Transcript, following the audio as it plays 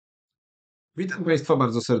Witam Państwa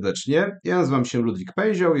bardzo serdecznie. Ja nazywam się Ludwik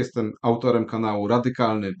Pęzioł, jestem autorem kanału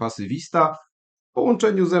Radykalny Pasywista. W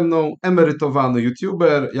połączeniu ze mną emerytowany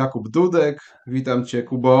youtuber Jakub Dudek. Witam Cię,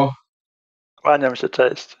 Kubo. Kłaniam się,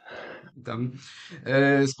 cześć. Witam.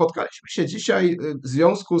 Spotkaliśmy się dzisiaj w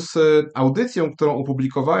związku z audycją, którą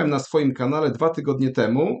opublikowałem na swoim kanale 2 tygodnie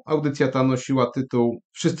temu. Audycja ta nosiła tytuł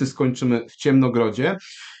Wszyscy skończymy w ciemnogrodzie.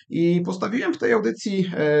 I postawiłem w tej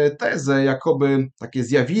audycji tezę, jakoby takie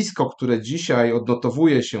zjawisko, które dzisiaj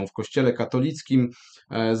odnotowuje się w Kościele katolickim,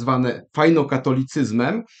 zwane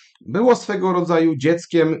fajnokatolicyzmem, było swego rodzaju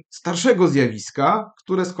dzieckiem starszego zjawiska,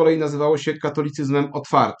 które z kolei nazywało się katolicyzmem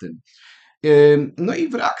otwartym. No i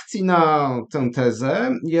w reakcji na tę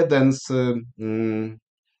tezę jeden z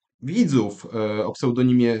widzów o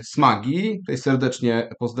pseudonimie Smagi, tutaj serdecznie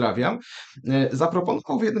pozdrawiam,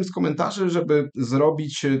 zaproponował w jednym z komentarzy, żeby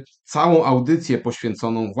zrobić całą audycję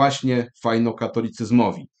poświęconą właśnie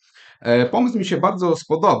fajnokatolicyzmowi. Pomysł mi się bardzo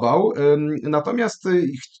spodobał, natomiast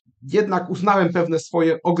jednak uznałem pewne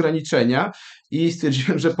swoje ograniczenia i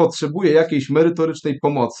stwierdziłem, że potrzebuję jakiejś merytorycznej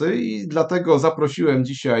pomocy i dlatego zaprosiłem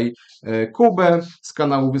dzisiaj Kubę z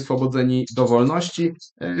kanału Wyswobodzeni do Wolności,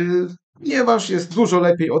 ponieważ jest dużo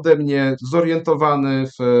lepiej ode mnie zorientowany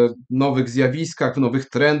w nowych zjawiskach, w nowych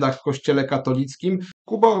trendach w Kościele katolickim.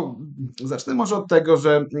 Kubo, zacznę może od tego,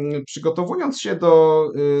 że przygotowując się do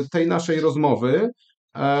tej naszej rozmowy,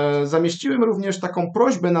 zamieściłem również taką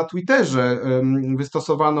prośbę na Twitterze,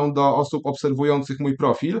 wystosowaną do osób obserwujących mój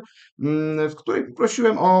profil, w której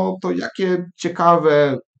poprosiłem o to, jakie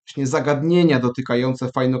ciekawe właśnie zagadnienia dotykające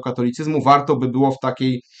fajnokatolicyzmu warto by było w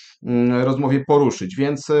takiej rozmowie poruszyć.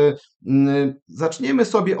 Więc zaczniemy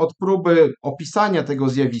sobie od próby opisania tego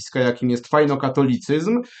zjawiska, jakim jest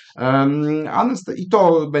fajnokatolicyzm. I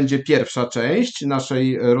to będzie pierwsza część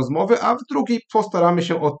naszej rozmowy, a w drugiej postaramy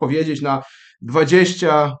się odpowiedzieć na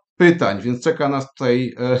 20 pytań, więc czeka nas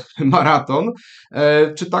tutaj maraton.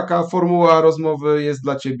 Czy taka formuła rozmowy jest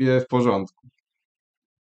dla Ciebie w porządku?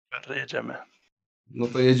 Jedziemy. No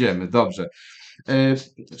to jedziemy, dobrze.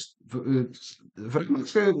 W ramach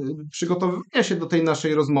przygotowywania się do tej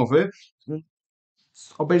naszej rozmowy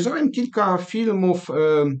obejrzałem kilka filmów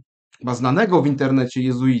chyba znanego w internecie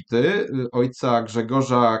jezuity, ojca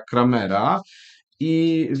Grzegorza Kramera.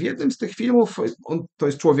 I w jednym z tych filmów, to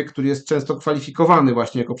jest człowiek, który jest często kwalifikowany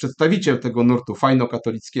właśnie jako przedstawiciel tego nurtu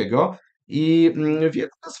fajnokatolickiego, i w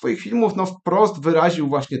jednym z swoich filmów wprost wyraził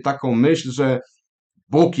właśnie taką myśl, że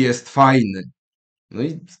Bóg jest fajny. No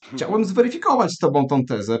i chciałem zweryfikować z Tobą tą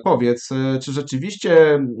tezę. Powiedz, czy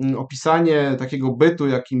rzeczywiście opisanie takiego bytu,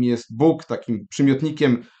 jakim jest Bóg, takim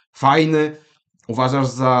przymiotnikiem fajny, uważasz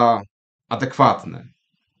za adekwatne?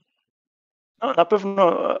 No, na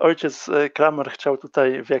pewno ojciec Kramer chciał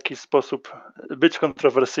tutaj w jakiś sposób być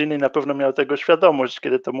kontrowersyjny i na pewno miał tego świadomość,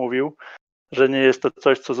 kiedy to mówił, że nie jest to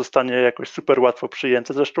coś, co zostanie jakoś super łatwo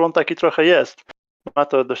przyjęte. Zresztą on taki trochę jest. Ma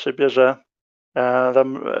to do siebie, że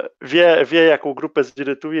wie, jaką grupę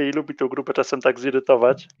zirytuje i lubi tę grupę czasem tak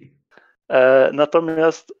zirytować.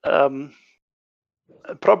 Natomiast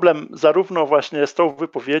problem zarówno właśnie z tą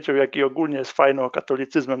wypowiedzią, jak i ogólnie z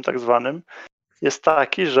fajnokatolicyzmem tak zwanym jest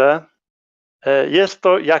taki, że jest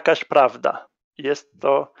to jakaś prawda. Jest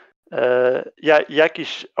to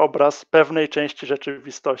jakiś obraz pewnej części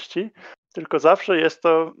rzeczywistości, tylko zawsze jest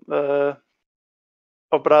to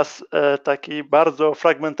obraz taki bardzo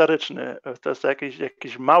fragmentaryczny. To jest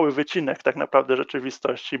jakiś mały wycinek tak naprawdę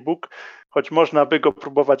rzeczywistości. Bóg, choć można by go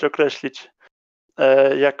próbować określić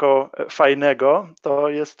jako fajnego, to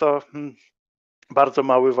jest to bardzo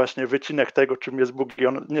mały właśnie wycinek tego, czym jest Bóg, i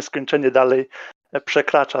on nieskończenie dalej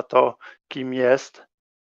przekracza to, kim jest.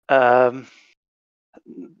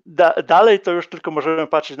 Dalej to już tylko możemy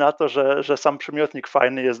patrzeć na to, że sam przymiotnik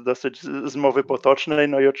fajny jest dosyć z mowy potocznej,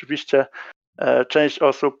 no i oczywiście część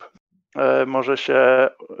osób może się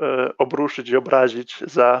obruszyć i obrazić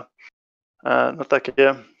za takie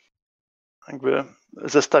jakby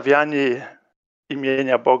zestawianie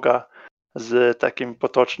imienia Boga z takim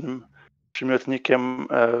potocznym przymiotnikiem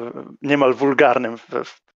niemal wulgarnym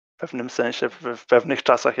w pewnym sensie, w pewnych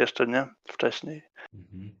czasach jeszcze, nie? Wcześniej.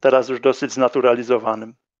 Teraz już dosyć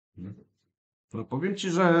znaturalizowanym. No powiem Ci,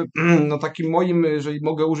 że takim moim, jeżeli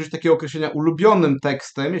mogę użyć takiego określenia, ulubionym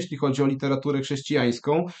tekstem, jeśli chodzi o literaturę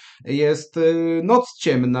chrześcijańską, jest Noc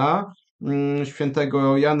ciemna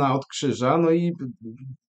świętego Jana od Krzyża. No i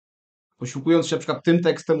Posiłkując się na przykład tym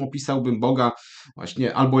tekstem, opisałbym Boga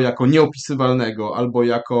właśnie albo jako nieopisywalnego, albo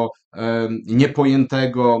jako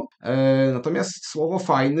niepojętego. Natomiast słowo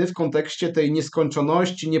fajny w kontekście tej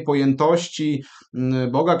nieskończoności, niepojętości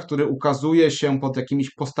Boga, który ukazuje się pod jakimiś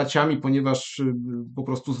postaciami, ponieważ po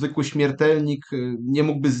prostu zwykły śmiertelnik nie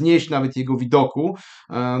mógłby znieść nawet jego widoku,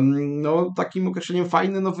 no takim określeniem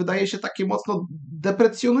fajny no, wydaje się takie mocno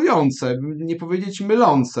deprecjonujące, nie powiedzieć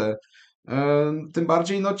mylące. Tym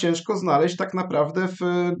bardziej no, ciężko znaleźć tak naprawdę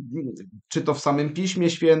czy to w samym Piśmie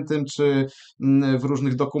Świętym, czy w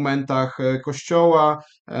różnych dokumentach Kościoła,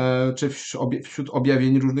 czy wśród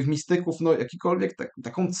objawień różnych mistyków, no jakikolwiek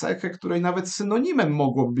taką cechę, której nawet synonimem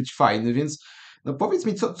mogłoby być fajny, więc no, powiedz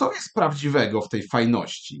mi, co jest prawdziwego w tej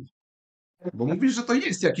fajności? Bo mówisz, że to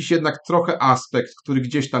jest jakiś jednak trochę aspekt, który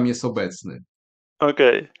gdzieś tam jest obecny.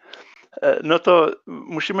 Okej. No to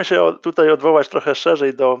musimy się tutaj odwołać trochę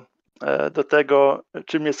szerzej do tego,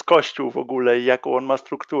 czym jest Kościół w ogóle i jaką on ma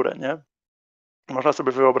strukturę, nie? Można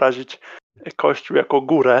sobie wyobrazić Kościół jako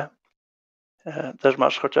górę. Też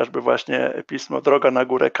masz chociażby właśnie pismo Droga na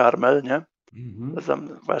górę Karmel, nie?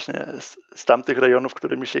 Właśnie z tamtych rejonów,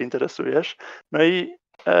 którymi się interesujesz. No i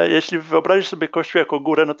jeśli wyobrazisz sobie Kościół jako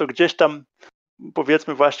górę, no to gdzieś tam,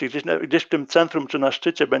 powiedzmy właśnie, gdzieś w tym centrum czy na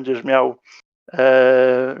szczycie będziesz miał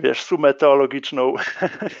wiesz, sumę teologiczną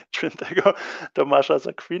świętego Tomasza z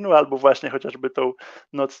Akwinu, albo właśnie chociażby tą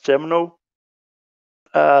Noc Ciemną.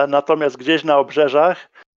 Natomiast gdzieś na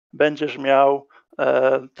obrzeżach będziesz miał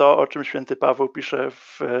to, o czym święty Paweł pisze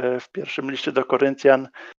w pierwszym liście do Koryntian,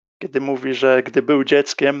 kiedy mówi, że gdy był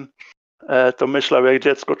dzieckiem, to myślał jak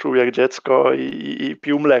dziecko, czuł jak dziecko i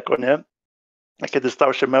pił mleko, nie? A kiedy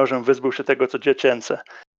stał się mężem, wyzbył się tego, co dziecięce.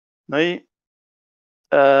 No i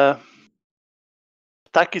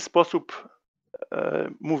taki sposób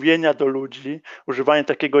mówienia do ludzi, używanie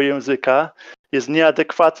takiego języka jest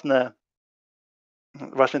nieadekwatne.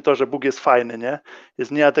 Właśnie to, że Bóg jest fajny, nie?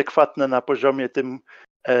 Jest nieadekwatne na poziomie tym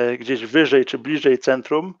gdzieś wyżej czy bliżej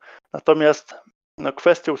centrum. Natomiast no,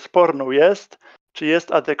 kwestią sporną jest, czy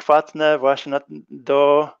jest adekwatne właśnie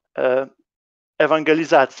do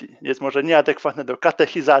ewangelizacji. Jest może nieadekwatne do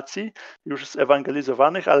katechizacji już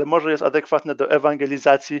zewangelizowanych, ale może jest adekwatne do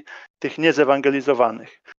ewangelizacji tych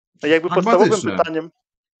niezewangelizowanych. No jakby podstawowym pytaniem...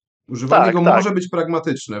 Używanie go może być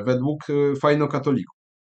pragmatyczne według fajnokatolików.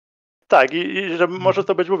 Tak, i że może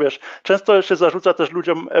to być, mówisz, często się zarzuca też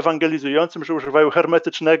ludziom ewangelizującym, że używają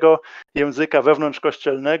hermetycznego języka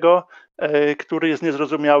wewnątrzkościelnego, który jest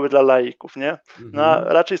niezrozumiały dla laików, nie? No,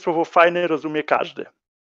 raczej słowo fajny rozumie każdy.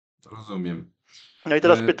 Rozumiem. No i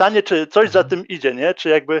teraz pytanie, czy coś za tym idzie, nie? Czy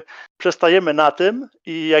jakby przestajemy na tym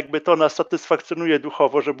i jakby to nas satysfakcjonuje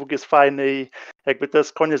duchowo, że Bóg jest fajny i jakby to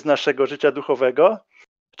jest koniec naszego życia duchowego?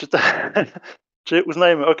 Czy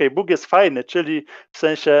uznajemy, ok, Bóg jest fajny, czyli w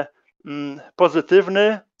sensie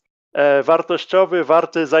pozytywny, wartościowy,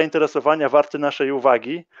 warty zainteresowania, warty naszej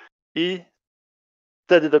uwagi i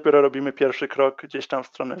wtedy dopiero robimy pierwszy krok gdzieś tam w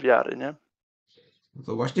stronę wiary, nie?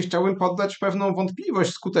 To właśnie chciałbym poddać pewną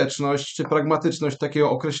wątpliwość, skuteczność czy pragmatyczność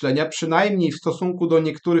takiego określenia, przynajmniej w stosunku do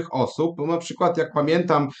niektórych osób, bo na przykład jak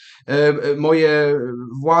pamiętam moje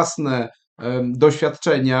własne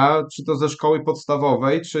doświadczenia, czy to ze szkoły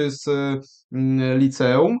podstawowej, czy z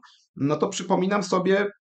liceum, no to przypominam sobie,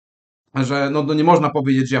 że no nie można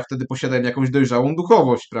powiedzieć, że ja wtedy posiadałem jakąś dojrzałą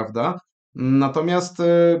duchowość, prawda? Natomiast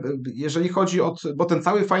jeżeli chodzi bo ten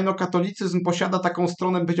cały fajnokatolicyzm posiada taką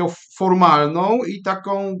stronę, bym powiedział, formalną i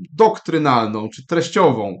taką doktrynalną, czy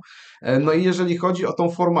treściową. No i jeżeli chodzi o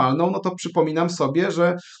tą formalną, no to przypominam sobie,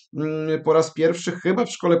 że po raz pierwszy chyba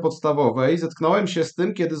w szkole podstawowej zetknąłem się z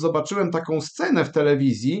tym, kiedy zobaczyłem taką scenę w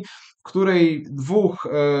telewizji, w której dwóch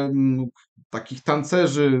takich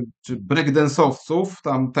tancerzy czy breakdance'owców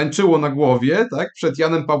tam tańczyło na głowie, tak, przed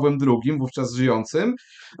Janem Pawłem II, wówczas żyjącym,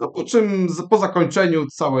 no po czym po zakończeniu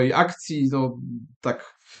całej akcji, no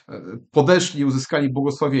tak podeszli, uzyskali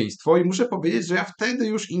błogosławieństwo i muszę powiedzieć, że ja wtedy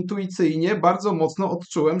już intuicyjnie bardzo mocno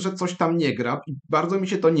odczułem, że coś tam nie gra i bardzo mi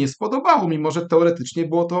się to nie spodobało, mimo że teoretycznie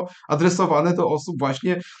było to adresowane do osób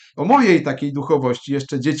właśnie o mojej takiej duchowości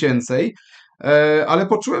jeszcze dziecięcej, ale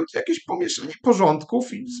poczułem tu jakieś pomieszanie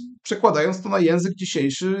porządków i przekładając to na język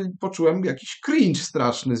dzisiejszy, poczułem jakiś cringe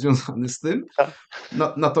straszny związany z tym.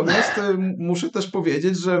 Natomiast muszę też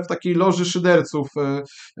powiedzieć, że w takiej loży szyderców,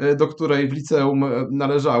 do której w liceum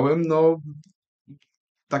należałem, no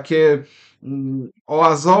takie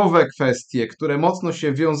oazowe kwestie, które mocno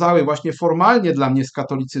się wiązały właśnie formalnie dla mnie z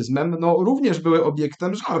katolicyzmem, no również były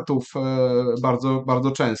obiektem żartów bardzo,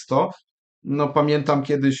 bardzo często. No pamiętam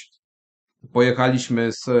kiedyś pojechaliśmy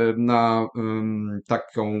na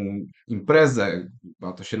taką imprezę,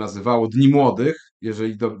 a to się nazywało Dni Młodych,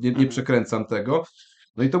 jeżeli nie przekręcam tego.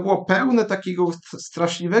 No i to było pełne takiego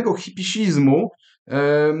straszliwego hipisizmu,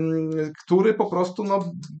 który po prostu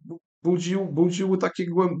no, budził taki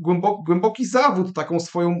głęboki zawód, taką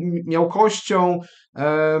swoją miałkością,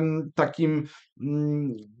 takim,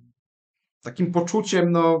 takim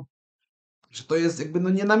poczuciem, no, że to jest jakby no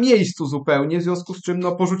nie na miejscu zupełnie, w związku z czym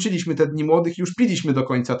no porzuciliśmy te Dni Młodych i już piliśmy do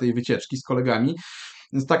końca tej wycieczki z kolegami,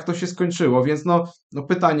 więc tak to się skończyło, więc no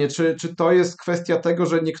pytanie, czy to jest kwestia tego,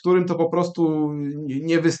 że niektórym to po prostu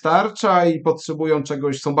nie wystarcza i potrzebują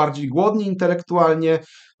czegoś, są bardziej głodni intelektualnie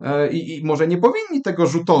i może nie powinni tego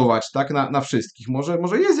rzutować tak na wszystkich,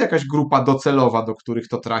 może jest jakaś grupa docelowa, do których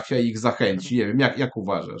to trafia i ich zachęci, nie wiem, jak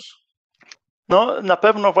uważasz? No, na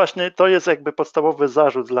pewno właśnie to jest jakby podstawowy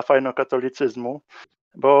zarzut dla fajnokatolicyzmu,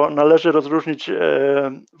 bo należy rozróżnić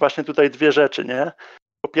właśnie tutaj dwie rzeczy, nie?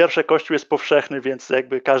 Po pierwsze, Kościół jest powszechny, więc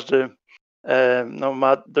jakby każdy no,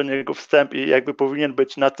 ma do niego wstęp i jakby powinien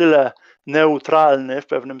być na tyle neutralny w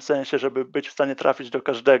pewnym sensie, żeby być w stanie trafić do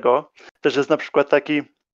każdego. Też jest na przykład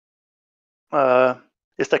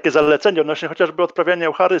jest takie zalecenie odnośnie chociażby odprawiania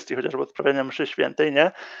Eucharystii, chociażby odprawiania mszy świętej,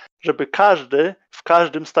 nie? Żeby każdy w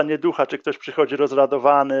każdym stanie ducha, czy ktoś przychodzi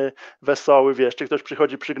rozradowany, wesoły, wiesz, czy ktoś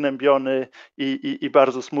przychodzi przygnębiony i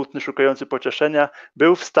bardzo smutny, szukający pocieszenia,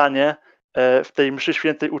 był w stanie w tej mszy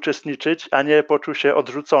świętej uczestniczyć, a nie poczuł się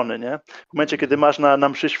odrzucony, nie? W momencie, kiedy masz na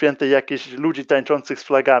mszy świętej jakichś ludzi tańczących z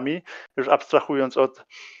flagami, już abstrahując od,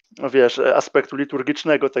 no wiesz, aspektu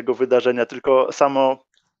liturgicznego tego wydarzenia, tylko samo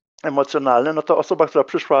emocjonalne, no to osoba, która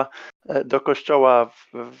przyszła do kościoła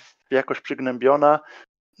jakoś przygnębiona,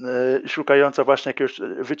 szukająca właśnie jakiegoś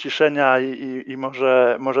wyciszenia i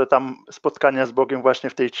może tam spotkania z Bogiem właśnie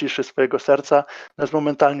w tej ciszy swojego serca, jest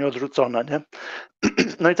momentalnie odrzucona, nie?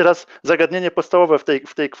 No i teraz zagadnienie podstawowe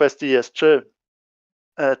w tej kwestii jest, czy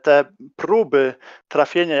te próby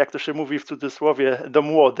trafienia, jak to się mówi w cudzysłowie, do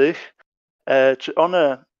młodych, czy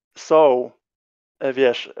one są,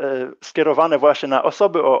 wiesz, skierowane właśnie na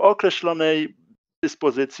osoby o określonej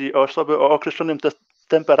dyspozycji, osoby o określonym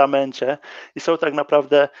temperamencie i są tak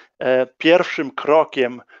naprawdę pierwszym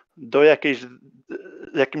krokiem do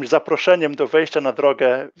jakimś zaproszeniem do wejścia na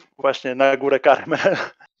drogę właśnie na górę Karmel,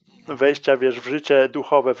 wejścia, wiesz, w życie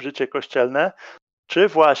duchowe, w życie kościelne, czy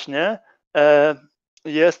właśnie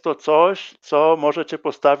jest to coś, co może cię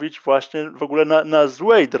postawić właśnie w ogóle na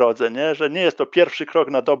złej drodze, nie? Że nie jest to pierwszy krok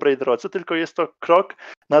na dobrej drodze, tylko jest to krok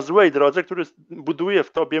na złej drodze, który buduje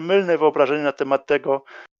w tobie mylne wyobrażenie na temat tego,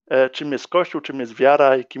 czym jest Kościół, czym jest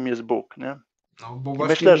wiara i kim jest Bóg, nie? No, bo I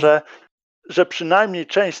myślę, że przynajmniej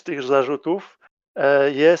część z tych zarzutów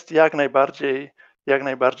jest jak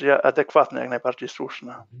najbardziej adekwatna, jak najbardziej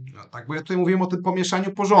słuszna. No tak, bo ja tutaj mówiłem o tym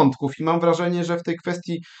pomieszaniu porządków i mam wrażenie, że w tej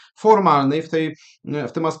kwestii formalnej,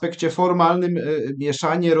 w tym aspekcie formalnym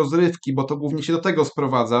mieszanie rozrywki, bo to głównie się do tego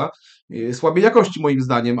sprowadza, słabej jakości moim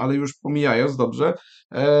zdaniem, ale już pomijając, dobrze,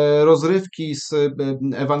 rozrywki z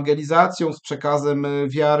ewangelizacją, z przekazem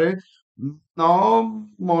wiary, no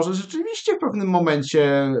może rzeczywiście w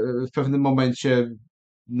pewnym momencie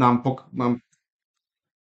nam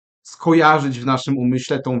skojarzyć w naszym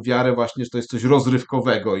umyśle tą wiarę właśnie, że to jest coś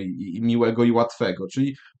rozrywkowego i miłego i łatwego.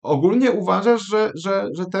 Czyli ogólnie uważasz,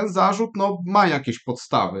 że ten zarzut no, ma jakieś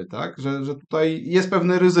podstawy, tak? Że tutaj jest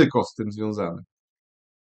pewne ryzyko z tym związane.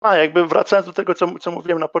 A jakby wracając do tego, co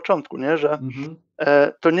mówiłem na początku, nie? Że Mhm.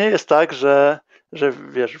 to nie jest tak, że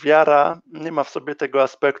wiesz, wiara nie ma w sobie tego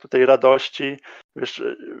aspektu tej radości, wiesz,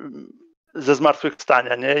 ze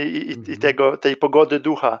zmartwychwstania, nie? I tej pogody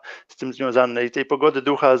ducha z tym związanej, i tej pogody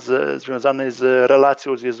ducha związanej z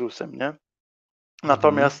relacją z Jezusem, nie?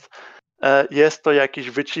 Natomiast jest to jakiś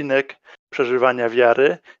wycinek przeżywania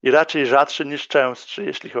wiary i raczej rzadszy niż częstszy,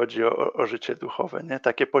 jeśli chodzi o życie duchowe, nie?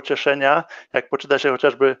 Takie pocieszenia, jak poczyta się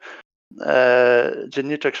chociażby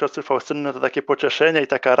dzienniczek siostry Faustyny, no to takie pocieszenie i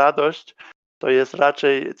taka radość to jest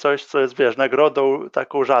raczej coś, co jest, wiesz, nagrodą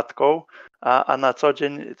taką rzadką, a na co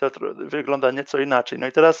dzień to wygląda nieco inaczej. No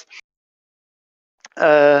i teraz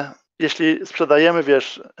jeśli sprzedajemy,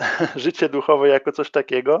 wiesz, życie duchowe jako coś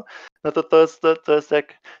takiego, no to jest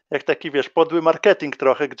jak taki, wiesz, podły marketing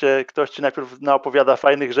trochę, gdzie ktoś ci najpierw naopowiada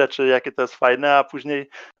fajnych rzeczy, jakie to jest fajne, a później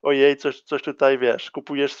ojej, coś tutaj, wiesz,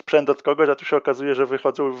 kupujesz sprzęt od kogoś, a tu się okazuje, że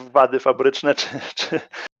wychodzą wady fabryczne, czy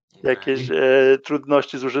jakieś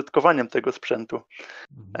trudności z użytkowaniem tego sprzętu.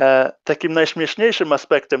 Takim najśmieszniejszym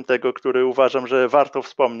aspektem tego, który uważam, że warto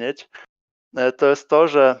wspomnieć, to jest to,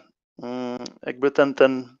 że jakby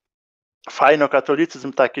ten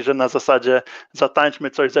fajnokatolicyzm taki, że na zasadzie zatańczmy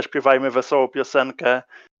coś, zaśpiewajmy wesołą piosenkę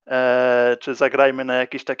czy zagrajmy na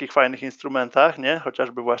jakichś takich fajnych instrumentach, nie?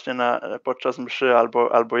 Chociażby właśnie podczas mszy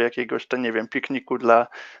albo jakiegoś, to nie wiem, pikniku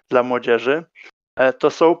dla młodzieży. To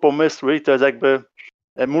są pomysły i to jest jakby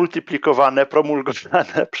multiplikowane,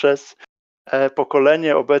 promulgowane przez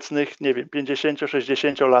pokolenie obecnych, nie wiem,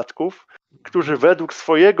 50-60-latków, którzy według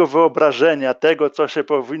swojego wyobrażenia tego, co się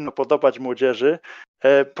powinno podobać młodzieży,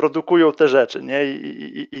 produkują te rzeczy, nie?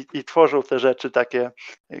 I tworzą te rzeczy takie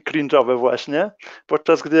cringe'owe właśnie,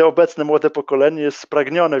 podczas gdy obecne młode pokolenie jest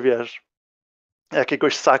spragnione, wiesz,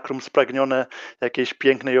 jakiegoś sakrum, spragnione jakiejś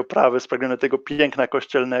pięknej oprawy, spragnione tego piękna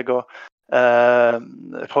kościelnego,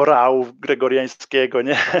 chorału gregoriańskiego,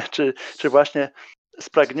 nie? Czy właśnie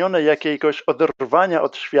spragnione jakiegoś oderwania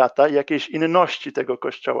od świata i jakiejś inności tego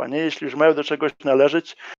kościoła, nie? Jeśli już mają do czegoś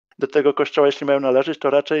należeć, do tego kościoła, jeśli mają należeć, to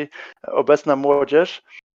raczej obecna młodzież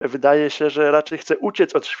wydaje się, że raczej chce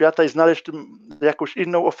uciec od świata i znaleźć jakąś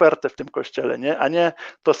inną ofertę w tym kościele, nie? A nie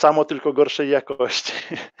to samo, tylko gorszej jakości.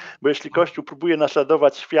 Bo jeśli Kościół próbuje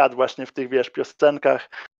naśladować świat właśnie w tych, wiesz, piosenkach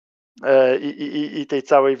i tej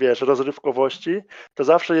całej, wiesz, rozrywkowości, to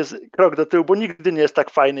zawsze jest krok do tyłu, bo nigdy nie jest tak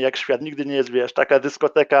fajny jak świat, nigdy nie jest, wiesz, taka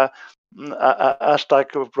dyskoteka aż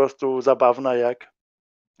tak po prostu zabawna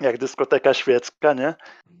jak dyskoteka świecka, nie?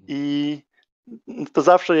 I to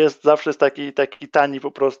zawsze jest taki tani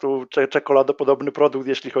po prostu czekoladopodobny produkt,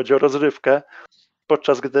 jeśli chodzi o rozrywkę,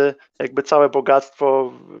 podczas gdy jakby całe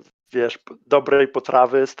bogactwo, wiesz, dobrej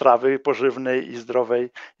potrawy, strawy pożywnej i zdrowej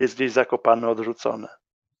jest gdzieś zakopane, odrzucone.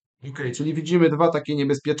 Okej, czyli widzimy dwa takie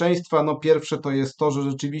niebezpieczeństwa. No pierwsze to jest to, że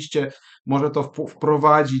rzeczywiście może to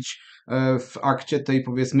wprowadzić w akcie tej,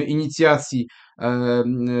 powiedzmy, inicjacji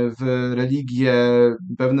w religię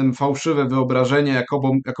pewne fałszywe wyobrażenie,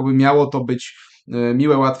 jakoby miało to być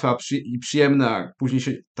miłe, łatwe i przyjemne, a później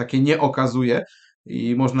się takie nie okazuje.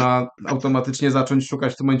 I można automatycznie zacząć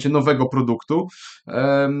szukać w tym momencie nowego produktu.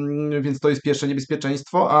 Więc to jest pierwsze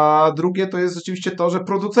niebezpieczeństwo. A drugie to jest rzeczywiście to, że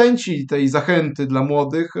producenci tej zachęty dla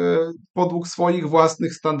młodych podług swoich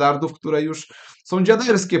własnych standardów, które już są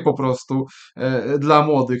dziaderskie po prostu dla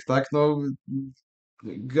młodych, tak? No,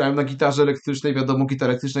 grałem na gitarze elektrycznej, wiadomo, gitara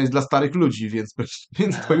elektryczna jest dla starych ludzi, więc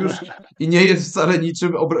to już i nie jest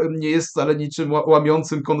wcale niczym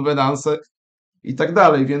łamiącym konwenanse i tak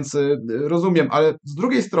dalej, więc rozumiem, ale z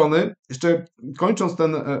drugiej strony, jeszcze kończąc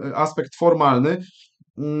ten aspekt formalny,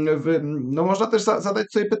 no można też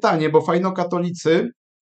zadać sobie pytanie, bo fajnokatolicy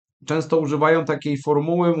często używają takiej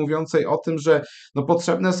formuły mówiącej o tym, że no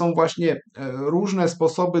potrzebne są właśnie różne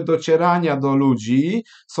sposoby docierania do ludzi,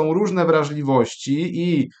 są różne wrażliwości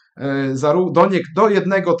i do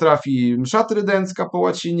jednego trafi Msza Trydencka po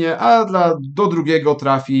łacinie, a do drugiego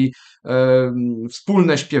trafi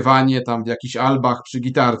wspólne śpiewanie tam w jakichś albach przy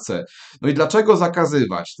gitarce. No i dlaczego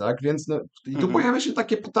zakazywać, tak? Więc no, i tu pojawia się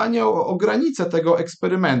takie pytanie o granicę tego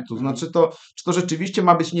eksperymentu. Znaczy czy to rzeczywiście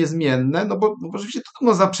ma być niezmienne? No bo rzeczywiście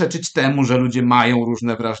trudno zaprzeczyć temu, że ludzie mają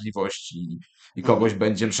różne wrażliwości i kogoś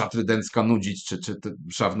będzie Msza Trydencka nudzić, czy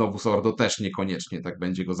Msza w Novus Ordo też niekoniecznie tak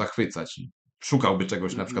będzie go zachwycać. Szukałby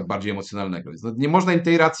czegoś na przykład bardziej emocjonalnego. Więc no, nie można im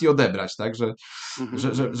tej racji odebrać, tak?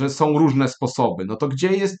 Że są różne sposoby. No to gdzie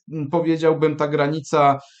jest, powiedziałbym, ta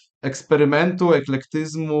granica eksperymentu,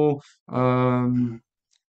 eklektyzmu,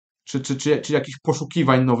 czy jakichś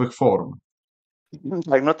poszukiwań nowych form?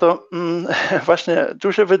 Tak, no to właśnie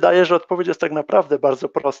tu się wydaje, że odpowiedź jest tak naprawdę bardzo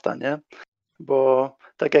prosta, nie? Bo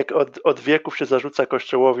tak jak od wieków się zarzuca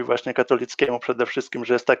Kościołowi właśnie katolickiemu przede wszystkim,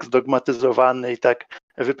 że jest tak zdogmatyzowany i tak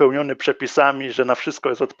wypełniony przepisami, że na wszystko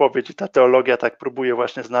jest odpowiedź i ta teologia tak próbuje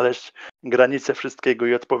właśnie znaleźć granicę wszystkiego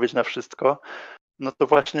i odpowiedź na wszystko, no to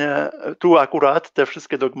właśnie tu akurat te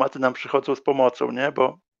wszystkie dogmaty nam przychodzą z pomocą, nie?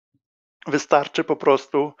 Bo wystarczy po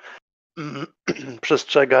prostu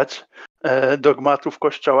przestrzegać dogmatów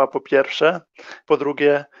Kościoła po pierwsze, po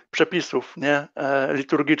drugie przepisów, nie?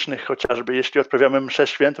 Liturgicznych chociażby. Jeśli odprawiamy mszę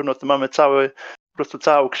świętą, no to mamy po prostu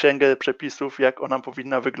całą księgę przepisów, jak ona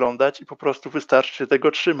powinna wyglądać i po prostu wystarczy się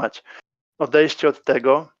tego trzymać. Odejście od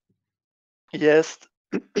tego jest,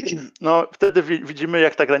 no wtedy widzimy,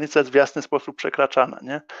 jak ta granica jest w jasny sposób przekraczana,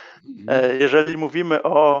 nie? Jeżeli mówimy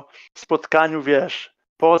o spotkaniu, wiesz,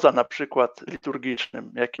 poza na przykład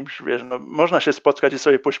liturgicznym, jakimś, wiesz, no, można się spotkać i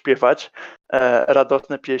sobie pośpiewać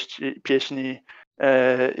radosne pieśni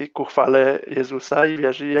ku chwale Jezusa i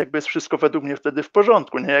wiesz, i jakby jest wszystko według mnie wtedy w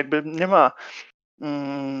porządku, nie? Jakby nie ma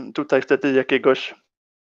tutaj wtedy jakiegoś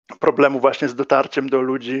problemu właśnie z dotarciem do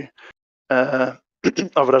ludzi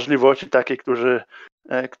o wrażliwości takiej,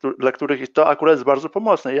 dla których to akurat jest bardzo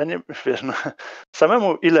pomocne. Ja nie, wiesz, no,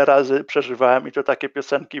 samemu ile razy przeżywałem i to takie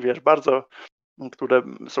piosenki, wiesz, bardzo które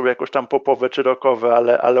są jakoś tam popowe czy rockowe,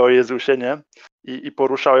 ale o Jezusie, nie? I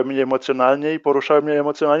poruszały mnie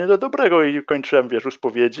emocjonalnie do dobrego i kończyłem, wiesz, u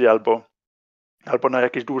spowiedzi albo na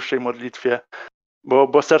jakiejś dłuższej modlitwie,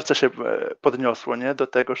 bo serce się podniosło, nie? Do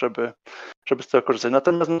tego, żeby z tego korzystać.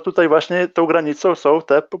 Natomiast no tutaj właśnie tą granicą są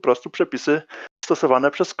te po prostu przepisy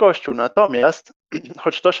stosowane przez Kościół. Natomiast,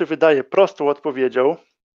 choć to się wydaje prostą odpowiedzią,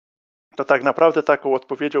 to tak naprawdę taką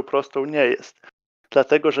odpowiedzią prostą nie jest.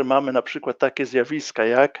 Dlatego, że mamy na przykład takie zjawiska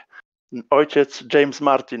jak ojciec James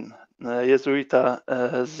Martin, jezuita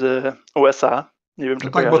z USA. Nie wiem, czy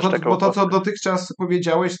No tak, bo kojarzysz bo taką to, co postać. dotychczas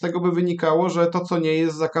powiedziałeś, z tego by wynikało, że to, co nie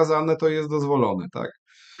jest zakazane, to jest dozwolone, tak?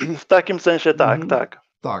 W takim sensie tak, Mhm. tak.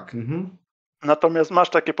 Tak. Mhm. Natomiast masz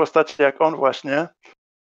takie postacie jak on właśnie,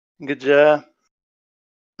 gdzie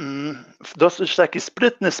w dosyć taki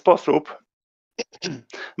sprytny sposób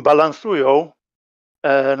balansują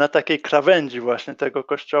na takiej krawędzi właśnie tego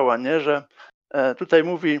kościoła, nie? Że tutaj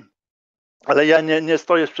mówi, ale ja nie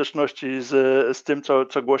stoję w sprzeczności z tym,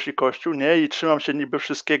 co głosi Kościół, nie? I trzymam się niby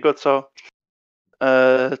wszystkiego, co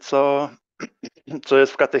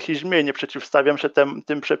jest w katechizmie i nie przeciwstawiam się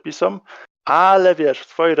tym przepisom, ale wiesz, w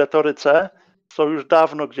swojej retoryce są już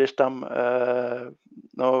dawno gdzieś tam,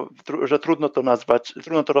 że trudno to nazwać,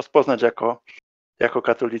 trudno to rozpoznać jako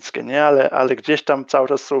katolickie, nie? Ale gdzieś tam cały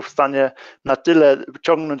czas są w stanie na tyle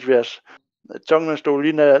ciągnąć tą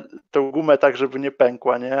linę, tą gumę tak, żeby nie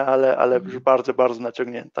pękła, nie? Ale już bardzo, bardzo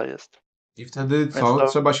naciągnięta jest. I wtedy Więc co? to trudno.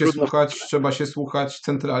 Trzeba się słuchać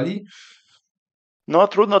centrali? No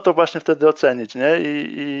trudno to właśnie wtedy ocenić, nie?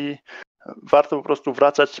 I warto po prostu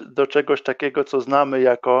wracać do czegoś takiego, co znamy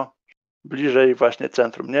jako bliżej właśnie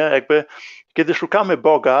centrum, nie? Jakby kiedy szukamy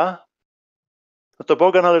Boga, no to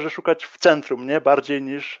Boga należy szukać w centrum, nie? Bardziej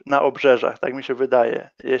niż na obrzeżach, tak mi się wydaje,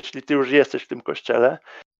 jeśli ty już jesteś w tym kościele.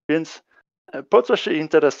 Więc po co się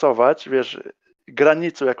interesować, wiesz,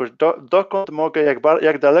 granicą jakoś, dokąd mogę,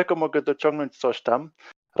 jak daleko mogę dociągnąć coś tam.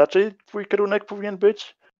 Raczej twój kierunek powinien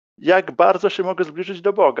być, jak bardzo się mogę zbliżyć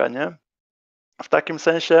do Boga, nie? W takim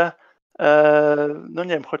sensie, no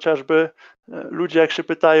nie wiem, chociażby ludzie jak się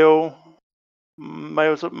pytają,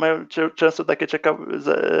 mają często takie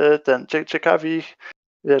ciekawi ich,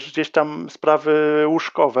 wiesz, gdzieś tam sprawy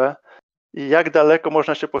łóżkowe i jak daleko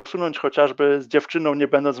można się posunąć chociażby z dziewczyną, nie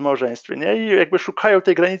będąc w małżeństwie, nie? I jakby szukają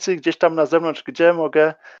tej granicy gdzieś tam na zewnątrz, gdzie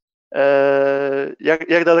mogę,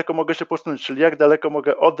 jak daleko mogę się posunąć, czyli jak daleko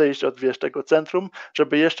mogę odejść od, wiesz, tego centrum,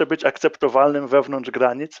 żeby jeszcze być akceptowalnym wewnątrz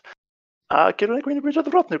granic, a kierunek powinien być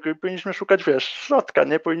odwrotny, powinniśmy szukać, wiesz, środka,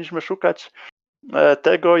 nie? Powinniśmy szukać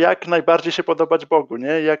tego, jak najbardziej się podobać Bogu,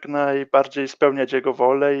 nie? Jak najbardziej spełniać Jego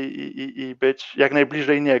wolę i być jak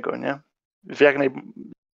najbliżej Niego, nie? W jak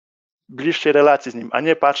najbliższej relacji z Nim, a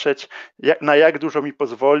nie patrzeć na jak dużo mi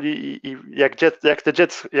pozwoli i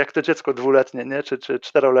jak to dziecko dwuletnie, nie? Czy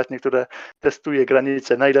czteroletnie, które testuje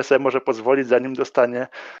granice, na ile sobie może pozwolić, zanim zostanie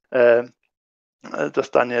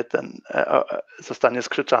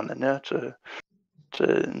skrzyczany, nie?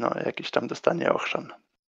 Czy no, jakiś tam dostanie ochrzan.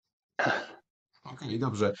 Okej,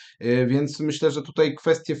 dobrze. Więc myślę, że tutaj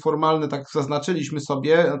kwestie formalne tak zaznaczyliśmy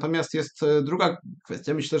sobie, natomiast jest druga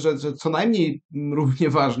kwestia, myślę, że co najmniej równie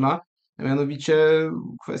ważna, a mianowicie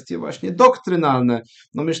kwestie właśnie doktrynalne.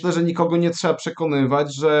 No myślę, że nikogo nie trzeba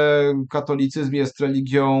przekonywać, że katolicyzm jest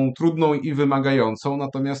religią trudną i wymagającą,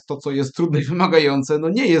 natomiast to, co jest trudne i wymagające, no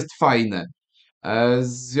nie jest fajne. W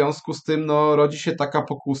związku z tym no, rodzi się taka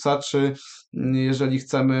pokusa, czy jeżeli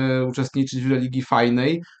chcemy uczestniczyć w religii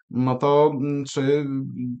fajnej, no to czy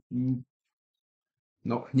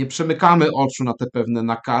no, nie przymykamy oczu na te pewne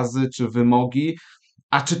nakazy czy wymogi,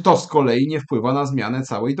 a czy to z kolei nie wpływa na zmianę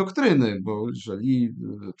całej doktryny? Bo jeżeli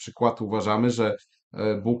przykład uważamy, że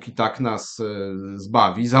Bóg i tak nas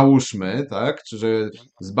zbawi, załóżmy, tak, czy że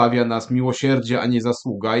zbawia nas miłosierdzie, a nie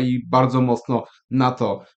zasługa i bardzo mocno na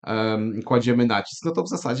to kładziemy nacisk, no to w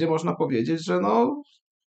zasadzie można powiedzieć, że no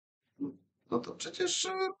to przecież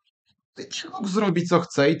Bóg zrobi co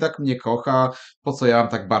chce i tak mnie kocha, po co ja mam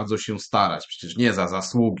tak bardzo się starać? Przecież nie za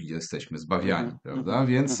zasługi jesteśmy zbawiani, prawda?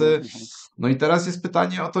 Więc no i teraz jest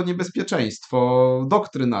pytanie o to niebezpieczeństwo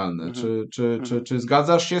doktrynalne. Czy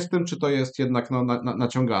zgadzasz się z tym, czy to jest jednak no,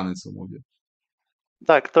 naciągane, co mówię?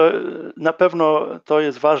 Tak, to na pewno to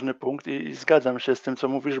jest ważny punkt i zgadzam się z tym, co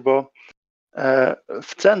mówisz, bo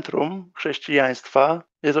w centrum chrześcijaństwa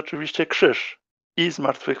jest oczywiście krzyż i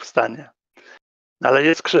zmartwychwstanie. Ale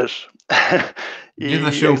jest krzyż. Nie da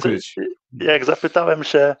I się ukryć. jak zapytałem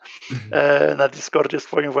się na Discordzie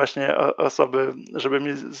swoim właśnie osoby, żeby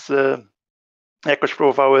mi jakoś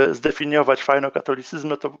próbowały zdefiniować fajnokatolicyzm,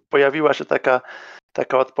 no to pojawiła się taka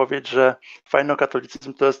taka odpowiedź, że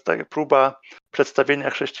fajnokatolicyzm to jest taka próba przedstawienia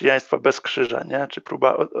chrześcijaństwa bez krzyża, nie? Czy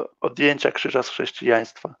próba odjęcia krzyża z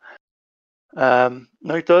chrześcijaństwa.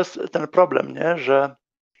 No i to jest ten problem, nie? Że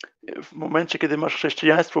w momencie, kiedy masz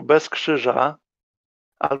chrześcijaństwo bez krzyża,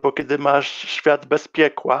 albo kiedy masz świat bez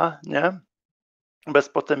piekła, nie? Bez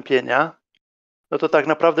potępienia, no to tak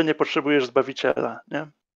naprawdę nie potrzebujesz Zbawiciela, nie?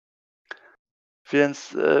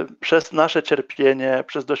 Więc przez nasze cierpienie,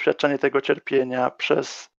 przez doświadczenie tego cierpienia,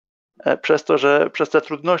 przez to, że przez te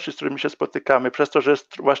trudności, z którymi się spotykamy, przez to, że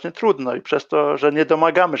jest właśnie trudno i przez to, że nie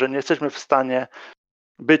domagamy, że nie jesteśmy w stanie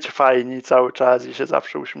być fajni cały czas i się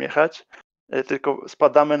zawsze uśmiechać, tylko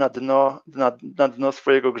spadamy na dno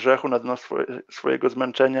swojego grzechu, na dno swojego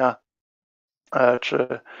zmęczenia,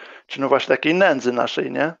 czy no właśnie takiej nędzy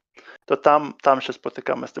naszej, nie? To tam się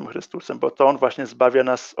spotykamy z tym Chrystusem, bo to On właśnie zbawia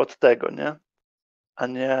nas od tego, nie?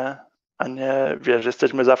 A nie, wiesz,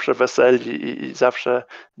 jesteśmy zawsze weseli i zawsze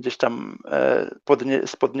gdzieś tam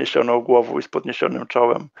z podniesioną głową i z podniesionym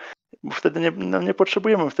czołem, bo wtedy nie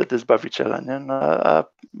potrzebujemy wtedy Zbawiciela, nie? No,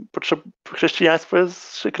 chrześcijaństwo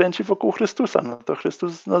się kręci wokół Chrystusa, no to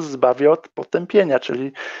Chrystus nas zbawia od potępienia,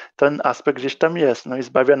 czyli ten aspekt gdzieś tam jest, no i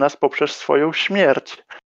zbawia nas poprzez swoją śmierć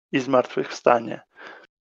i zmartwychwstanie,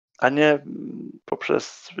 a nie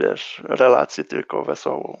poprzez, wiesz, relację tylko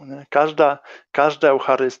wesołą. Nie? Każda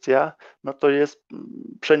Eucharystia, no to jest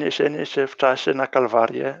przeniesienie się w czasie na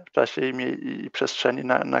Kalwarię, w czasie i przestrzeni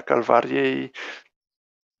na Kalwarię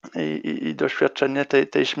i doświadczenie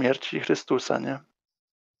tej śmierci Chrystusa, nie?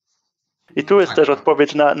 I tu jest też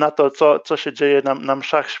odpowiedź na to, co się dzieje na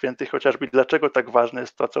mszach świętych, chociażby dlaczego tak ważne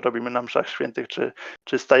jest to, co robimy na mszach świętych,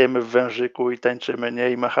 czy stajemy w wężyku i tańczymy,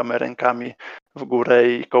 nie, i machamy rękami w górę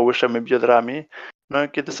i kołyszemy biodrami, no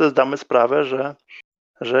kiedy sobie zdamy sprawę,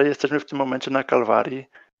 że jesteśmy w tym momencie na Kalwarii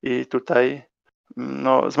i tutaj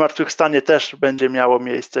no, zmartwychwstanie też będzie miało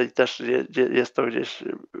miejsce i też jest to gdzieś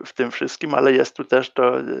w tym wszystkim, ale jest tu też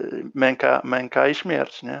to męka i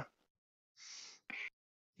śmierć, nie?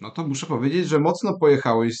 No to muszę powiedzieć, że mocno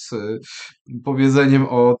pojechałeś z powiedzeniem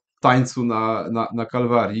o tańcu na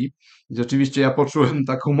Kalwarii. Rzeczywiście ja poczułem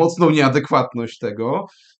taką mocną nieadekwatność tego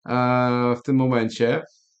w tym momencie.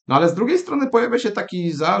 No ale z drugiej strony pojawia się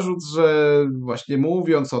taki zarzut, że właśnie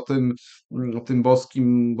mówiąc o tym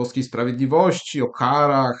boskiej sprawiedliwości, o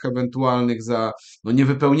karach ewentualnych za no,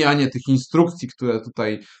 niewypełnianie tych instrukcji, które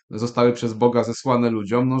tutaj zostały przez Boga zesłane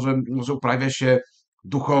ludziom, no, że uprawia się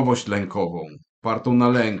duchowość lękową, opartą na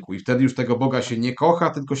lęku i wtedy już tego Boga się nie kocha,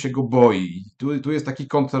 tylko się go boi. I tu jest taki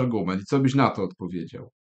kontrargument. I co byś na to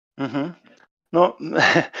odpowiedział? Mhm. No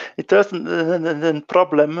i to jest ten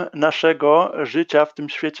problem naszego życia w tym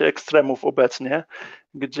świecie ekstremów obecnie,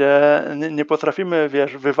 gdzie nie potrafimy,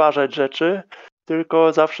 wiesz, wyważać rzeczy,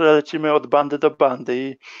 tylko zawsze lecimy od bandy do bandy.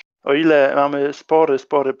 I o ile mamy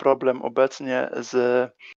spory problem obecnie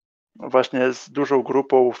właśnie z dużą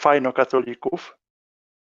grupą fajnokatolików,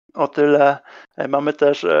 o tyle mamy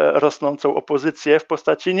też rosnącą opozycję w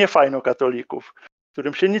postaci niefajnokatolików,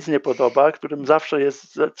 którym się nic nie podoba, którym zawsze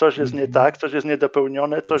coś jest nie tak, coś jest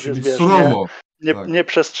niedopełnione, coś Musi jest, być wiesz, surowo. Tak.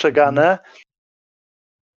 nieprzestrzegane.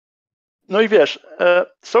 No i wiesz,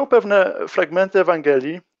 są pewne fragmenty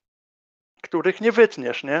Ewangelii, których nie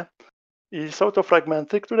wytniesz, nie? I są to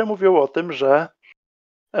fragmenty, które mówią o tym, że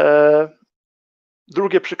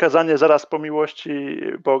drugie przykazanie zaraz po miłości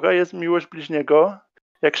Boga jest miłość bliźniego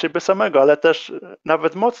jak siebie samego, ale też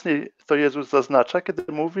nawet mocniej to Jezus zaznacza,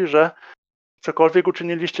 kiedy mówi, że cokolwiek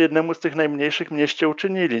uczyniliście jednemu z tych najmniejszych, mnieście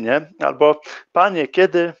uczynili, nie? Albo Panie,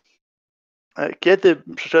 kiedy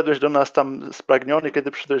przyszedłeś do nas tam spragniony,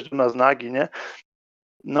 kiedy przyszedłeś do nas nagi, nie?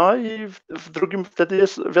 No i w drugim wtedy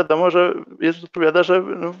jest wiadomo, że Jezus odpowiada, że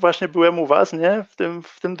no właśnie byłem u was, nie?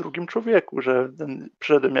 W tym drugim człowieku, że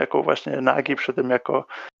przyszedłem jako właśnie nagi, przyszedłem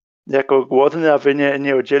jako głodny, a wy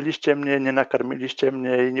nie odzieliście mnie, nie nakarmiliście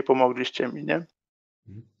mnie i nie pomogliście mi, nie?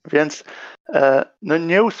 Więc no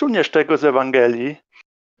nie usuniesz tego z Ewangelii,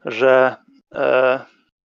 że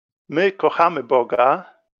my kochamy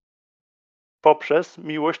Boga poprzez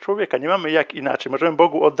miłość człowieka. Nie mamy jak inaczej. Możemy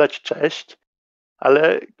Bogu oddać cześć,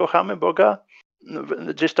 ale kochamy Boga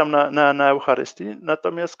gdzieś tam na Eucharystii,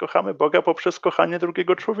 natomiast kochamy Boga poprzez kochanie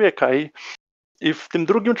drugiego człowieka i w tym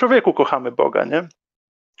drugim człowieku kochamy Boga, nie?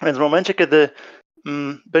 Więc w momencie, kiedy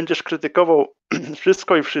będziesz krytykował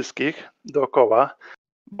wszystko i wszystkich dookoła,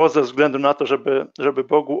 bo ze względu na to, żeby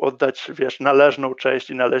Bogu oddać, wiesz, należną cześć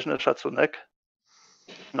i należny szacunek,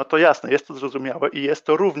 no to jasne, jest to zrozumiałe i jest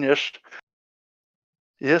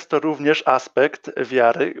to również aspekt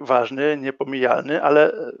wiary ważny, niepomijalny,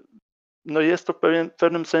 ale no jest to w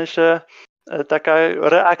pewnym sensie taka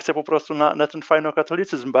reakcja po prostu na ten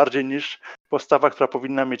fajnokatolicyzm bardziej niż postawa, która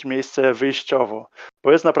powinna mieć miejsce wyjściowo.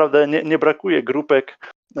 Bo jest naprawdę, nie brakuje grupek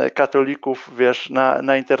katolików, wiesz,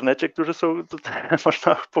 na internecie, którzy są,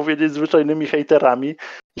 można powiedzieć, zwyczajnymi hejterami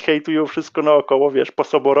i hejtują wszystko naokoło, wiesz,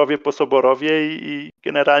 po soborowie i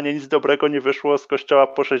generalnie nic dobrego nie wyszło z kościoła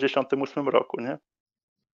po 68 roku, nie?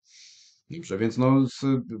 Dobrze, więc no,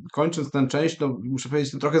 kończąc tę część, no, muszę powiedzieć,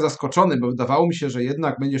 jestem trochę zaskoczony, bo wydawało mi się, że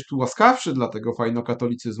jednak będziesz tu łaskawszy dla tego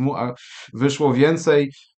fajnokatolicyzmu, a wyszło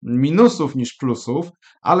więcej minusów niż plusów,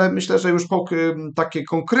 ale myślę, że już takie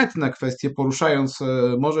konkretne kwestie poruszając,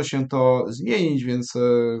 może się to zmienić, więc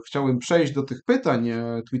chciałbym przejść do tych pytań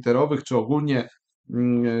twitterowych, czy ogólnie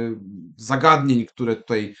zagadnień, które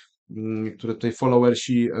tutaj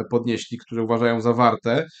followersi podnieśli, które uważają za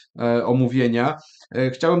warte omówienia.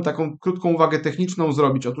 Chciałem taką krótką uwagę techniczną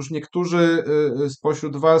zrobić. Otóż niektórzy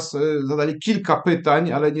spośród Was zadali kilka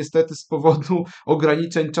pytań, ale niestety z powodu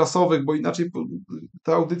ograniczeń czasowych, bo inaczej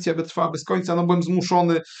ta audycja by trwała bez końca, no byłem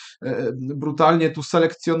zmuszony brutalnie tu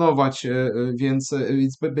selekcjonować, więc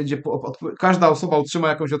będzie każda osoba otrzyma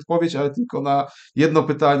jakąś odpowiedź, ale tylko na jedno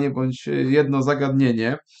pytanie bądź jedno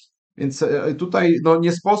zagadnienie. Więc tutaj no,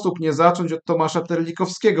 nie sposób nie zacząć od Tomasza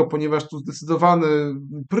Terlikowskiego, ponieważ tu zdecydowany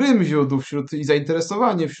prym wiódł i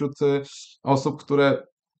zainteresowanie wśród osób,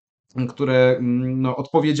 które no,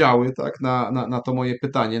 odpowiedziały tak, na to moje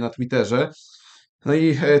pytanie na Twitterze. No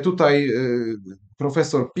i tutaj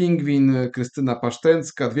profesor Pingwin, Krystyna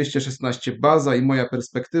Pasztęcka, 216 baza i moja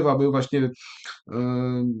perspektywa były właśnie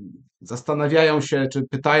zastanawiają się, czy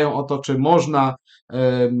pytają o to, czy można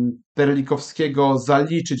Terlikowskiego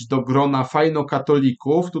zaliczyć do grona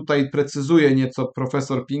fajnokatolików. Tutaj precyzuje nieco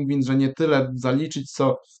profesor Pingwin, że nie tyle zaliczyć,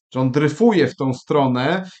 co że on dryfuje w tą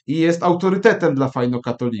stronę i jest autorytetem dla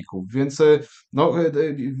fajnokatolików. Więc no,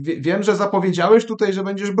 wiem, że zapowiedziałeś tutaj, że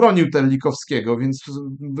będziesz bronił Terlikowskiego, więc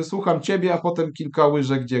wysłucham ciebie, a potem kilka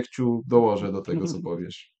łyżek dziegciu dołożę do tego, co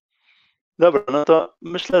powiesz. Dobra, no to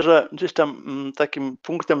myślę, że gdzieś tam takim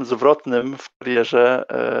punktem zwrotnym w karierze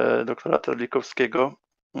doktora Terlikowskiego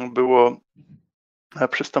było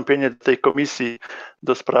przystąpienie do tej komisji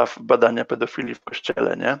do spraw badania pedofilii w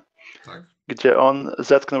Kościele, nie? Tak. Gdzie on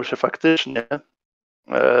zetknął się faktycznie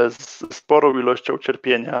z sporą ilością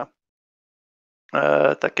cierpienia,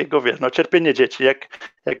 takiego, wiesz, no cierpienie dzieci.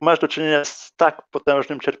 Jak masz do czynienia z tak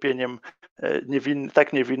potężnym cierpieniem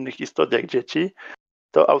tak niewinnych istot jak dzieci,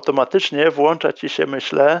 to automatycznie włącza ci się,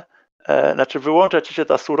 myślę, wyłącza ci się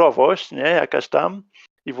ta surowość, nie, jakaś tam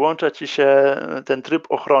i włącza ci się ten tryb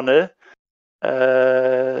ochrony,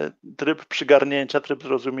 tryb przygarnięcia, tryb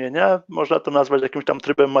zrozumienia, można to nazwać jakimś tam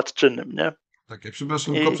trybem matczynym, nie? Takie,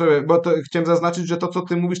 przepraszam, bo to chciałem zaznaczyć, że to, co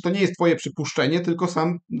ty mówisz, to nie jest twoje przypuszczenie, tylko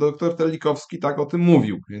sam doktor Terlikowski tak o tym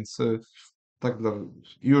mówił, więc tak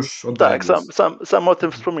już oddaję Tak, głos. sam o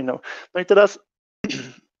tym wspominał. No i teraz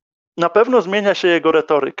na pewno zmienia się jego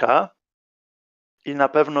retoryka i na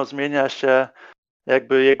pewno zmienia się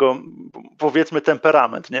jakby jego, powiedzmy,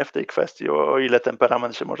 temperament, nie, w tej kwestii. O ile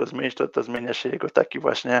temperament się może zmienić, to zmienia się jego taki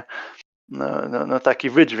właśnie taki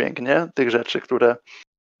wydźwięk, nie, tych rzeczy,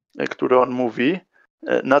 które on mówi.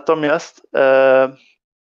 Natomiast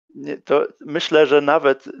to myślę, że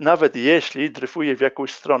nawet jeśli dryfuje w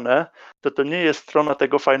jakąś stronę, to nie jest strona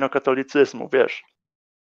tego fajnokatolicyzmu, wiesz.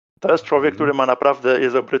 To jest człowiek, który ma naprawdę,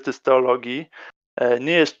 jest obryty z teologii,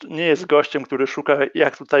 nie jest gościem, który szuka,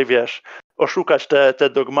 jak tutaj, wiesz, oszukać te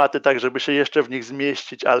dogmaty tak, żeby się jeszcze w nich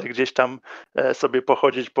zmieścić, ale gdzieś tam sobie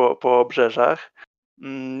pochodzić po obrzeżach.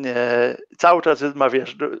 Cały czas ma,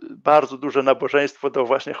 wiesz, bardzo duże nabożeństwo do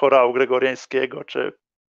właśnie chorału gregoriańskiego, czy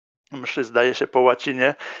mszy, zdaje się, po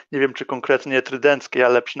łacinie. Nie wiem, czy konkretnie trydenckiej,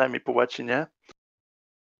 ale przynajmniej po łacinie.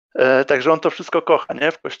 Także on to wszystko kocha,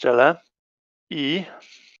 nie, w kościele. I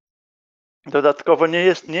dodatkowo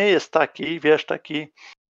nie jest taki, wiesz,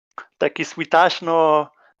 taki switaśno,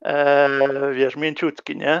 wiesz,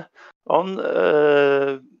 mięciutki, nie? On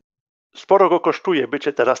sporo go kosztuje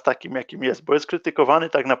bycie teraz takim, jakim jest, bo jest krytykowany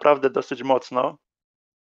tak naprawdę dosyć mocno.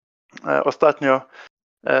 Ostatnio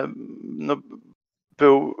no,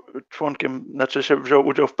 był członkiem, wziął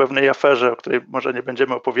udział w pewnej aferze, o której może nie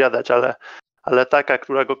będziemy opowiadać, ale taka,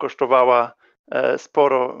 która go kosztowała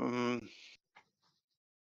sporo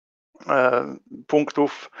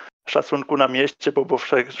punktów szacunku na mieście, bo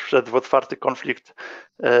wszedł w otwarty konflikt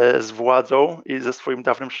z władzą i ze swoim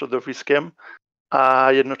dawnym środowiskiem,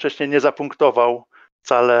 a jednocześnie nie zapunktował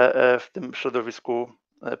wcale w tym środowisku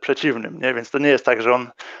przeciwnym, nie? Więc to nie jest tak, że on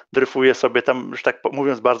dryfuje sobie tam, już tak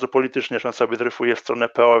mówiąc bardzo politycznie, że on sobie dryfuje w stronę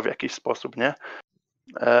PO w jakiś sposób, nie?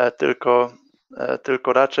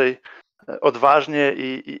 Tylko raczej odważnie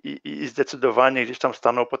i zdecydowanie gdzieś tam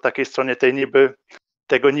stanął po takiej stronie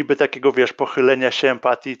tego niby takiego, wiesz, pochylenia się,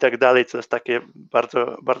 empatii i tak dalej, co jest takie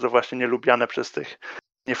bardzo, bardzo właśnie nielubiane przez tych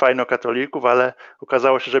niefajnokatolików, ale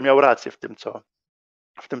okazało się, że miał rację w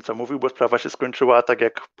tym, co mówił, bo sprawa się skończyła tak,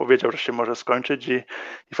 jak powiedział, że się może skończyć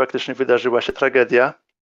i faktycznie wydarzyła się tragedia.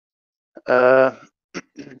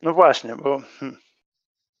 No właśnie, bo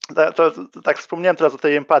to tak wspomniałem teraz o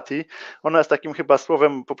tej empatii. Ona jest takim chyba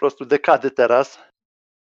słowem po prostu dekady teraz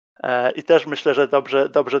i też myślę, że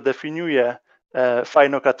dobrze definiuje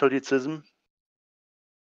fajnokatolicyzm,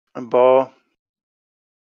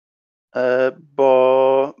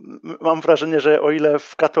 bo mam wrażenie, że o ile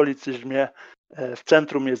w katolicyzmie w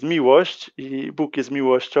centrum jest miłość i Bóg jest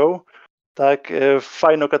miłością, tak, w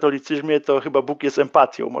fajnokatolicyzmie to chyba Bóg jest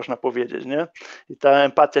empatią, można powiedzieć, nie? I ta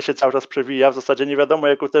empatia się cały czas przewija, w zasadzie nie wiadomo,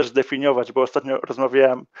 jak ją też zdefiniować, bo ostatnio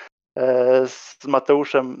rozmawiałem z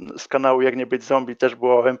Mateuszem z kanału Jak nie być zombie, też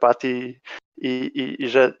było o empatii i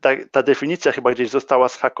że ta definicja chyba gdzieś została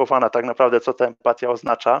zhakowana tak naprawdę, co ta empatia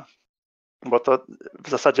oznacza, bo to w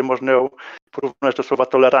zasadzie można ją porównać do słowa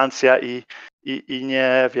tolerancja i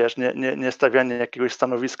nie, wiesz, nie stawianie jakiegoś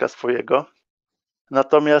stanowiska swojego.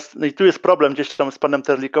 Natomiast, no i tu jest problem gdzieś tam z panem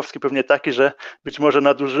Terlikowskim pewnie taki, że być może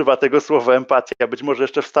nadużywa tego słowa empatia, być może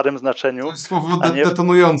jeszcze w starym znaczeniu. To jest słowo nie...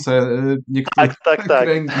 detonujące niektóre Tak.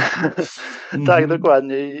 kręgi. Tak,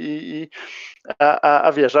 dokładnie.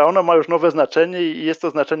 A wiesz, a ono ma już nowe znaczenie i jest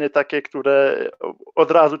to znaczenie takie, które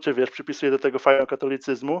od razu cię, wiesz, przypisuje do tego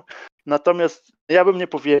fajnokatolicyzmu. Natomiast ja bym nie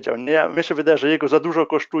powiedział. Mnie się wydaje, że jego za dużo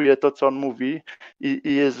kosztuje to, co on mówi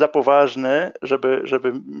i jest za poważny,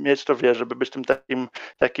 żeby mieć to, wiesz, żeby być tym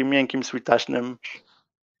takim miękkim, switaśnym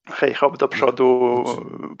hej hop do przodu,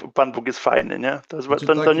 Pan Bóg jest fajny, nie?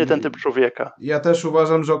 To nie ten typ człowieka. Ja też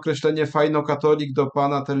uważam, że określenie fajnokatolik do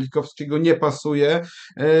pana Terlikowskiego nie pasuje,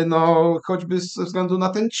 no choćby ze względu na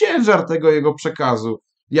ten ciężar tego jego przekazu.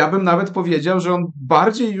 Ja bym nawet powiedział, że on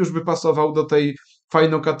bardziej już by pasował do tej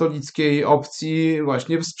fajnokatolickiej opcji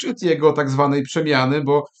właśnie w sprzed jego tak zwanej przemiany,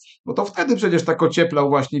 bo to wtedy przecież tak ocieplał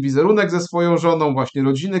właśnie wizerunek ze swoją żoną, właśnie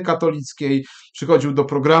rodziny katolickiej, przychodził do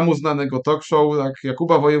programu znanego talk show, tak,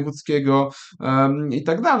 Jakuba Wojewódzkiego i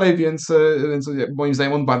tak dalej, więc moim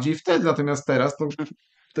zdaniem on bardziej wtedy, natomiast teraz no,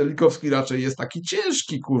 Terlikowski raczej jest taki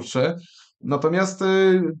ciężki, kurczę. Natomiast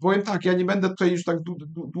powiem tak, ja nie będę tutaj już tak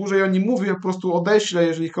dłużej o nim mówił, ja po prostu odeślę,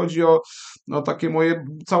 jeżeli chodzi o takie moje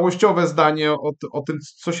całościowe zdanie o tym,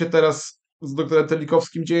 co się teraz z doktorem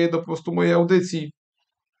Terlikowskim dzieje, do po prostu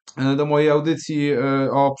mojej audycji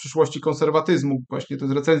o przyszłości konserwatyzmu. Właśnie to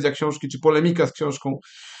jest recenzja książki, czy polemika z książką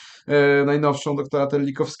najnowszą doktora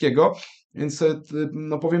Terlikowskiego. Więc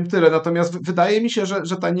no powiem tyle. Natomiast wydaje mi się,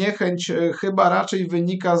 że ta niechęć chyba raczej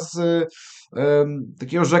wynika z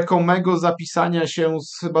takiego rzekomego zapisania się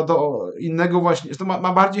chyba do innego właśnie, że to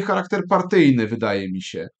ma bardziej charakter partyjny, wydaje mi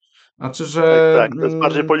się. Znaczy, że Tak, to jest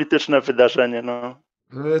bardziej polityczne wydarzenie, no.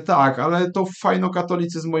 tak, ale to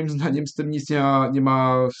fajnokatolicyzm moim zdaniem z tym nic nie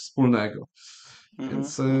ma wspólnego.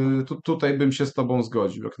 Więc tutaj bym się z tobą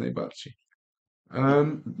zgodził jak najbardziej.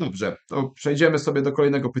 Dobrze, to przejdziemy sobie do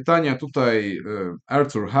kolejnego pytania. Tutaj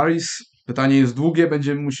Arthur Harris. Pytanie jest długie,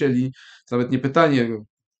 będziemy musieli, nawet nie pytanie,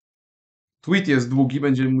 tweet jest długi,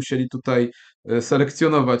 będziemy musieli tutaj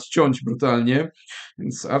selekcjonować, ciąć brutalnie.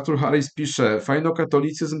 Więc Arthur Harris pisze,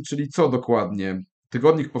 fajnokatolicyzm, czyli co dokładnie?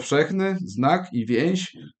 Tygodnik powszechny, znak i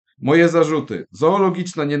więź. Moje zarzuty.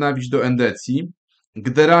 Zoologiczna nienawiść do endecji,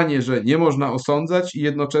 gderanie, że nie można osądzać i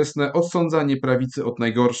jednoczesne odsądzanie prawicy od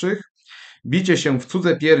najgorszych, bicie się w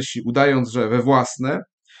cudze piersi, udając, że we własne,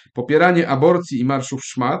 popieranie aborcji i marszów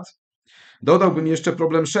szmat. Dodałbym jeszcze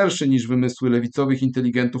problem szerszy niż wymysły lewicowych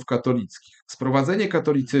inteligentów katolickich. Sprowadzenie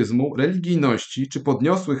katolicyzmu, religijności czy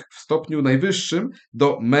podniosłych w stopniu najwyższym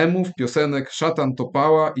do memów, piosenek szatan to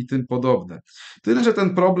pała i tym podobne. Tyle, że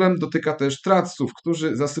ten problem dotyka też tradców,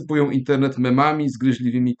 którzy zasypują internet memami,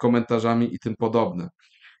 zgryźliwymi komentarzami i tym podobne.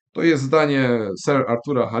 To jest zdanie Sir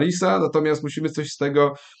Artura Harrisa, natomiast musimy coś z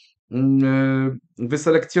tego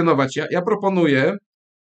wyselekcjonować. Ja proponuję,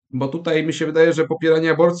 bo tutaj mi się wydaje, że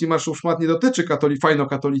popieranie aborcji marszów szmat nie dotyczy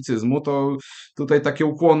fajnokatolicyzmu, to tutaj takie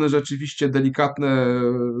ukłony rzeczywiście delikatne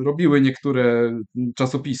robiły niektóre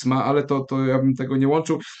czasopisma, ale to ja bym tego nie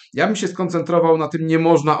łączył. Ja bym się skoncentrował na tym, nie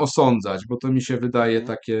można osądzać, bo to mi się wydaje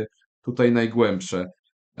takie tutaj najgłębsze.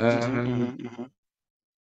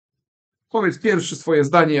 Powiedz pierwsze swoje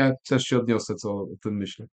zdanie, ja też się odniosę, co o tym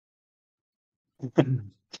myślę.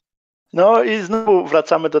 No i znowu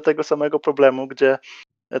wracamy do tego samego problemu, gdzie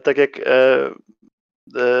tak jak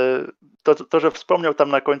to, że wspomniał tam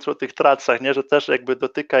na końcu o tych tracach, nie, że też jakby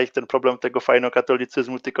dotyka ich ten problem tego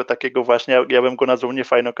fajnokatolicyzmu, tylko takiego właśnie, ja bym go nazwał nie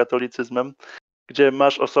fajnokatolicyzmem, gdzie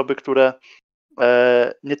masz osoby, które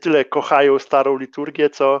nie tyle kochają starą liturgię,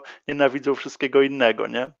 co nienawidzą wszystkiego innego,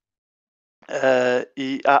 nie?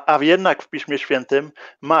 A jednak w Piśmie Świętym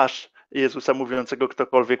masz Jezusa mówiącego,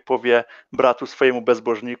 ktokolwiek powie bratu swojemu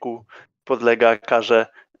bezbożniku podlega karze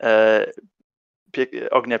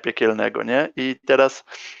ognia piekielnego, nie? I teraz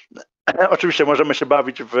oczywiście możemy się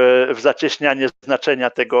bawić w zacieśnianie znaczenia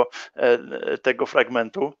tego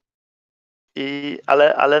fragmentu,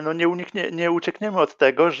 ale no nie uciekniemy od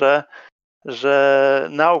tego, że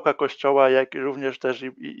nauka Kościoła, jak również też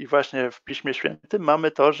i właśnie w Piśmie Świętym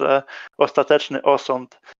mamy to, że ostateczny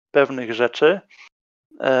osąd pewnych rzeczy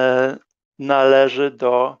należy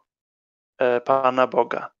do Pana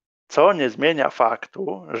Boga. Co nie zmienia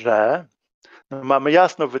faktu, że mamy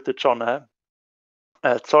jasno wytyczone,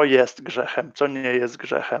 co jest grzechem, co nie jest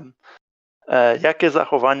grzechem, jakie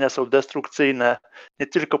zachowania są destrukcyjne, nie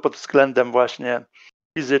tylko pod względem właśnie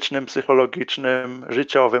fizycznym, psychologicznym,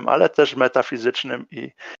 życiowym, ale też metafizycznym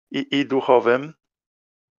i duchowym.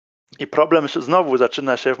 I problem znowu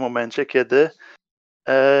zaczyna się w momencie, kiedy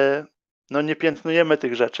no nie piętnujemy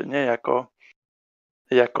tych rzeczy, nie,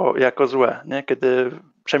 jako złe, nie? Kiedy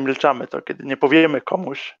przemilczamy to, kiedy nie powiemy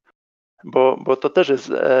komuś, bo to też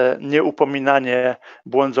jest nieupominanie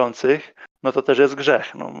błądzących, no to też jest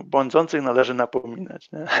grzech. No, błądzących należy napominać.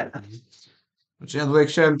 Nie? Znaczy ja tutaj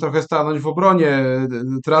chciałem trochę stanąć w obronie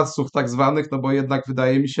traców tak zwanych, no bo jednak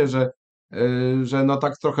wydaje mi się, że no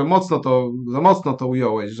tak trochę za mocno to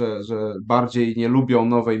ująłeś, że bardziej nie lubią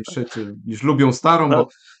nowej mszy, niż lubią starą, No, bo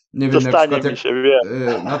nie wiem, na przykład mi się,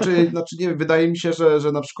 wiem. znaczy nie wiem, wydaje mi się,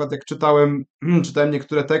 że na przykład jak czytałem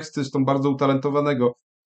niektóre teksty, zresztą bardzo utalentowanego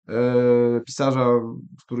pisarza,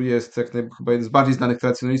 który jest chyba jeden z bardziej znanych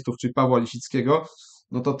tradycjonalistów, czyli Pawła Lisickiego,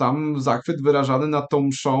 no to tam zachwyt wyrażany nad tą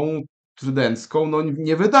mszą trydencką, no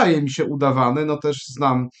nie wydaje mi się udawany, no też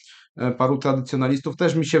znam paru tradycjonalistów,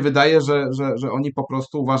 też mi się wydaje, że oni po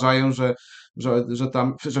prostu uważają, że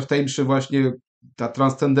w tej mszy właśnie ta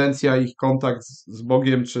transcendencja, ich kontakt z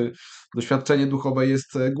Bogiem, czy doświadczenie duchowe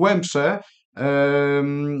jest głębsze,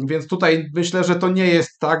 więc tutaj myślę, że to nie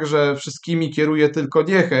jest tak, że wszystkimi kieruje tylko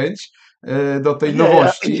niechęć do tej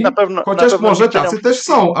nowości, chociaż może tacy też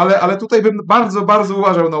są, ale tutaj bym bardzo, bardzo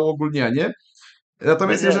uważał na uogólnianie.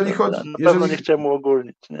 Natomiast jeżeli chodzi... Na pewno nie chciałem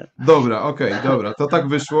uogólnić, nie? Dobra, okej, dobra, to tak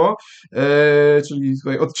wyszło, czyli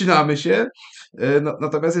tutaj odcinamy się.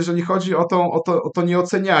 Natomiast jeżeli chodzi o to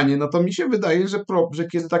nieocenianie, no to mi się wydaje, że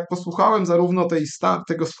kiedy tak posłuchałem zarówno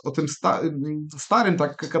o tym starym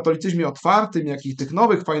tak katolicyzmie otwartym, jak i tych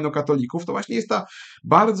nowych fajnokatolików, to właśnie jest ta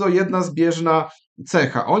bardzo jedna zbieżna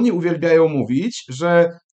cecha. Oni uwielbiają mówić, że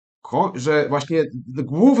właśnie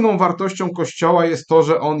główną wartością Kościoła jest to,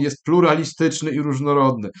 że on jest pluralistyczny i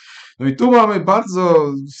różnorodny. No i tu mamy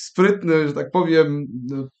bardzo sprytny, że tak powiem,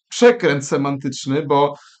 przekręt semantyczny,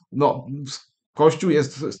 bo no, Kościół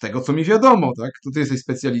jest, z tego co mi wiadomo, tak, tu ty jesteś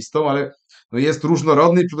specjalistą, ale no jest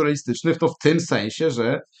różnorodny i pluralistyczny w tym sensie,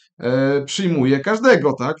 że przyjmuje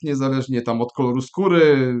każdego, tak, niezależnie tam od koloru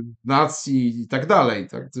skóry, nacji i tak dalej,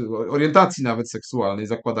 tak, orientacji nawet seksualnej,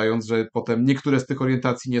 zakładając, że potem niektóre z tych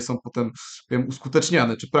orientacji nie są potem, powiem,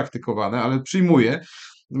 uskuteczniane czy praktykowane, ale przyjmuje.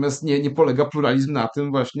 Natomiast nie polega pluralizm na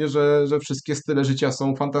tym właśnie, że wszystkie style życia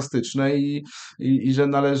są fantastyczne i że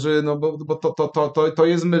należy, no bo to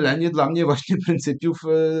jest mylenie dla mnie właśnie pryncypiów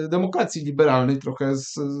demokracji liberalnej trochę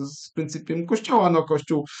z pryncypiem Kościoła. No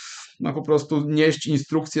Kościół ma po prostu nieść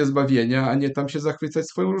instrukcję zbawienia, a nie tam się zachwycać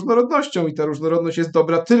swoją różnorodnością i ta różnorodność jest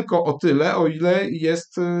dobra tylko o tyle, o ile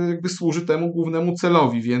jest, jakby służy temu głównemu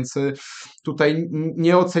celowi, więc tutaj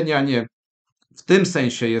nieocenianie w tym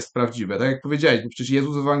sensie jest prawdziwe. Tak jak powiedziałeś, bo przecież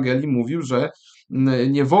Jezus w Ewangelii mówił, że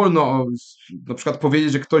nie wolno na przykład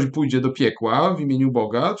powiedzieć, że ktoś pójdzie do piekła w imieniu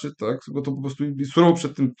Boga, czy tak, bo to po prostu surowo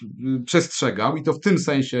przed tym przestrzegał i to w tym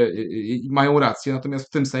sensie mają rację, natomiast w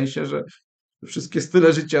tym sensie, że wszystkie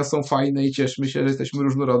style życia są fajne i cieszmy się, że jesteśmy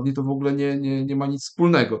różnorodni, to w ogóle nie ma nic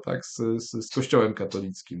wspólnego, tak, z Kościołem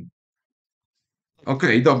katolickim.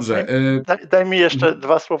 Okej, dobrze. Daj mi jeszcze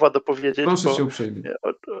dwa słowa dopowiedzieć. Proszę się uprzejmie.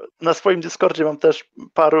 Na swoim Discordzie mam też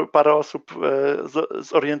parę osób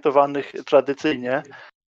zorientowanych tradycyjnie,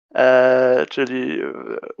 czyli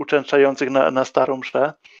uczęszczających na starą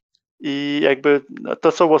mszę. I jakby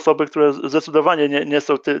to są osoby, które zdecydowanie nie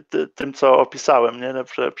są tym, co opisałem, nie?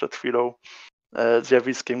 Przed chwilą,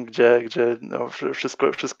 zjawiskiem, gdzie no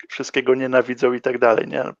wszystkiego nienawidzą i tak dalej.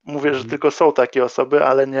 Nie? Mówię, że tylko są takie osoby,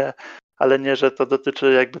 ale nie, że to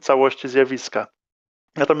dotyczy jakby całości zjawiska.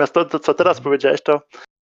 Natomiast to co teraz powiedziałeś, to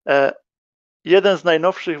jeden z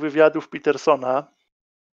najnowszych wywiadów Petersona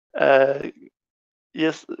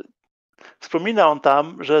wspomina on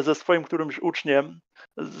tam, że ze swoim którymś uczniem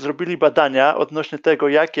zrobili badania odnośnie tego,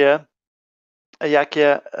 jakie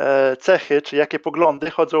cechy czy jakie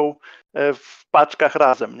poglądy chodzą w paczkach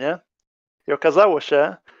razem, nie? I okazało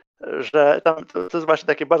się, że tam, to jest właśnie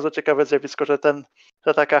takie bardzo ciekawe zjawisko, że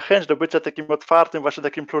taka chęć do bycia takim otwartym, właśnie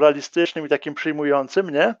takim pluralistycznym i takim przyjmującym,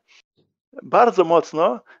 nie? Bardzo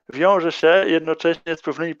mocno wiąże się jednocześnie z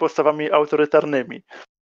pewnymi postawami autorytarnymi.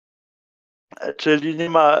 Czyli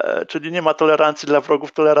nie ma tolerancji dla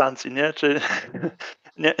wrogów tolerancji, nie? Czyli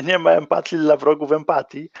nie ma empatii dla wrogów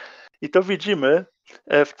empatii. I to widzimy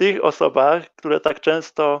w tych osobach, które tak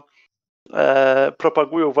często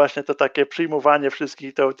propagują właśnie to takie przyjmowanie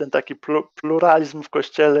wszystkich, ten taki pluralizm w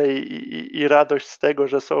Kościele i radość z tego,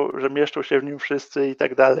 że mieszczą się w nim wszyscy i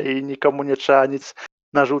tak dalej i nikomu nie trzeba nic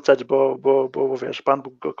narzucać, bo wiesz, Pan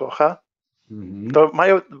Bóg go kocha. To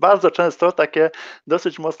mają bardzo często takie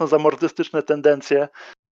dosyć mocno zamordystyczne tendencje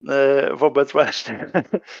wobec właśnie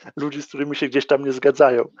ludzi, z którymi się gdzieś tam nie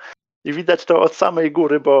zgadzają. I widać to od samej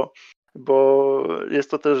góry, bo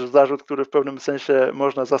jest to też zarzut, który w pewnym sensie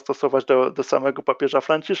można zastosować do samego papieża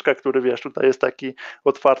Franciszka, który, wiesz, tutaj jest taki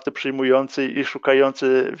otwarty, przyjmujący i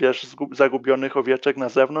szukający, wiesz, zagubionych owieczek na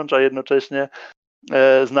zewnątrz, a jednocześnie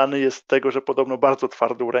znany jest z tego, że podobno bardzo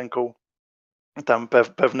twardą ręką tam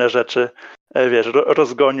pewne rzeczy, wiesz,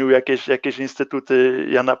 rozgonił jakieś instytuty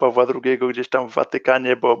Jana Pawła II gdzieś tam w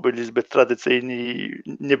Watykanie, bo byli zbyt tradycyjni i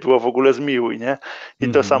nie było w ogóle zmiłuj, nie? I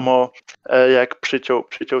to samo jak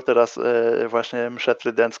przyciął teraz właśnie Mszę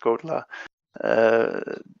Trydencką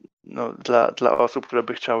dla osób, które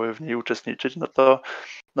by chciały w niej uczestniczyć,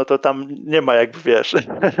 no to tam nie ma jakby, wiesz,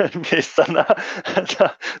 miejsca na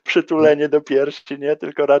przytulenie do piersi, nie?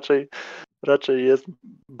 Tylko raczej jest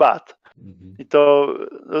bat. I to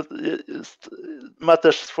ma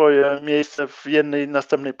też swoje miejsce w jednej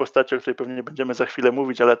następnej postaci, o której pewnie będziemy za chwilę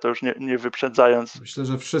mówić, ale to już nie wyprzedzając. Myślę,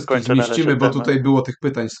 że wszystkich zmieścimy, bo tutaj było tych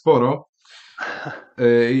pytań sporo.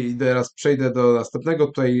 I teraz przejdę do następnego.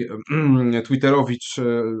 Tutaj Twitterowicz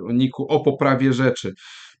o niku o poprawie rzeczy.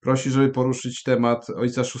 Prosi, żeby poruszyć temat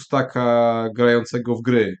ojca Szustaka grającego w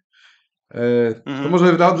gry. To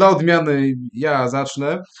może dla odmiany ja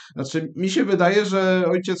zacznę. Znaczy, mi się wydaje, że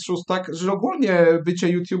ojciec Szustak, że ogólnie bycie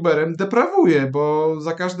youtuberem deprawuje, bo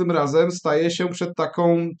za każdym razem staje się przed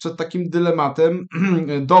takim dylematem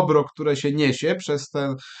dobro, które się niesie przez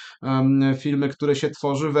te filmy, które się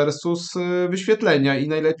tworzy versus wyświetlenia i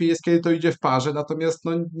najlepiej jest, kiedy to idzie w parze, natomiast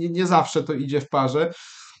no, nie zawsze to idzie w parze.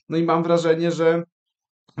 No i mam wrażenie, że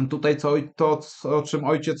tutaj o czym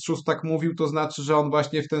ojciec Szustak mówił, to znaczy, że on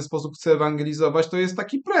właśnie w ten sposób chce ewangelizować, to jest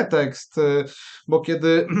taki pretekst, bo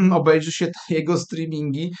kiedy obejrzy się jego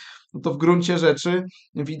streamingi, no to w gruncie rzeczy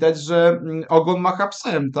widać, że ogon macha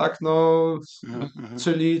psem, tak? No,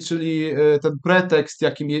 czyli ten pretekst,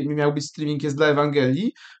 jakim miał być streaming, jest dla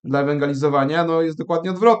Ewangelii, dla ewangelizowania, no jest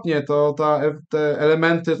dokładnie odwrotnie. Te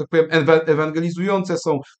elementy, tak powiem, ewangelizujące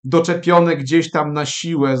są doczepione gdzieś tam na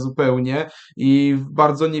siłę zupełnie i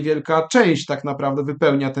bardzo niewielka część tak naprawdę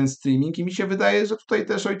wypełnia ten streaming i mi się wydaje, że tutaj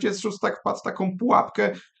też ojciec Szustak wpadł w taką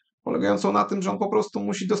pułapkę polegającą na tym, że on po prostu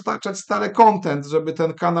musi dostarczać stale content, żeby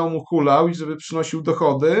ten kanał mu hulał i żeby przynosił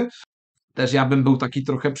dochody. Też ja bym był taki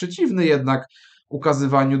trochę przeciwny jednak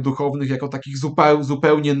ukazywaniu duchownych jako takich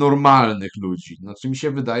zupełnie normalnych ludzi. Znaczy mi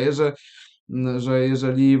się wydaje, że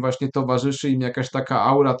jeżeli właśnie towarzyszy im jakaś taka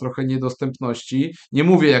aura trochę niedostępności, nie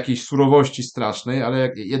mówię jakiejś surowości strasznej,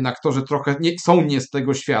 ale jednak to, że trochę są nie z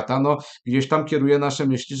tego świata, no gdzieś tam kieruje nasze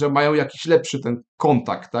myśli, że mają jakiś lepszy ten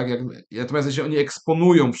kontakt, tak? Natomiast jeśli oni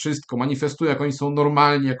eksponują wszystko, manifestują, jak oni są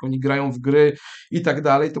normalni, jak oni grają w gry i tak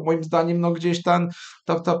dalej, to moim zdaniem no gdzieś tam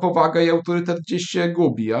ta powaga i autorytet gdzieś się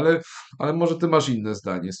gubi, ale może ty masz inne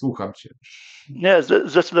zdanie, słucham cię. Nie,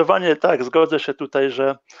 zdecydowanie tak, zgodzę się tutaj,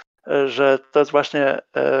 że to jest właśnie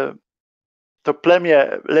to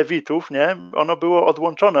plemię Lewitów, nie? Ono było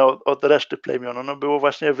odłączone od reszty plemion, ono było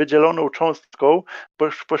właśnie wydzieloną cząstką,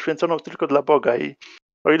 poświęconą tylko dla Boga i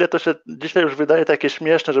o ile to się dzisiaj już wydaje takie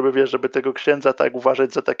śmieszne, żeby tego księdza tak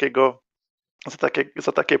uważać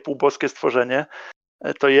za takie półboskie stworzenie,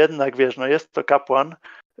 to jednak, no jest to kapłan,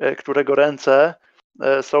 którego ręce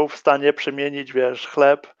są w stanie przemienić,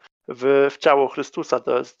 chleb w ciało Chrystusa.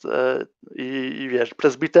 To jest i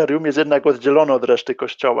prezbiterium jest jednak oddzielone od reszty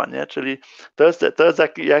Kościoła, nie? Czyli to jest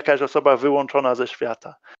jakaś osoba wyłączona ze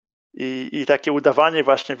świata. I takie udawanie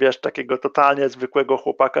właśnie, takiego totalnie zwykłego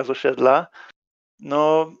chłopaka z osiedla,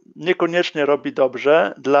 no niekoniecznie robi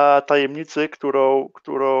dobrze dla tajemnicy,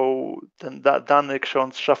 którą ten dany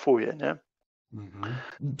ksiądz szafuje, nie? Mhm.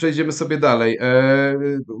 Przejdziemy sobie dalej.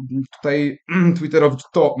 Tutaj Twitterowicz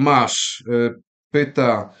Tomasz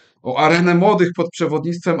pyta o arenę młodych pod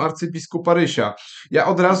przewodnictwem arcybiskupa Rysia. Ja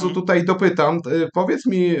od razu tutaj dopytam, powiedz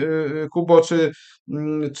mi, Kubo, czy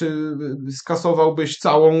skasowałbyś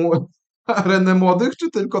całą arenę młodych,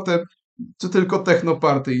 czy tylko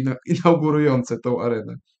technoparty inaugurujące tą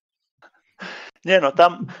arenę? Nie no,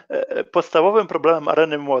 tam podstawowym problemem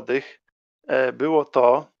areny młodych było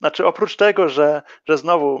to, znaczy oprócz tego, że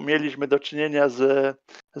znowu mieliśmy do czynienia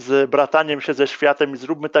z brataniem się ze światem i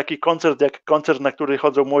zróbmy taki koncert jak koncert, na który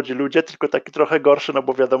chodzą młodzi ludzie, tylko taki trochę gorszy, no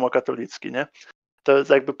bo wiadomo katolicki, nie? To jest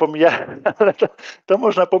jakby pomijane, ale to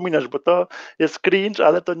można pominąć, bo to jest cringe,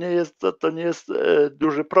 ale to nie jest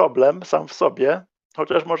duży problem sam w sobie,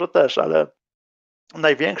 chociaż może też, ale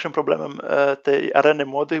największym problemem tej areny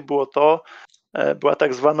młodych była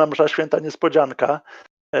tak zwana msza święta niespodzianka,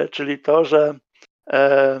 czyli to, że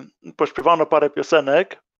pośpiewano parę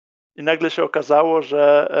piosenek i nagle się okazało,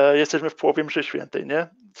 że jesteśmy w połowie mszy świętej, nie?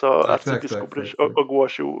 Co arcybiskup Ryś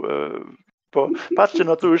ogłosił. Bo patrzcie,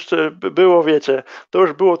 no tu już było, wiecie, to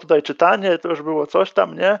już było tutaj czytanie, to już było coś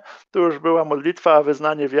tam, nie? Tu już była modlitwa,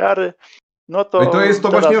 wyznanie wiary. No to, i to jest to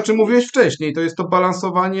teraz... właśnie, o czym mówiłeś wcześniej, to jest to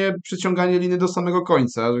balansowanie, przyciąganie liny do samego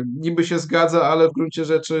końca. Niby się zgadza, ale w gruncie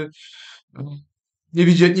rzeczy nie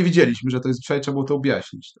widzieliśmy, że to jest trzeba było to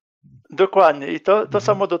objaśnić. Dokładnie i to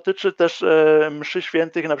samo dotyczy też mszy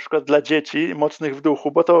świętych na przykład dla dzieci mocnych w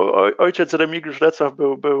duchu, bo to ojciec Remigiusz Recow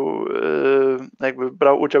jakby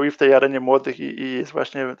brał udział i w tej arenie młodych i jest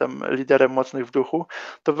właśnie tam liderem mocnych w duchu.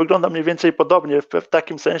 To wygląda mniej więcej podobnie w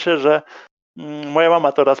takim sensie, że moja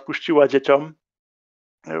mama to raz puściła dzieciom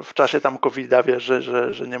w czasie tam COVID-a, wiesz,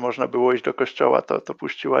 że nie można było iść do kościoła, to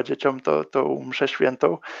puściła dzieciom tą mszę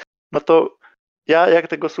świętą. No to ja jak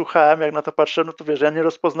tego słuchałem, jak na to patrzyłem, no to wiesz, ja nie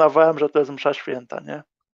rozpoznawałem, że to jest msza święta, nie?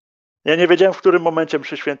 Ja nie wiedziałem, w którym momencie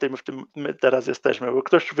mszy świętej my teraz jesteśmy, bo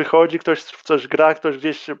ktoś wychodzi, ktoś w coś gra, ktoś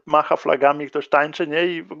gdzieś macha flagami, ktoś tańczy, nie?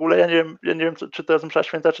 I w ogóle ja nie wiem czy to jest msza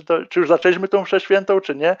święta, czy już zaczęliśmy tą mszę świętą,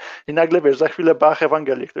 czy nie? I nagle, wiesz, za chwilę Bach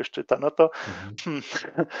Ewangelię ktoś czyta, no to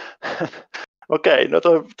Okej, no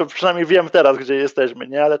to przynajmniej wiem teraz, gdzie jesteśmy,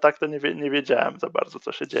 nie? Ale tak to nie wiedziałem za bardzo,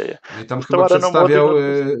 co się dzieje. I tam Z tą chyba areną przedstawiał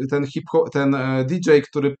młodych, ten DJ,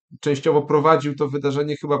 który częściowo prowadził to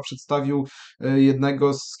wydarzenie, chyba przedstawił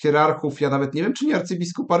jednego z hierarchów, ja nawet nie wiem, czy nie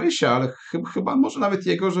arcybiskupa Rysia, ale chyba może nawet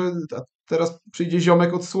jego, że teraz przyjdzie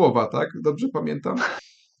ziomek od słowa, tak? Dobrze pamiętam?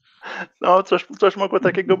 no coś mogło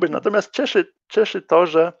takiego być. Natomiast cieszy to,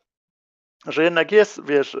 że jednak jest,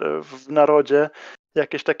 wiesz, w narodzie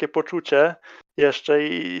jakieś takie poczucie jeszcze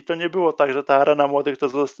i to nie było tak, że ta arena młodych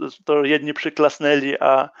to jedni przyklasnęli,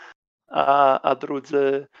 a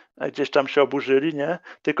drudzy gdzieś tam się oburzyli, nie?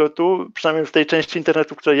 Tylko tu, przynajmniej w tej części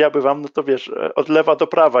internetu, w której ja bywam, no to wiesz, od lewa do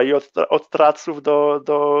prawa i od traców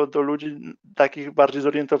do ludzi takich bardziej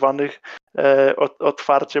zorientowanych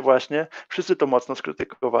otwarcie właśnie, wszyscy to mocno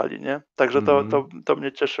skrytykowali, nie? Także to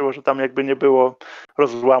mnie cieszyło, że tam jakby nie było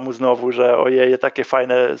rozłamu znowu, że ojej,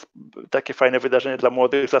 takie fajne wydarzenie dla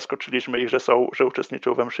młodych, zaskoczyliśmy ich, że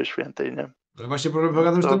uczestniczą we mszy świętej, nie? Ale właśnie problem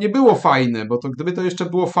polega na tym, że to nie było fajne, bo to gdyby to jeszcze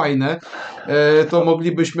było fajne, to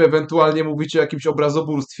moglibyśmy ewentualnie mówić o jakimś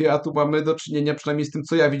obrazoburstwie, a tu mamy do czynienia, przynajmniej z tym,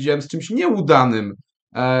 co ja widziałem, z czymś nieudanym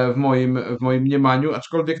w moim mniemaniu,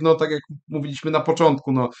 aczkolwiek, no tak jak mówiliśmy na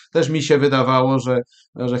początku, no też mi się wydawało,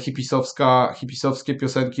 że hipisowskie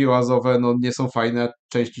piosenki oazowe, no nie są fajne,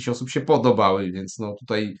 części osób się podobały, więc no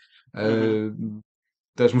tutaj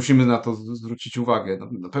też musimy na to zwrócić uwagę.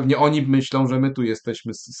 No, pewnie oni myślą, że my tu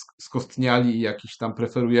jesteśmy skostniali i jakiś tam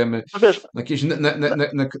preferujemy No wiesz, jakieś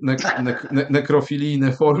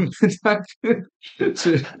nekrofilijne formy, tak?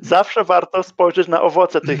 Zawsze warto spojrzeć na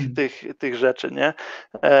owoce tych rzeczy, nie?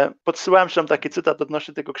 Podsyłałem się tam taki cytat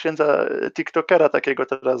odnośnie tego księdza Tik-Tokera, takiego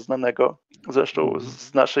teraz znanego, zresztą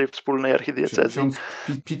z naszej wspólnej archidiecezji. Ksiądz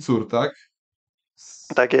Picur, tak?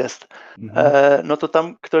 Tak jest. No to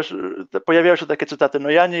tam pojawiały się takie cytaty, no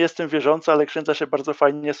ja nie jestem wierzący, ale księdza się bardzo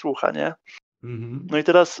fajnie słucha, nie? No i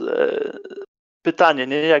teraz pytanie,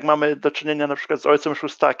 nie? Jak mamy do czynienia na przykład z ojcem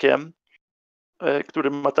Szustakiem,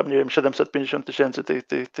 który ma tam, nie wiem, 750 000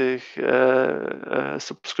 tych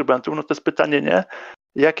subskrybentów, no to jest pytanie, nie?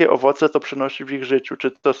 Jakie owoce to przynosi w ich życiu?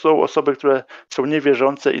 Czy to są osoby, które są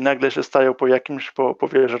niewierzące i nagle się stają po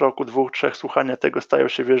wiesz, roku, 2, 3 słuchania tego, stają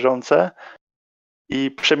się wierzące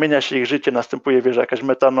i przemienia się ich życie, następuje, wiesz, jakaś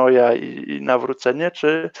metanoja i nawrócenie,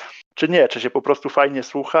 czy nie? Czy się po prostu fajnie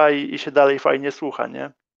słucha i się dalej fajnie słucha,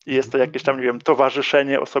 nie? I jest to jakieś tam, nie wiem,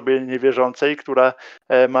 towarzyszenie osobie niewierzącej, która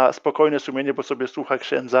ma spokojne sumienie, bo sobie słucha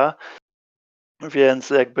księdza, więc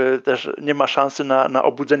jakby też nie ma szansy na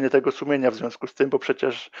obudzenie tego sumienia w związku z tym, bo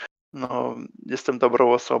przecież no, jestem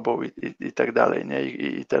dobrą osobą i tak dalej, nie?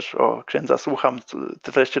 I też o księdza słucham,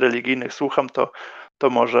 treści religijnych słucham, to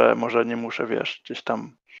może nie muszę, wiesz, gdzieś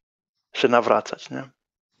tam się nawracać, nie?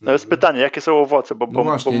 No jest Mhm. pytanie, jakie są owoce, No bo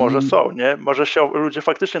właśnie, może są, nie? Może się ludzie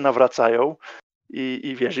faktycznie nawracają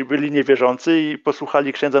i wiesz, i byli niewierzący i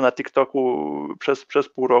posłuchali księdza na TikToku przez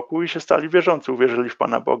pół roku i się stali wierzący, uwierzyli w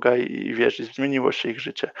Pana Boga i wiesz, i zmieniło się ich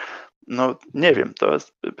życie. No nie wiem, to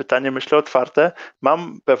jest pytanie, myślę, otwarte.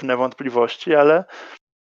 Mam pewne wątpliwości,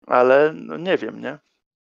 ale no nie wiem, nie?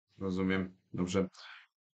 rozumiem. Dobrze.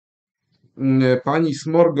 Pani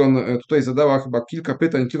Smorgon tutaj zadała chyba kilka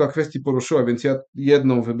pytań, kilka kwestii poruszyła, więc ja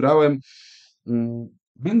jedną wybrałem.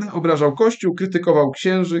 Będę obrażał Kościół, krytykował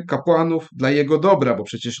księży, kapłanów dla jego dobra, bo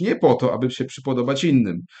przecież nie po to, aby się przypodobać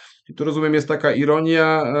innym. I tu rozumiem, jest taka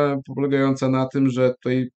ironia polegająca na tym, że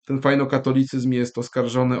tutaj ten fajnokatolicyzm jest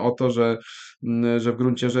oskarżony o to, że w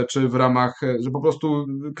gruncie rzeczy w ramach, że po prostu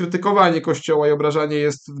krytykowanie Kościoła i obrażanie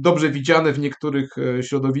jest dobrze widziane w niektórych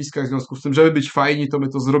środowiskach, w związku z tym, żeby być fajni, to my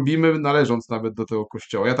to zrobimy, należąc nawet do tego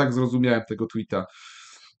Kościoła. Ja tak zrozumiałem tego tweeta.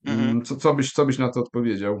 Mhm. Co byś na to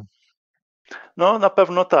odpowiedział? No na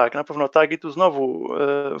pewno tak i tu znowu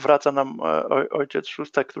wraca nam ojciec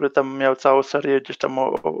Szustak, który tam miał całą serię gdzieś tam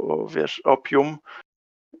wiesz, opium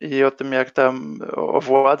i o tym jak tam o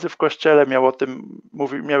władzy w kościele, miał o tym,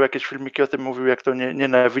 miał jakieś filmiki o tym, mówił jak to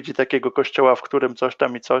nienawidzi takiego kościoła, w którym coś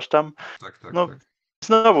tam i coś tam. Tak, tak, No tak.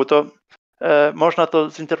 znowu to można to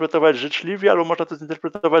zinterpretować życzliwie, albo można to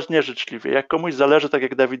zinterpretować nieżyczliwie. Jak komuś zależy, tak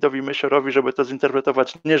jak Dawidowi Mysiorowi, żeby to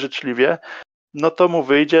zinterpretować nieżyczliwie, no to mu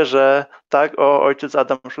wyjdzie, że tak, ojciec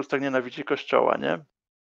Adam Szustak nienawidzi Kościoła, nie?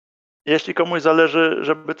 Jeśli komuś zależy,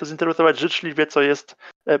 żeby to zinterpretować życzliwie, co jest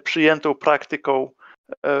przyjętą praktyką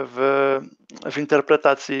w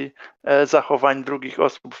interpretacji zachowań drugich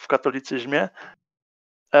osób w katolicyzmie,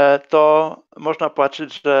 to można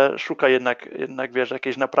patrzeć, że szuka jednak wiesz,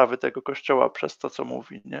 jakiejś naprawy tego Kościoła przez to, co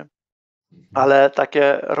mówi, nie? Mhm. Ale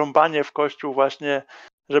takie rąbanie w Kościół właśnie,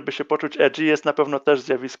 żeby się poczuć edgy, jest na pewno też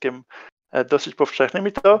zjawiskiem dosyć powszechnym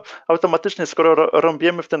i to automatycznie, skoro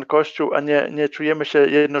rąbiemy w ten Kościół, a nie czujemy się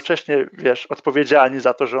jednocześnie, wiesz, odpowiedzialni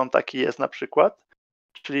za to, że on taki jest na przykład,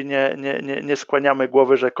 czyli nie skłaniamy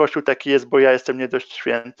głowy, że Kościół taki jest, bo ja jestem nie dość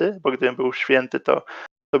święty, bo gdybym był święty, to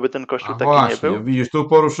by ten Kościół A taki nie właśnie, był. widzisz, tu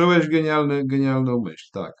poruszyłeś genialną myśl,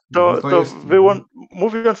 tak. To, To to jest.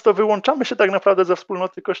 mówiąc to, wyłączamy się tak naprawdę ze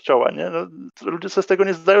wspólnoty Kościoła, nie? No, ludzie sobie z tego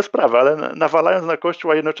nie zdają sprawy, ale nawalając na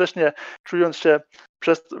Kościół, a jednocześnie czując się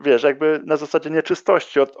wiesz, jakby na zasadzie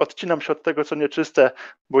nieczystości, odcinam się od tego, co nieczyste,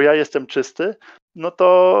 bo ja jestem czysty, no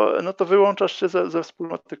to wyłączasz się ze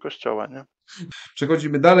wspólnoty Kościoła, nie?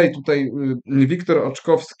 Przechodzimy dalej. Tutaj Wiktor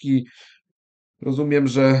Oczkowski, rozumiem,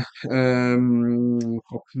 że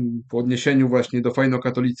po odniesieniu właśnie do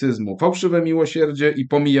fajnokatolicyzmu, fałszywe miłosierdzie i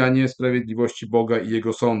pomijanie sprawiedliwości Boga i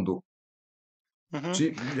Jego sądu. Mhm. Czyli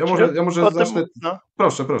ja Czyli może, ja może o tym, zacznę. no.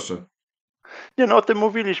 Proszę, proszę. Nie, no o tym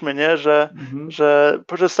mówiliśmy, nie? Że, Mhm. że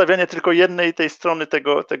przedstawianie tylko jednej tej strony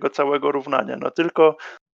tego całego równania, no tylko,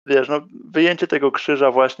 wiesz, no wyjęcie tego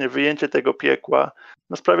krzyża właśnie, wyjęcie tego piekła,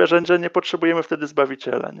 no sprawia, że nie potrzebujemy wtedy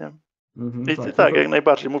Zbawiciela, nie? Mhm, I tak, tak, tylko jak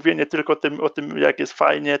najbardziej. Mówienie tylko o tym, jak jest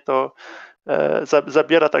fajnie, to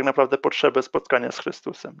zabiera tak naprawdę potrzebę spotkania z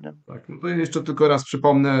Chrystusem, nie? tak, no to jeszcze tylko raz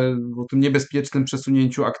przypomnę o tym niebezpiecznym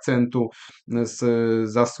przesunięciu akcentu z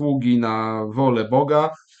zasługi na wolę Boga,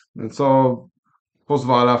 co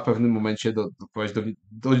pozwala w pewnym momencie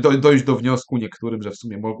dojść do wniosku niektórym, że w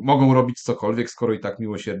sumie mogą robić cokolwiek, skoro i tak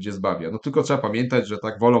miłosierdzie zbawia. No tylko trzeba pamiętać, że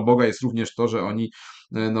tak wolą Boga jest również to, że oni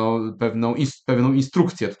no, pewną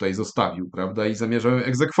instrukcję tutaj zostawił, prawda, i zamierzają ją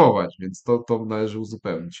egzekwować, więc to należy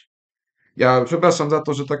uzupełnić. Ja przepraszam za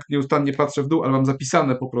to, że tak nieustannie patrzę w dół, ale mam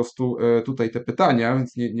zapisane po prostu tutaj te pytania,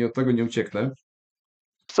 więc od tego nie ucieknę.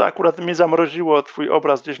 Co akurat mi zamroziło twój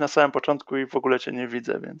obraz gdzieś na samym początku i w ogóle cię nie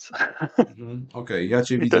widzę, więc Mhm. Okej, ja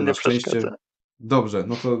cię mi to widzę na nie szczęście. przeszkadza. Dobrze,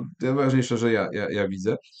 no to najważniejsze, że ja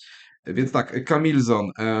widzę. Więc tak,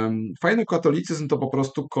 Kamilzon. Fajnokatolicyzm to po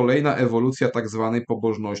prostu kolejna ewolucja tak zwanej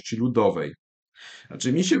pobożności ludowej.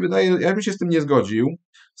 Znaczy, mi się wydaje, ja bym się z tym nie zgodził,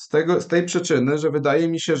 z tej przyczyny, że wydaje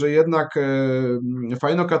mi się, że jednak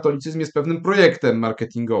fajnokatolicyzm jest pewnym projektem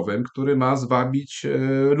marketingowym, który ma zwabić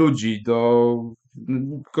ludzi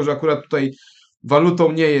tylko że akurat tutaj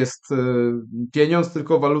walutą nie jest pieniądz,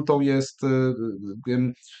 tylko walutą jest,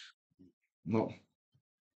 no,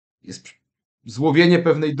 jest złowienie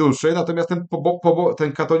pewnej duszy, natomiast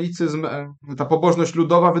ten katolicyzm, ta pobożność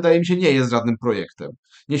ludowa wydaje mi się nie jest żadnym projektem.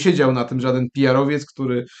 Nie siedział na tym żaden PR-owiec,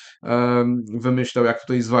 który wymyślał, jak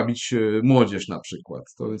tutaj zwabić młodzież na przykład.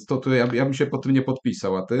 To ja bym się pod tym nie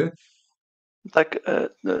podpisał, a ty? tak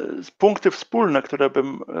punkty wspólne, które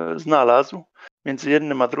bym znalazł między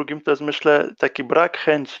jednym a drugim, to jest, myślę, taki brak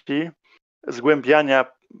chęci zgłębiania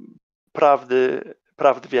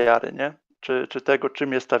prawd wiary, nie? Czy tego,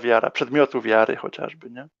 czym jest ta wiara, przedmiotu wiary chociażby,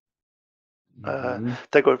 nie?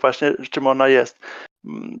 Tego właśnie, czym ona jest.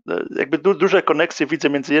 Jakby duże koneksje widzę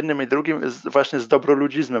między jednym i drugim właśnie z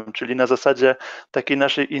dobroludzizmem, czyli na zasadzie takiej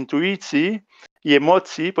naszej intuicji i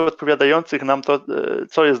emocji podpowiadających nam to,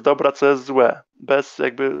 co jest dobre, a co jest złe, bez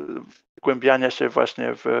jakby wgłębiania się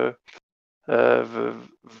właśnie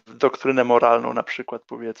w doktrynę moralną na przykład,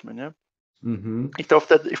 powiedzmy, nie? I to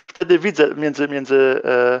wtedy widzę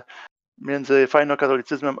między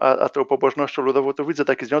fajnokatolicyzmem a tą pobożnością ludową, to widzę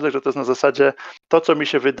taki związek, że to jest na zasadzie to, co mi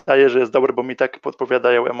się wydaje, że jest dobre, bo mi tak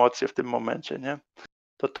podpowiadają emocje w tym momencie, nie?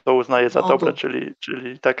 To uznaję za dobre, czyli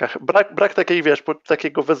brak takiej,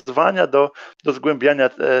 takiego wezwania do zgłębiania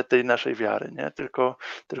tej naszej wiary, nie?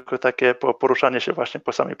 Tylko takie poruszanie się właśnie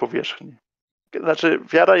po samej powierzchni. Znaczy,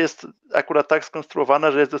 wiara jest akurat tak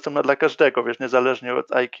skonstruowana, że jest dostępna dla każdego, niezależnie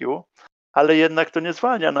od IQ, ale jednak to nie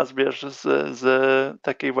zwalnia nas, z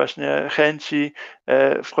takiej właśnie chęci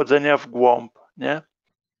wchodzenia w głąb, nie?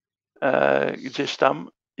 Gdzieś tam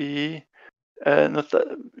i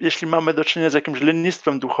jeśli mamy do czynienia z jakimś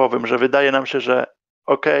lenistwem duchowym, że wydaje nam się, że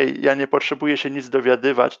ja nie potrzebuję się nic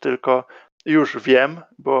dowiadywać, tylko już wiem,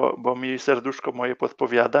 bo mi serduszko moje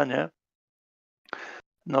podpowiada, nie?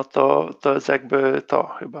 No to jest jakby to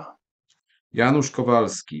chyba. Janusz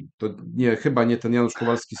Kowalski. To chyba nie ten Janusz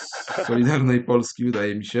Kowalski z Solidarnej Polski,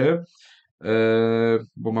 wydaje mi się,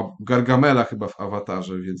 bo ma Gargamela chyba w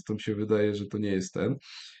awatarze, więc to mi się wydaje, że to nie jest ten.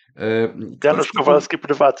 Janusz Kowalski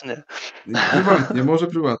prywatnie. Prywatnie, może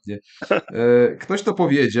prywatnie. Ktoś to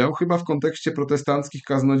powiedział, chyba w kontekście protestanckich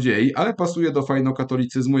kaznodziei, ale pasuje do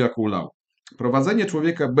fajnokatolicyzmu jak ulał. Prowadzenie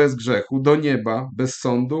człowieka bez grzechu do nieba, bez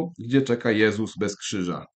sądu, gdzie czeka Jezus bez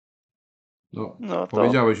krzyża.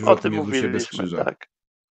 Powiedziałeś już o tym Jezusie bez krzyża.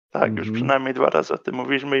 Tak, już przynajmniej 2 razy o tym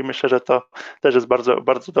mówiliśmy i myślę, że to też jest bardzo,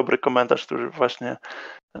 bardzo dobry komentarz, który właśnie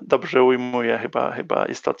dobrze ujmuje chyba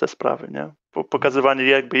istotę sprawy, nie? Pokazywanie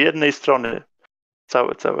jakby jednej strony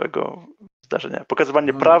całego zdarzenia.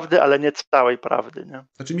 Pokazywanie prawdy, ale nie całej prawdy, nie?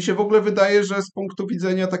 Znaczy mi się w ogóle wydaje, że z punktu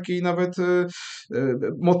widzenia takiej nawet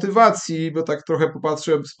motywacji, bo tak trochę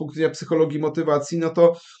popatrzę z punktu widzenia psychologii motywacji,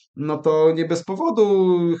 no to nie bez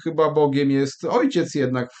powodu chyba Bogiem jest ojciec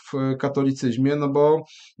jednak w katolicyzmie, no bo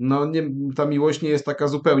ta miłość nie jest taka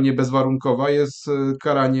zupełnie bezwarunkowa, jest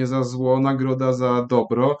karanie za zło, nagroda za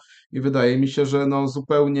dobro i wydaje mi się, że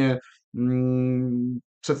zupełnie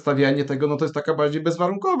przedstawianie tego, to jest taka bardziej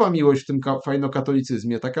bezwarunkowa miłość w tym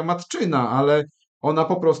fajnokatolicyzmie, taka matczyna, ale ona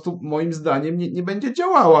po prostu moim zdaniem nie będzie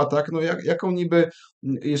działała, tak? Jaką niby,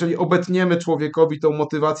 jeżeli obetniemy człowiekowi tą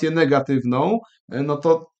motywację negatywną,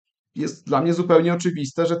 to jest dla mnie zupełnie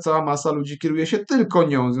oczywiste, że cała masa ludzi kieruje się tylko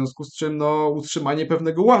nią, w związku z czym utrzymanie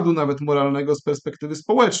pewnego ładu nawet moralnego z perspektywy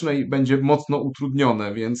społecznej będzie mocno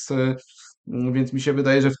utrudnione, więc mi się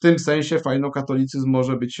wydaje, że w tym sensie fajnokatolicyzm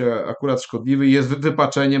może być akurat szkodliwy i jest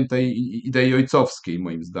wypaczeniem tej idei ojcowskiej,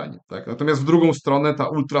 moim zdaniem. Tak? Natomiast w drugą stronę ta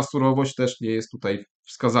ultrasurowość też nie jest tutaj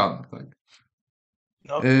wskazana. Tak?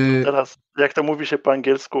 Teraz, jak to mówi się po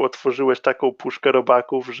angielsku, otworzyłeś taką puszkę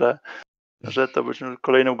robaków, że to byśmy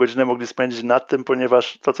kolejną godzinę mogli spędzić nad tym,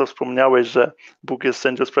 ponieważ to, co wspomniałeś, że Bóg jest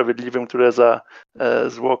sędzią sprawiedliwym, który za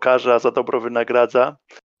zło karze, a za dobro wynagradza,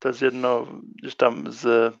 to jest jedno gdzieś tam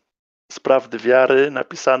z prawd wiary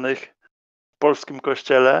napisanych w polskim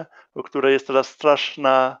kościele, o której jest teraz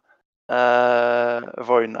straszna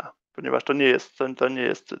wojna, ponieważ to nie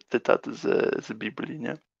jest cytat z Biblii,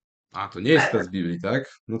 nie? A, to nie jest cytat z Biblii, tak?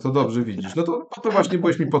 No to dobrze widzisz. No to właśnie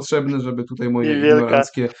byłeś mi potrzebny, żeby tutaj moje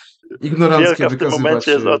ignoranckie w tym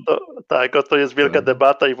momencie jest oto jest wielka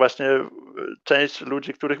debata i właśnie część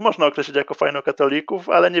ludzi, których można określić jako fajnokatolików,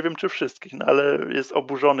 ale nie wiem czy wszystkich, ale jest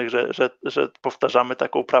oburzonych, że powtarzamy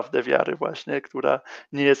taką prawdę wiary właśnie, która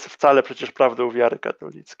nie jest wcale przecież prawdą wiary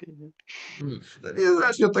katolickiej.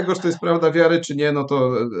 Niezależnie od tego, czy to jest prawda wiary, czy nie,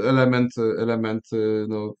 to element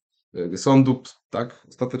sądu, tak,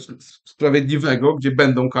 ostatecznie sprawiedliwego, gdzie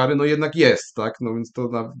będą kary, jednak jest, tak, więc to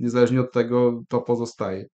niezależnie od tego to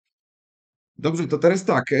pozostaje. Dobrze, to teraz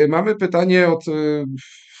tak, mamy pytanie od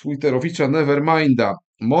Twitterowicza Neverminda.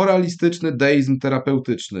 Moralistyczny deizm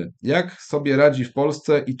terapeutyczny. Jak sobie radzi w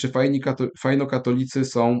Polsce i czy fajnokatolicy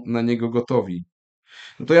są na niego gotowi?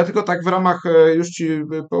 No to ja tylko tak w ramach, już Ci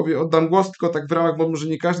oddam głos, tylko tak w ramach, bo może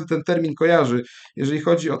nie każdy ten termin kojarzy. Jeżeli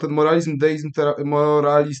chodzi o ten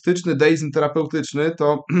moralistyczny deizm terapeutyczny,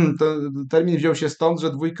 to ten termin wziął się stąd,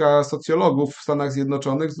 że 2 socjologów w Stanach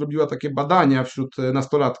Zjednoczonych zrobiła takie badania wśród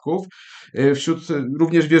nastolatków, wśród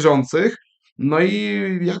również wierzących No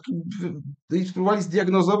i spróbowali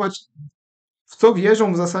zdiagnozować, w co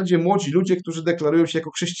wierzą w zasadzie młodzi ludzie, którzy deklarują się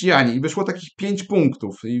jako chrześcijanie. I wyszło takich 5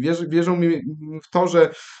 punktów. I wierzą w to,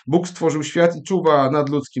 że Bóg stworzył świat i czuwa nad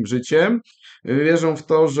ludzkim życiem. Wierzą w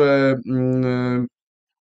to, e,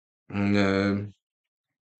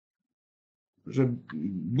 że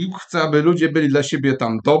Bóg chce, aby ludzie byli dla siebie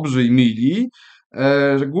tam dobrzy i mili,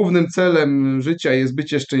 że głównym celem życia jest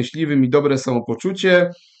bycie szczęśliwym i dobre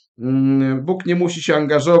samopoczucie. Bóg nie musi się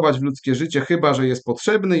angażować w ludzkie życie, chyba że jest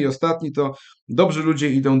potrzebny. I ostatni to dobrzy ludzie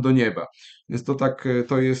idą do nieba. Więc to tak,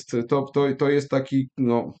 to jest taki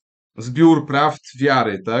no, zbiór prawd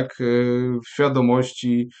wiary, tak? W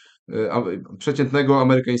świadomości przeciętnego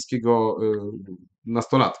amerykańskiego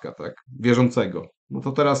nastolatka, tak? Wierzącego. No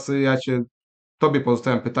to teraz tobie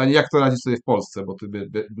pozostawiam pytanie, jak to radzi sobie w Polsce, bo ty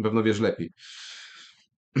pewno wiesz lepiej.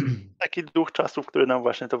 Taki duch czasów, który nam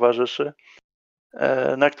właśnie towarzyszy,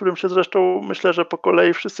 na którym się zresztą myślę, że po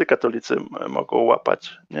kolei wszyscy katolicy mogą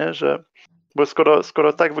łapać, nie? Bo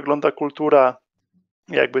skoro tak wygląda kultura,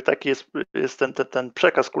 jakby taki jest ten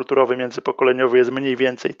przekaz kulturowy międzypokoleniowy jest mniej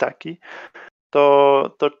więcej taki,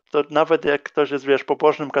 to nawet jak ktoś jest, wiesz,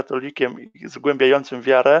 pobożnym katolikiem i zgłębiającym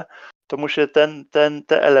wiarę, to mu się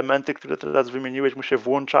te elementy, które teraz wymieniłeś, mu się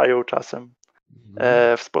włączają czasem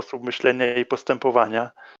w sposób myślenia i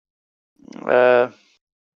postępowania.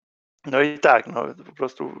 No i tak, no po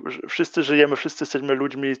prostu wszyscy żyjemy, wszyscy jesteśmy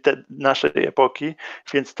ludźmi naszej epoki,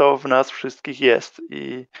 więc to w nas wszystkich jest.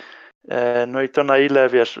 No i to na ile,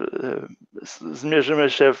 wiesz,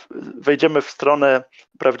 wejdziemy w stronę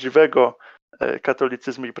prawdziwego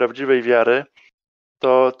katolicyzmu i prawdziwej wiary,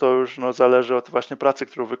 to już no, zależy od właśnie pracy,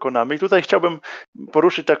 którą wykonamy. I tutaj chciałbym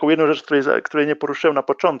poruszyć taką jedną rzecz, której nie poruszyłem na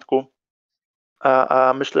początku,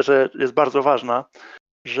 a myślę, że jest bardzo ważna,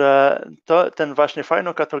 że ten właśnie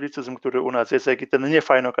fajnokatolicyzm, który u nas jest, jak i ten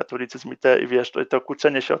niefajnokatolicyzm i wiesz, to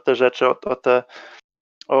kłócenie się o te rzeczy,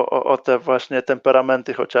 o te właśnie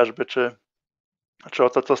temperamenty chociażby, czy o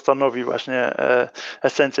to, co stanowi właśnie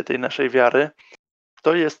esencję tej naszej wiary,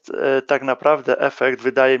 to jest tak naprawdę efekt,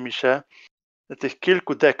 wydaje mi się, tych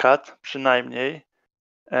kilku dekad przynajmniej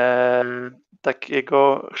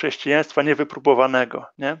takiego chrześcijaństwa niewypróbowanego,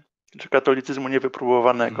 nie? Czy katolicyzmu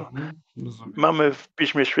niewypróbowanego. Mamy w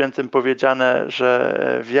Piśmie Świętym powiedziane,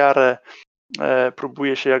 że wiarę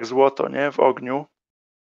próbuje się jak złoto, nie? W ogniu.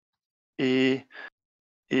 I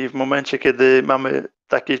w momencie, kiedy mamy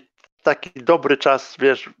taki dobry czas,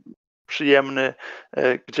 wiesz, przyjemny,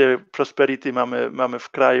 gdzie prosperity mamy w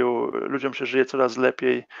kraju, ludziom się żyje coraz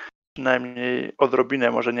lepiej, przynajmniej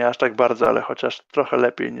odrobinę, może nie aż tak bardzo, ale chociaż trochę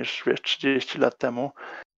lepiej niż, wiesz, 30 lat temu.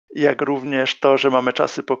 Jak również to, że mamy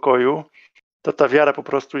czasy pokoju, to ta wiara po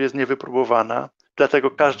prostu jest niewypróbowana.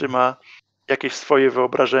 Dlatego każdy ma jakieś swoje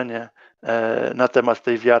wyobrażenie na temat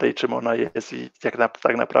tej wiary i czym ona jest i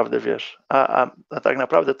tak naprawdę wiesz. A tak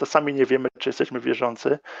naprawdę to sami nie wiemy, czy jesteśmy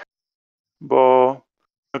wierzący, bo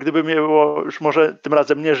no, gdyby miało już może tym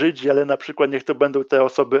razem nie Żydzi, ale na przykład niech to będą te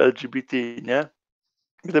osoby LGBT, nie?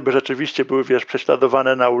 Gdyby rzeczywiście były, wiesz,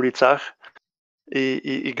 prześladowane na ulicach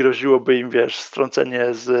i groziłoby im, wiesz,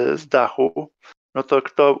 strącenie z dachu, no to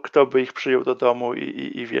kto by ich przyjął do domu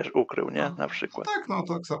i wiesz, ukrył, nie? Na przykład. Tak, no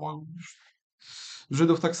tak samo.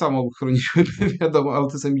 Żydów tak samo chroniłyby, wiadomo,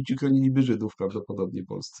 antysemici chroniliby Żydów prawdopodobnie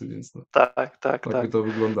polscy, więc no, Tak. by to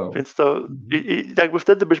wyglądało. Więc to i jakby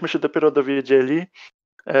wtedy byśmy się dopiero dowiedzieli,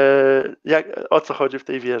 o co chodzi w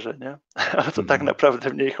tej wierze, nie? O co tak naprawdę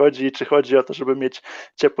w niej chodzi i czy chodzi o to, żeby mieć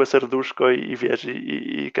ciepłe serduszko i wiesz,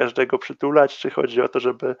 i każdego przytulać, czy chodzi o to,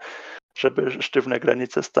 żeby sztywne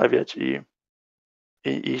granice stawiać i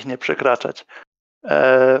ich nie przekraczać.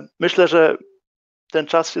 Myślę, że ten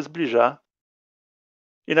czas się zbliża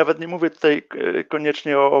i nawet nie mówię tutaj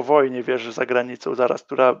koniecznie o wojnie, wiesz, za granicą zaraz,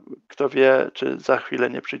 która kto wie, czy za chwilę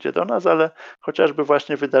nie przyjdzie do nas, ale chociażby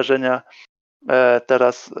właśnie wydarzenia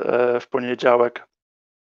teraz w poniedziałek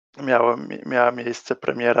miała miejsce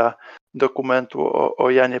premiera dokumentu o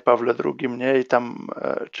Janie Pawle II, nie? I tam,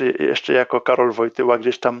 czy jeszcze jako Karol Wojtyła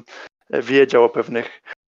gdzieś tam wiedział o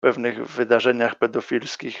pewnych wydarzeniach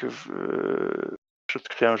pedofilskich wśród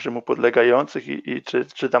księży mu podlegających i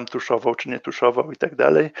czy tam tuszował, czy nie tuszował i tak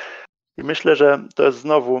dalej. I myślę, że to jest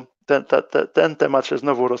znowu, ten temat się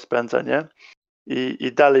znowu rozpędza, nie?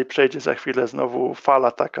 I dalej przejdzie za chwilę znowu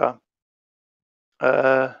fala taka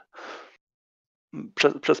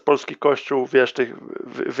przez polski kościół, wiesz,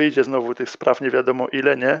 wyjdzie znowu tych spraw nie wiadomo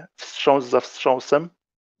ile, nie? Wstrząs za wstrząsem.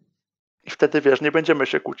 I wtedy, wiesz, nie będziemy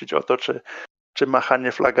się kłócić o to, czy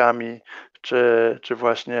machanie flagami, czy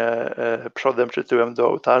właśnie przodem, czy tyłem do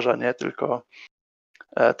ołtarza, nie? Tylko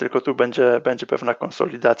tylko tu będzie pewna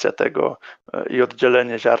konsolidacja tego i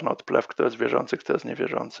oddzielenie ziarna od plew, kto jest wierzący, kto jest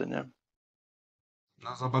niewierzący, nie?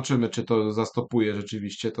 No zobaczymy, czy to zastopuje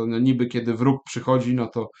rzeczywiście. To no niby kiedy wróg przychodzi, no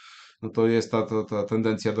to jest ta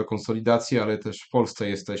tendencja do konsolidacji, ale też w Polsce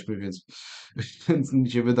jesteśmy, więc, więc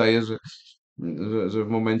mi się wydaje, że w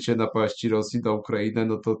momencie napaści Rosji na Ukrainę,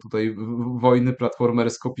 no to tutaj wojny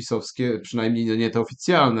platformersko-pisowskie, przynajmniej nie te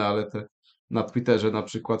oficjalne, ale te na Twitterze na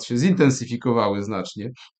przykład się zintensyfikowały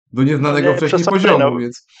znacznie do No nieznanego nie wcześniej przesadzaj, poziomu, no.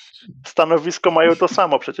 więc Stanowisko mają to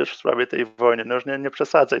samo przecież w sprawie tej wojny, no już nie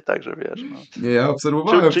przesadzaj tak, że wiesz, no. nie, ja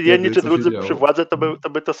obserwowałem Czy jedni, wtedy, czy co się drudzy przy działo. władzy, to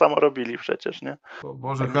by to samo robili przecież, nie? Bo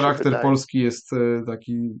może Tak mi się charakter wydaje. Polski jest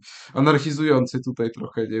taki anarchizujący tutaj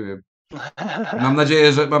trochę, nie wiem.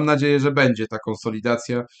 Mam nadzieję, że będzie ta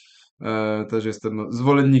konsolidacja. Też jestem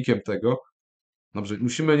zwolennikiem tego. Dobrze,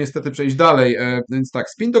 musimy niestety przejść dalej. Więc tak,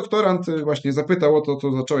 spin doktorant właśnie zapytał o to,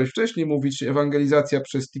 co zacząłeś wcześniej mówić, ewangelizacja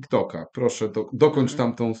przez Tik-Toka. Proszę, dokończ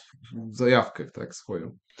tamtą zajawkę, tak,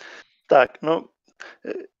 swoją. Tak, no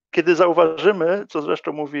kiedy zauważymy, co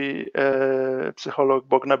zresztą mówi psycholog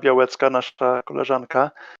Bogna Białecka, nasza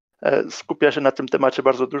koleżanka, skupia się na tym temacie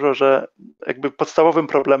bardzo dużo, że jakby podstawowym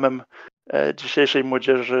problemem dzisiejszej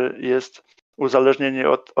młodzieży jest uzależnienie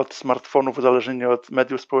od smartfonów, uzależnienie od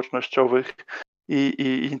mediów społecznościowych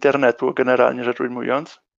i internetu, generalnie rzecz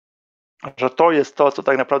ujmując, że to jest to, co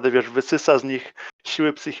tak naprawdę, wiesz, wysysa z nich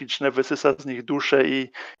siły psychiczne, wysysa z nich duszę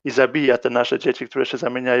i zabija te nasze dzieci, które się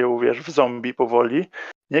zamieniają, wiesz, w zombie powoli,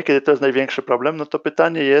 nie? Kiedy to jest największy problem, no to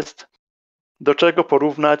pytanie jest, do czego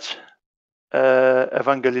porównać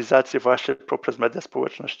ewangelizację właśnie poprzez media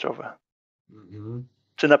społecznościowe. Mhm.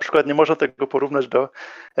 Czy na przykład nie można tego porównać do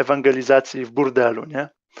ewangelizacji w burdelu, nie?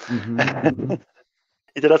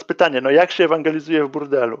 I teraz pytanie, no jak się ewangelizuje w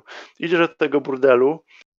burdelu? Idziesz do tego burdelu,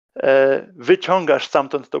 wyciągasz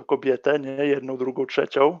stamtąd tą kobietę, nie? Jedną, drugą,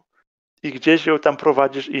 trzecią i gdzieś ją tam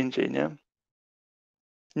prowadzisz indziej, nie?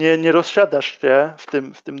 Nie rozsiadasz się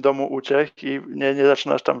w tym domu uciech i nie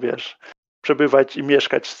zaczynasz tam, wiesz, przebywać i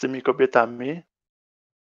mieszkać z tymi kobietami,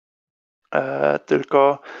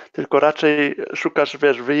 tylko raczej szukasz,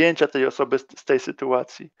 wiesz, wyjęcia tej osoby z tej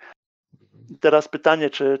sytuacji. I teraz pytanie,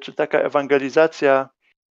 czy taka ewangelizacja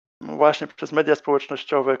właśnie przez media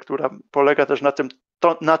społecznościowe, która polega też na tym,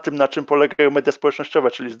 na czym polegają media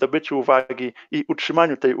społecznościowe, czyli zdobyciu uwagi i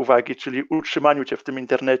utrzymaniu tej uwagi, czyli utrzymaniu cię w tym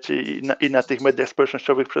internecie i na tych mediach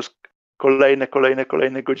społecznościowych przez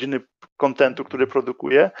kolejne godziny kontentu, który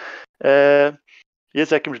produkuje,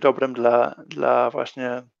 jest jakimś dobrem dla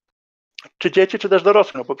właśnie czy dzieci, czy też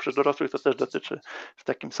dorosłych, no bo przy dorosłych to też dotyczy w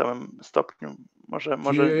takim samym stopniu. Może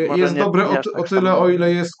Jest nie, dobre nie aż o tak tyle, samo. o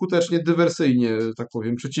ile jest skutecznie dywersyjnie, tak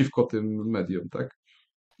powiem, przeciwko tym mediom, tak?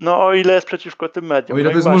 No o ile jest przeciwko tym mediom. O ile No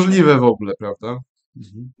to i jest właśnie, możliwe w ogóle, prawda?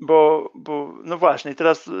 Mhm. bo no właśnie,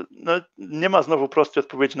 teraz no, nie ma znowu prostej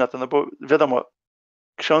odpowiedzi na to, no bo wiadomo,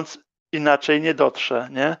 ksiądz inaczej nie dotrze,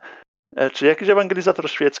 nie? Czy jakiś ewangelizator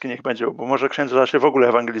świecki niech będzie, bo może księża się w ogóle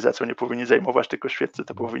ewangelizacją nie powinni zajmować, tylko świeccy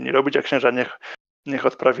to powinni robić, a księża niech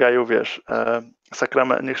odprawiają, wiesz,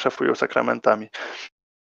 niech szafują sakramentami.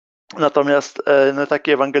 Natomiast no,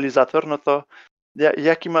 taki ewangelizator, no to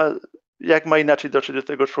jak ma inaczej dotrzeć do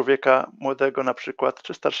tego człowieka młodego na przykład,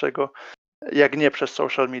 czy starszego, jak nie przez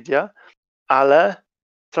social media, ale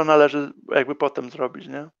co należy jakby potem zrobić,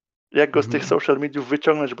 nie? Jak go z tych social mediów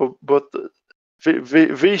wyciągnąć, bo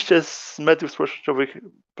wyjście z mediów społecznościowych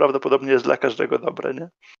prawdopodobnie jest dla każdego dobre, nie?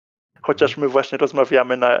 Chociaż my właśnie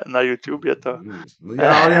rozmawiamy na YouTubie, to... No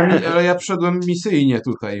ale ja przyszedłem misyjnie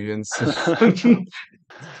tutaj, więc...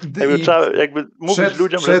 jakby mówić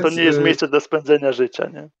ludziom, że to nie jest miejsce do spędzenia życia,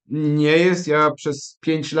 nie? Nie jest. Ja przez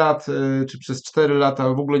 5 lat, czy przez 4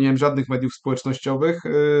 lata w ogóle nie miałem żadnych mediów społecznościowych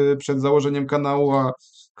przed założeniem kanału, a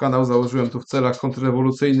kanał założyłem tu w celach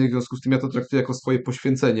kontrrewolucyjnych, w związku z tym ja to traktuję jako swoje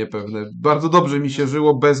poświęcenie pewne. Bardzo dobrze mi się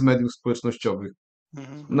żyło bez mediów społecznościowych.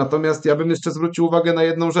 Natomiast ja bym jeszcze zwrócił uwagę na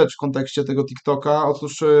jedną rzecz w kontekście tego TikToka.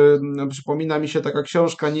 Otóż przypomina mi się taka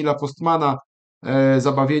książka Nila Postmana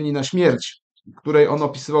Zabawieni na śmierć, w której on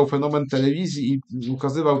opisywał fenomen telewizji i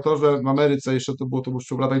ukazywał to, że w Ameryce jeszcze to było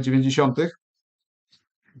w latach 90.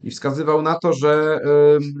 i wskazywał na to, że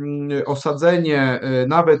osadzenie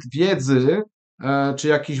nawet wiedzy czy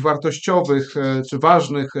jakichś wartościowych czy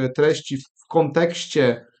ważnych treści w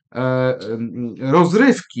kontekście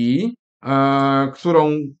rozrywki,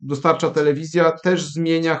 którą dostarcza telewizja, też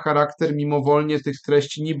zmienia charakter mimowolnie tych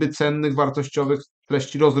treści niby cennych, wartościowych,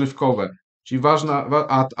 treści rozrywkowe. Czyli ważna,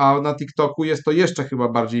 a na TikToku jest to jeszcze chyba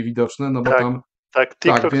bardziej widoczne, no bo Tak. tam Tak, Tak,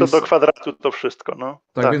 TikTok to do kwadratu to wszystko, no.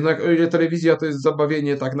 tak, więc o ile telewizja to jest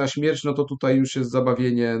zabawienie tak na śmierć, no to tutaj już jest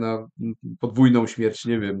zabawienie na podwójną śmierć,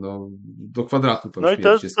 nie wiem, no do kwadratu tą No i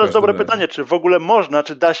śmierć jest w to jest każdym dobre razie. pytanie, czy w ogóle można,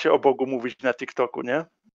 czy da się o Bogu mówić na TikToku, nie?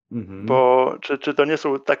 Mhm. Bo czy to nie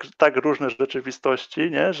są tak różne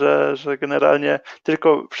rzeczywistości, nie? Że generalnie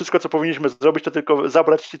tylko wszystko, co powinniśmy zrobić, to tylko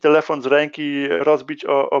zabrać ci telefon z ręki, rozbić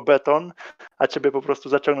o beton, a ciebie po prostu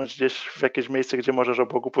zaciągnąć gdzieś w jakieś miejsce, gdzie możesz o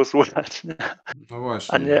Bogu posłuchać, nie? No A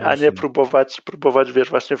właśnie, nie, a nie właśnie. próbować, wiesz,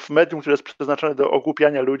 właśnie w medium, które jest przeznaczone do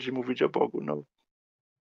ogłupiania ludzi, mówić o Bogu. No,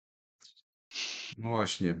 No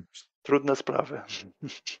właśnie. trudne sprawy.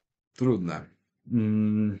 Trudne.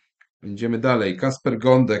 Idziemy dalej. Kasper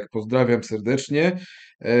Gądek, pozdrawiam serdecznie.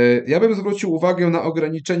 Ja bym zwrócił uwagę na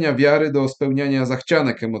ograniczenia wiary do spełniania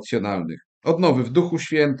zachcianek emocjonalnych. Odnowy w Duchu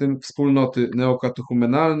Świętym, wspólnoty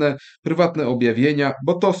neokatechumenalne, prywatne objawienia,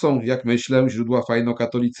 bo to są, jak myślę, źródła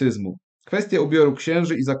fajnokatolicyzmu. Kwestia ubioru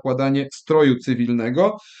księży i zakładanie stroju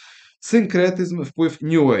cywilnego, synkretyzm, wpływ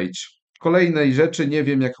New Age. Kolejnej rzeczy nie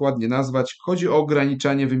wiem, jak ładnie nazwać. Chodzi o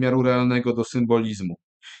ograniczanie wymiaru realnego do symbolizmu.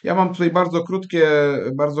 Ja mam tutaj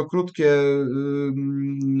bardzo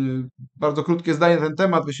krótkie zdanie na ten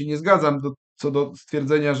temat, bo się nie zgadzam co do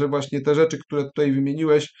stwierdzenia, że właśnie te rzeczy, które tutaj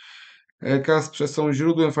wymieniłeś, Kasprze, są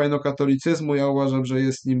źródłem fajnokatolicyzmu. Ja uważam, że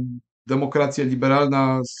jest nim demokracja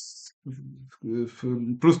liberalna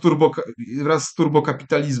plus wraz z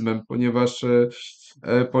turbokapitalizmem,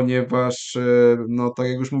 ponieważ no, tak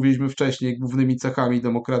jak już mówiliśmy wcześniej, głównymi cechami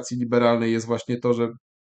demokracji liberalnej jest właśnie to, że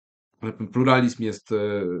pluralizm jest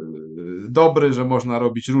dobry, że można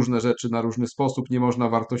robić różne rzeczy na różny sposób, nie można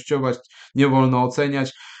wartościować, nie wolno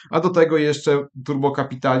oceniać, a do tego jeszcze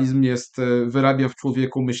turbokapitalizm wyrabia w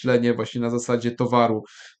człowieku myślenie właśnie na zasadzie towaru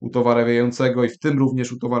utowarzającego i w tym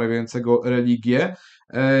również utowarzającego religię,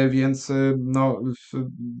 więc no,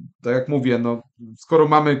 tak jak mówię, no, skoro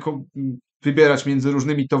mamy wybierać między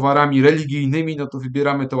różnymi towarami religijnymi, no to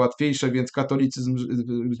wybieramy to łatwiejsze, więc katolicyzm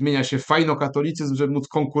zmienia się w fajnokatolicyzm, żeby móc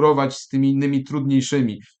konkurować z tymi innymi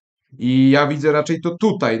trudniejszymi. I ja widzę raczej to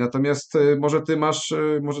tutaj, natomiast może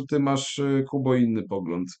ty masz, Kubo, inny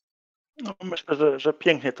pogląd. No, myślę, że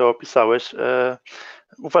pięknie to opisałeś.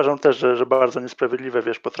 Uważam też, że bardzo niesprawiedliwe,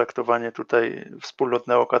 wiesz, potraktowanie tutaj wspólnot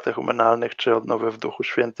neokatechumenalnych czy odnowy w Duchu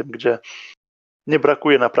Świętym, gdzie nie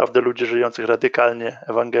brakuje naprawdę ludzi żyjących radykalnie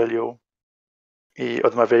Ewangelią i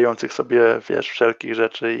odmawiających sobie, wiesz, wszelkich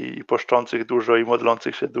rzeczy i poszczących dużo i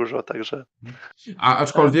modlących się dużo, także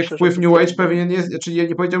Aczkolwiek myślę, że wpływ New Age pewien jest, czyli ja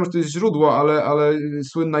nie powiedziałem, że to jest źródło, ale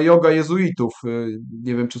słynna joga jezuitów,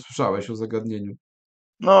 nie wiem, czy słyszałeś o zagadnieniu.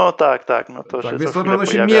 no tak, no to Tak, się więc co to na chwilę pewno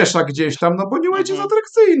się pojawia. miesza gdzieś tam, no bo New Age jest Mhm.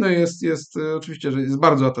 atrakcyjny, oczywiście, że jest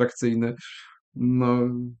bardzo atrakcyjny. No,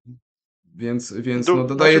 więc no,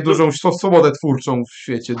 daje Znaczy, dużą swobodę twórczą w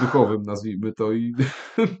świecie duchowym, nazwijmy to.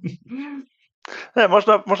 nie,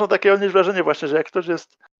 można takie odnieść wrażenie właśnie, że jak ktoś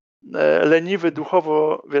jest leniwy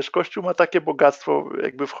duchowo, wiesz, Kościół ma takie bogactwo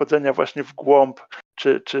jakby wchodzenia właśnie w głąb,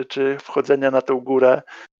 czy wchodzenia na tę górę,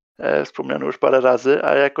 wspomniano już parę razy,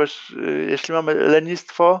 a jakoś jeśli mamy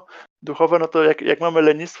lenistwo duchowe, no to jak mamy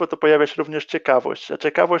lenistwo, to pojawia się również ciekawość, a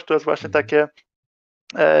ciekawość to jest właśnie takie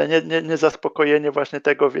nie zaspokojenie właśnie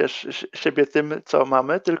tego, wiesz, siebie tym, co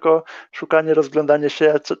mamy, tylko szukanie, rozglądanie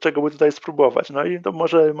się, czego by tutaj spróbować. No i to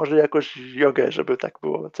może jakoś jogę, żeby tak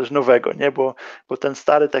było coś nowego, nie? Bo ten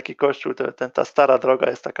stary taki kościół, ta stara droga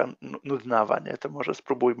jest taka nudnawa, nie? To może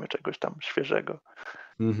spróbujmy czegoś tam świeżego.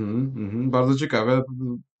 Bardzo ciekawe.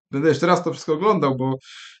 Będę jeszcze raz to wszystko oglądał, bo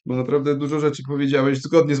naprawdę dużo rzeczy powiedziałeś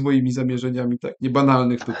zgodnie z moimi zamierzeniami, tak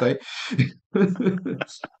niebanalnych tutaj.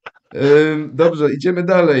 Dobrze, idziemy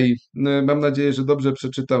dalej. Mam nadzieję, że dobrze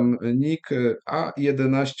przeczytam nick.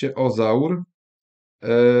 A11 Ozaur.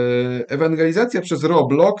 Ewangelizacja przez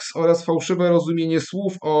Roblox oraz fałszywe rozumienie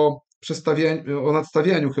słów o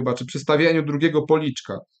nadstawianiu chyba, czy przystawianiu drugiego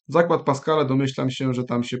policzka. Zakład Pascala, domyślam się, że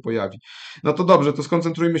tam się pojawi. No to dobrze, to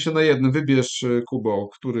skoncentrujmy się na jednym. Wybierz, Kubo,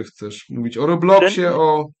 który chcesz mówić. O Robloxie,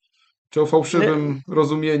 czy o Nie, fałszywym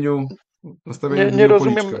rozumieniu nastawiania drugiego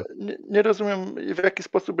policzka. nie rozumiem, w jaki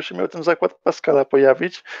sposób by się miał ten zakład Pascala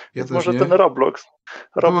pojawić, Ja więc też może ten nie. To o Roblox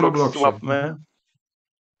Robloxie. złapmy.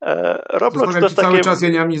 Roblox to Zostawiam ci jest cały takie. czas, ja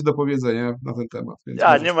nie mam nic do powiedzenia na ten temat, więc A,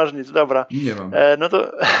 możesz. nie masz nic, dobra. Nie mam. No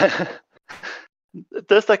to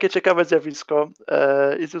to jest takie ciekawe zjawisko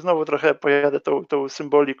i tu znowu trochę pojadę tą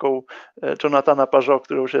symboliką Jonathana Pageau,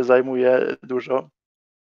 którą się zajmuje dużo.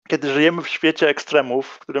 Kiedy żyjemy w świecie ekstremów,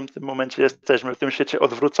 w którym w tym momencie jesteśmy, w tym świecie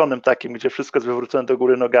odwróconym takim, gdzie wszystko jest wywrócone do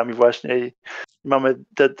góry nogami właśnie i mamy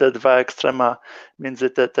te dwa ekstrema między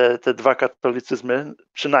te dwa katolicyzmy,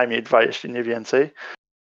 przynajmniej dwa, jeśli nie więcej,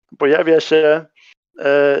 pojawia się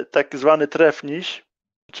tak zwany trefniś,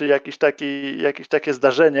 czy jakieś takie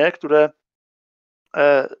zdarzenie, które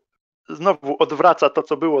znowu odwraca to,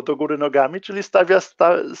 co było do góry nogami, czyli stawia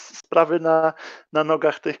sprawy na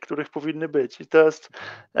nogach tych, których powinny być. I to jest,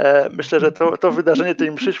 myślę, że to wydarzenie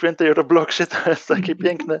tej mszy świętej o Robloxie to jest takie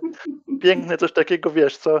piękne coś takiego,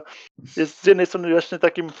 wiesz, co jest z jednej strony właśnie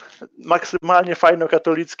takim maksymalnie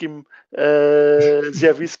fajnokatolickim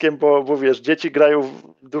zjawiskiem, bo wiesz, dzieci grają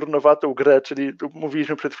w durnowatą grę, czyli tu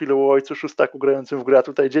mówiliśmy przed chwilą o ojcu Szustaku grającym w grę, a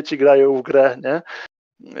tutaj dzieci grają w grę, nie?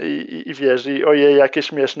 I wiesz, i ojej, jakie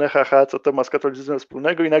śmieszne, haha, co to ma z katolicyzmem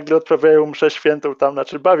wspólnego, i nagle odprawiają mszę świętą tam,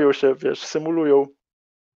 znaczy bawią się, wiesz, symulują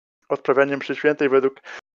odprawianie mszy świętej według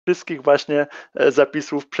wszystkich właśnie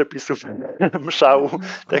zapisów, przepisów mszału.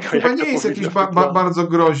 To chyba nie jest jakieś bardzo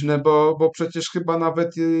groźne, bo przecież chyba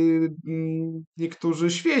nawet niektórzy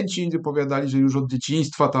święci opowiadali, że już od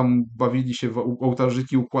dzieciństwa tam bawili się,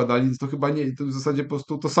 ołtarzyki układali, więc to chyba nie, to w zasadzie po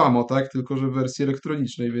prostu to samo, tak? Tylko że w wersji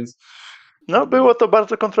elektronicznej, więc... No, było to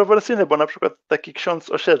bardzo kontrowersyjne, bo na przykład taki ksiądz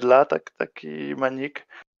z osiedla, taki Manik,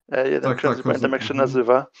 jeden ksiądz, nie pamiętam jak się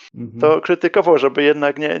nazywa, to krytykował, żeby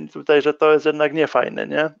jednak nie, tutaj, że to jest jednak niefajne,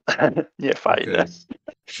 nie? Niefajne.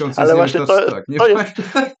 Okay. Ale właśnie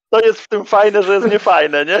to jest w tym fajne, że jest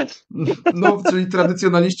niefajne, nie? No, czyli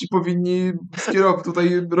tradycjonaliści powinni skierować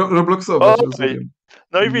tutaj Robloxować, rozumiem.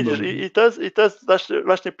 No i widzisz, i to jest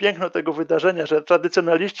właśnie piękno tego wydarzenia, że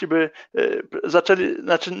tradycjonaliści by zaczęli,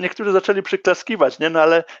 znaczy niektórzy zaczęli przyklaskiwać, nie? No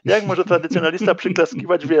ale jak może tradycjonalista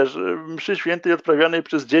przyklaskiwać, wiesz, mszy świętej odprawianej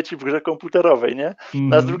przez dzieci w grze komputerowej, nie?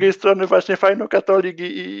 No, a z drugiej strony właśnie fajnokatolik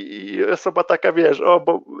i osoba taka, wiesz,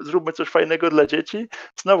 bo zróbmy coś fajnego dla dzieci.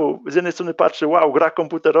 Znowu, z jednej strony patrzy, wow, gra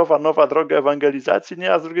komputerowa, nowa droga ewangelizacji,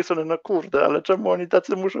 nie? A z drugiej strony, no kurde, ale czemu oni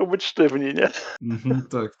tacy muszą być sztywni, nie?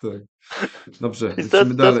 Tak, tak. Dobrze, i to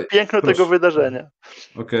jest piękno tego wydarzenia.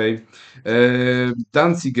 Okej.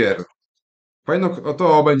 Danziger.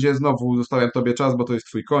 To będzie znowu, zostawiam tobie czas, bo to jest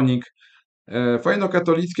twój konik.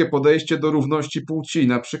 Fajnokatolickie podejście do równości płci,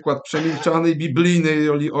 na przykład przemilczanej biblijnej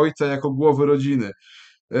roli ojca jako głowy rodziny.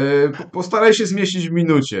 Postaraj się zmieścić w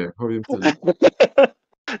minucie, powiem tyle.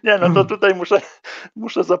 Nie, no to tutaj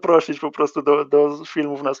muszę zaprosić po prostu do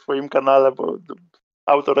filmów na swoim kanale, bo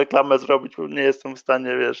autoreklamę zrobić, bo nie jestem w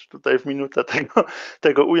stanie, wiesz, tutaj w minutę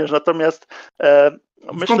tego ująć. Natomiast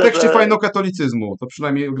w kontekście fajnokatolicyzmu, to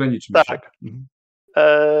przynajmniej ograniczmy się. Tak.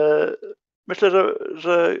 Myślę,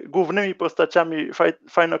 że głównymi postaciami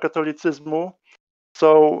fajnokatolicyzmu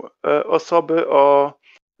są osoby o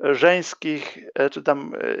żeńskich, czy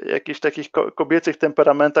tam jakichś takich kobiecych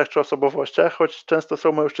temperamentach czy osobowościach, choć często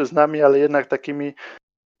są mężczyznami, ale jednak takimi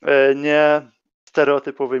nie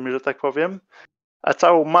stereotypowymi, że tak powiem. A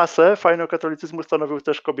całą masę fajnokatolicyzmu stanowiły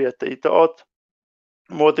też kobiety. I to od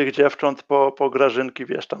młodych dziewcząt po Grażynki,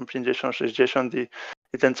 wiesz, tam 50-60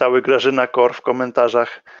 i ten cały Grażyna Kor w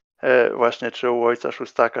komentarzach właśnie czy u ojca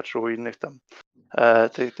Szustaka, czy u innych tam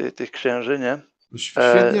tych księży, nie?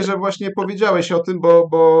 Świetnie, że właśnie powiedziałeś o tym,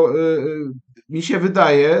 bo mi się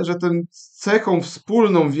wydaje, że tą cechą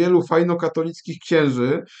wspólną wielu fajnokatolickich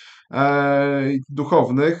księży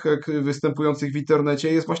duchownych występujących w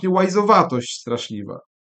internecie jest właśnie łajzowatość straszliwa.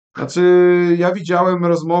 Znaczy, ja widziałem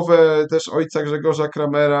rozmowę też ojca Grzegorza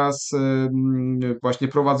Kramera właśnie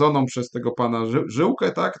prowadzoną przez tego pana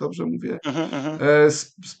Żyłkę, tak? Dobrze mówię?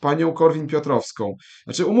 Z panią Korwin-Piotrowską.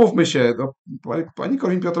 Znaczy, umówmy się, no, pani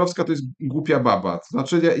Korwin-Piotrowska to jest głupia baba. To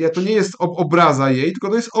znaczy, to nie jest obraza jej, tylko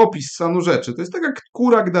to jest opis stanu rzeczy. To jest taka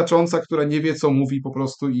kura gdacząca, która nie wie, co mówi po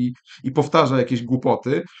prostu i powtarza jakieś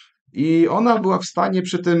głupoty. I ona była w stanie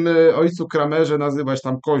przy tym ojcu Kramerze nazywać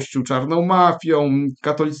tam Kościół czarną mafią,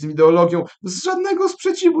 katolicyzm ideologią, z żadnego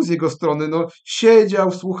sprzeciwu z jego strony. No,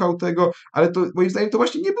 siedział, słuchał tego, ale to moim zdaniem to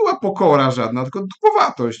właśnie nie była pokora żadna, tylko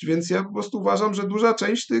dupowatość, więc ja po prostu uważam, że duża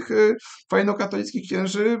część tych fajnokatolickich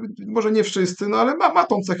księży, może nie wszyscy, no ale ma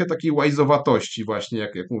tą cechę takiej łajzowatości właśnie,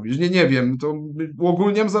 jak mówisz. Nie wiem, to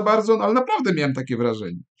uogólniam za bardzo, no, ale naprawdę miałem takie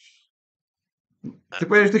wrażenie. Ty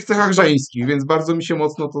powiedziałeś o tych cechach żeńskich, więc bardzo mi się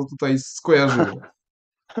mocno to tutaj skojarzyło.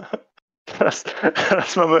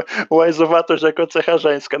 Teraz mamy łajzowatość jako cecha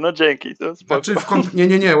żeńska. No dzięki. To znaczy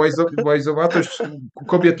nie. Łajzowatość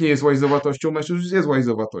kobiet nie jest łajzowatością, mężczyzn jest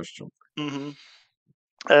łajzowatością.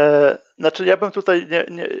 Znaczy ja bym tutaj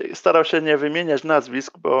starał się nie wymieniać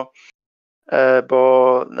nazwisk,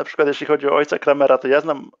 bo na przykład jeśli chodzi o ojca Kramera, to ja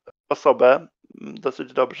znam osobę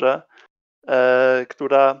dosyć dobrze,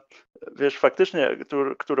 która, wiesz, faktycznie,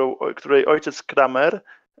 której ojciec Kramer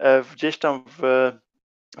gdzieś tam w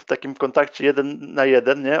w takim kontakcie 1 na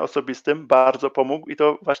 1, nie, osobistym, bardzo pomógł i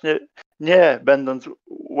to właśnie nie będąc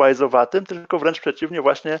łajzowatym, tylko wręcz przeciwnie,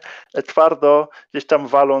 właśnie twardo gdzieś tam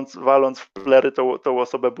waląc w plery tą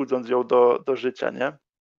osobę, budząc ją do życia, nie?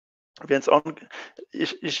 Więc on,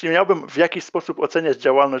 jeśli miałbym w jakiś sposób oceniać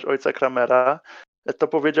działalność ojca Kramera, to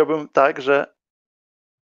powiedziałbym tak, że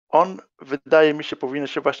on, wydaje mi się, powinien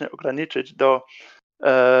się właśnie ograniczyć do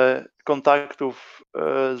kontaktów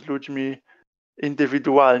z ludźmi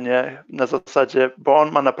indywidualnie, na zasadzie, bo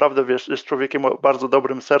on ma naprawdę, wiesz, jest człowiekiem o bardzo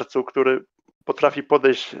dobrym sercu, który potrafi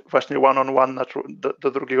podejść właśnie one on one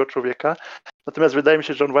do drugiego człowieka. Natomiast wydaje mi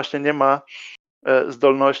się, że on właśnie nie ma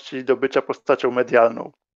zdolności do bycia postacią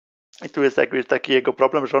medialną. I tu jest jakby taki jego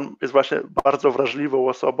problem, że on jest właśnie bardzo wrażliwą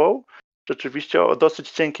osobą, rzeczywiście o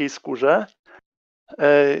dosyć cienkiej skórze,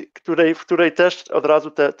 w której też od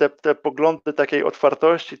razu te poglądy takiej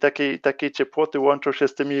otwartości, takiej ciepłoty łączą się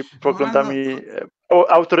z tymi poglądami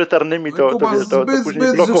autorytarnymi Kuba, wiesz, do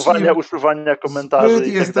później blokowania, usuwania komentarzy zbyt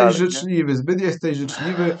i tak jesteś dalej. życzliwy, zbyt jesteś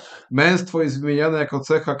życzliwy. Męstwo jest wymieniane jako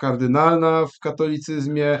cecha kardynalna w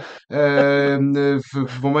katolicyzmie.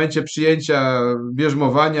 W momencie przyjęcia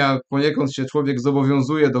bierzmowania poniekąd się człowiek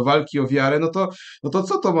zobowiązuje do walki o wiarę, no to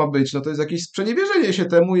co to ma być? No to jest jakieś sprzeniewierzenie się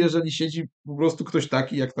temu, jeżeli siedzi po prostu ktoś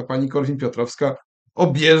taki, jak ta pani Korwin-Piotrowska,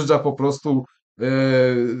 objeżdża po prostu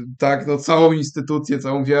tak, no całą instytucję,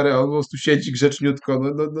 całą wiarę, a on po prostu siedzi grzeczniutko.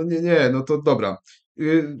 No nie, no to dobra.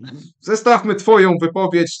 Zestawmy twoją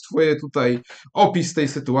wypowiedź, twoje tutaj opis tej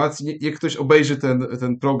sytuacji. Niech ktoś obejrzy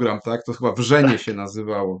ten program, tak? To chyba Wrzenie się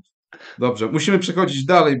nazywało. Dobrze, musimy przechodzić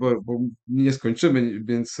dalej, bo nie skończymy,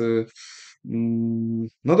 więc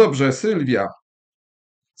no dobrze,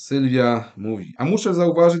 Sylwia mówi, a muszę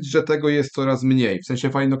zauważyć, że tego jest coraz mniej, w sensie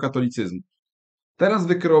fajnokatolicyzmu. Teraz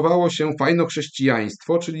wykierowało się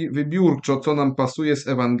fajnochrześcijaństwo, czyli wybiórczo, co nam pasuje z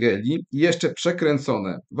Ewangelii i jeszcze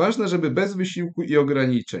przekręcone. Ważne, żeby bez wysiłku i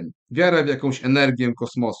ograniczeń. Wiara w jakąś energię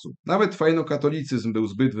kosmosu. Nawet fajnokatolicyzm był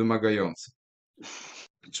zbyt wymagający.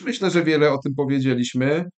 Myślę, że wiele o tym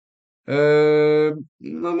powiedzieliśmy.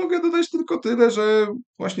 No mogę dodać tylko tyle, że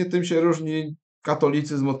właśnie tym się różni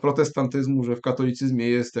katolicyzm od protestantyzmu, że w katolicyzmie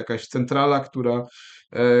jest jakaś centrala,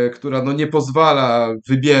 która no nie pozwala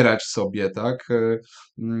wybierać sobie, tak,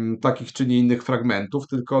 takich czy nie innych fragmentów,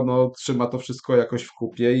 tylko no trzyma to wszystko jakoś w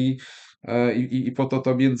kupie i po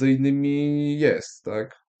to między innymi jest,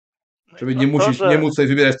 tak, żeby nie móc sobie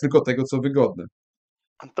wybierać tylko tego, co wygodne.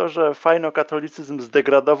 To, że fajnokatolicyzm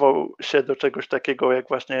zdegradował się do czegoś takiego, jak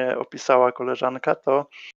właśnie opisała koleżanka,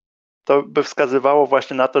 to by wskazywało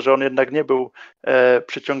właśnie na to, że on jednak nie był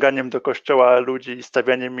przyciąganiem do kościoła ludzi i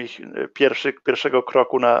stawianiem ich pierwszego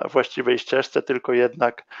kroku na właściwej ścieżce, tylko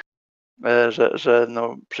jednak, że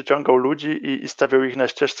no, przyciągał ludzi i stawiał ich na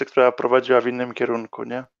ścieżce, która prowadziła w innym kierunku,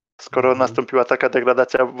 nie? Skoro nastąpiła taka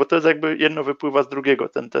degradacja, bo to jest jakby jedno wypływa z drugiego,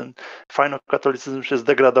 ten fajnokatolicyzm się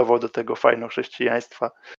zdegradował do tego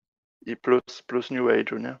fajnochrześcijaństwa i plus New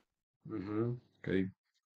Age'u, nie? Okay.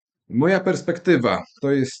 Moja perspektywa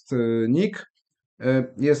to jest Nick.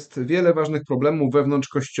 Jest wiele ważnych problemów wewnątrz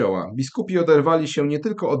Kościoła. Biskupi oderwali się nie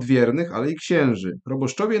tylko od wiernych, ale i księży.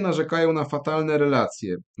 Proboszczowie narzekają na fatalne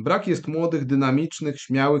relacje. Brak jest młodych, dynamicznych,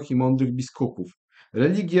 śmiałych i mądrych biskupów.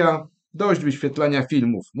 Religia, dość wyświetlania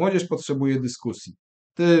filmów. Młodzież potrzebuje dyskusji.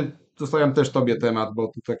 Zostawiam też tobie temat, bo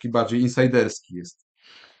tu taki bardziej insajderski jest.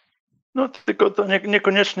 No tylko to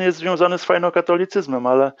niekoniecznie jest związane z fajnokatolicyzmem,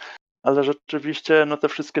 ale rzeczywiście no te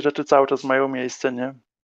wszystkie rzeczy cały czas mają miejsce, nie?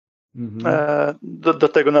 Do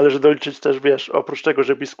tego należy doliczyć też, wiesz, oprócz tego,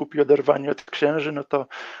 że biskupi oderwani od księży,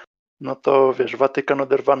 no to wiesz, Watykan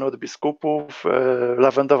oderwany od biskupów,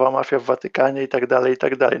 lawendowa mafia w Watykanie i tak dalej, i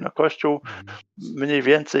tak dalej. No Kościół mniej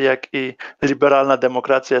więcej jak i liberalna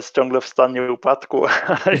demokracja jest ciągle w stanie upadku,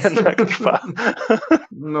 ale jednak trwa.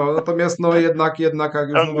 No, natomiast no jednak jak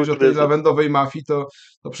już mówisz o tej lawendowej mafii,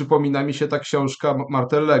 to przypomina mi się ta książka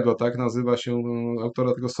Martellego, tak? Nazywa się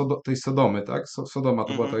autora tej Sodomy, tak? Sodoma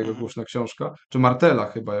to była ta jego głośna książka. Czy Martella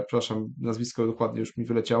chyba, ja przepraszam, nazwisko dokładnie już mi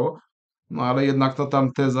wyleciało. No ale jednak to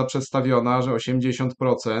tam teza przedstawiona, że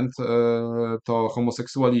 80% to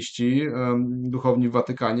homoseksualiści duchowni w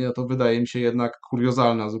Watykanie, no to wydaje mi się jednak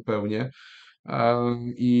kuriozalna zupełnie.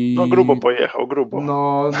 No grubo pojechał, grubo.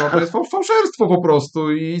 No to jest fałszerstwo po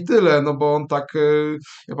prostu i tyle, no bo on tak,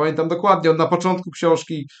 ja pamiętam dokładnie, on na początku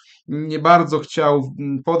książki nie bardzo chciał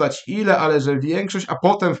podać ile, ale że większość, a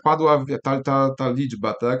potem wpadła ta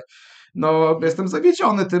liczba, tak? No jestem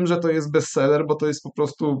zawiedziony tym, że to jest bestseller, bo to jest po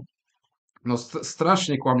prostu no,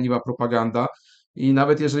 strasznie kłamliwa propaganda i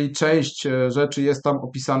nawet jeżeli część rzeczy jest tam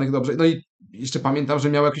opisanych dobrze, no i jeszcze pamiętam, że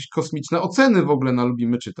miał jakieś kosmiczne oceny w ogóle na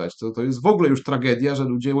Lubimy Czytać. To jest w ogóle już tragedia, że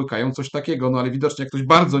ludzie łykają coś takiego, no ale widocznie jak ktoś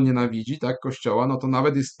bardzo nienawidzi, tak, Kościoła, no to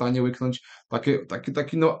nawet jest w stanie łyknąć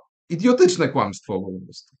takie no, idiotyczne kłamstwo po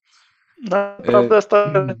prostu. Naprawdę jest to,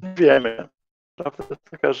 nie wiemy. Prawda jest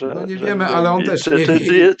taka, No nie że nie wiemy, ale on wiemy, też nie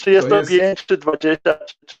wie. czy jest To to jest, 5, czy 20,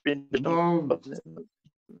 czy 50. no,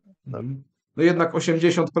 No, no jednak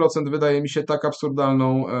 80% wydaje mi się tak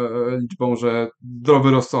absurdalną liczbą, że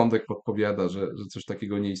zdrowy rozsądek podpowiada, że coś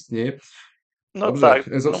takiego nie istnieje. no Dobrze, tak,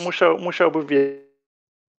 no musiałby wiedzieć.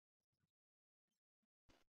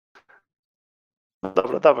 No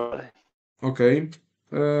dobra, dawaj. okej.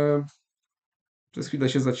 Przez chwilę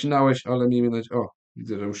się zacinałeś, ale miejmy nadzieję. O,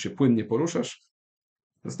 widzę, że już się płynnie poruszasz.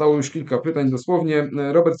 Zostało już kilka pytań dosłownie.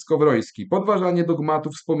 Robert Skowroński. Podważanie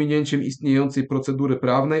dogmatów z pominięciem istniejącej procedury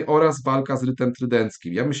prawnej oraz walka z rytem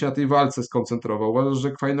trydenckim. Ja bym się na tej walce skoncentrował. Uważasz,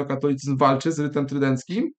 że fajnokatolicyzm walczy z rytem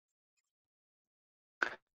trydenckim?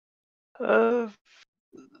 E,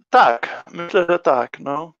 tak, myślę, że tak.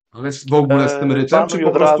 No. Ale w ogóle z tym rytem, czy Banuj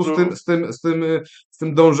po od prostu razu. z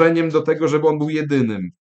tym dążeniem do tego, żeby on był jedynym?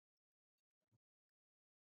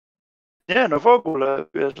 Nie, no w ogóle,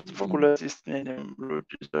 wiesz, w ogóle z istnieniem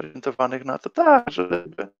ludzi zorientowanych na to, tak, że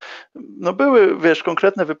no były, wiesz,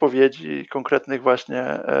 konkretne wypowiedzi konkretnych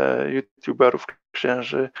właśnie youtuberów,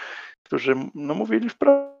 księży, którzy no, mówili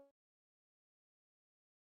wprost.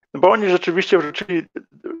 No bo oni rzeczywiście wrzucili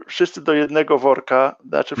wszyscy do jednego worka,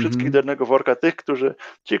 znaczy wszystkich do jednego worka,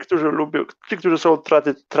 ci, którzy lubią, ci, którzy są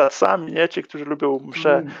tracami, nie? Ci, którzy lubią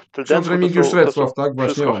mszę Ksiądz trydencką, Remigiusz to są Recław, tak?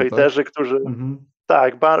 Właśnie wszystko on, tak? hejterzy, którzy Mhm.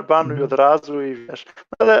 tak, banuj od Mhm. razu i wiesz.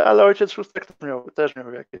 Ale ojciec Szustak też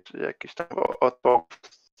miał jakieś tam odpowiedź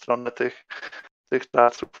w stronę tych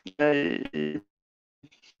traców.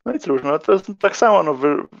 No i cóż, no to jest tak samo, no,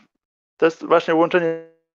 to jest właśnie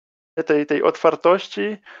łączenie tej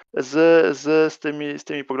otwartości z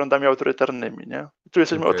tymi poglądami autorytarnymi, nie? Tu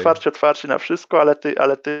jesteśmy Okej. otwarci na wszystko, ale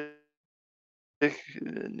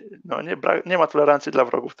no nie ma tolerancji dla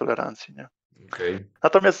wrogów tolerancji, nie? Okej.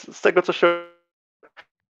 Natomiast z tego, co się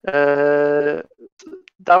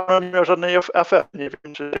dawno nie miał żadnej afery. Nie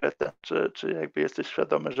wiem, czy jakby jesteś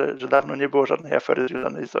świadomy, że dawno nie było żadnej afery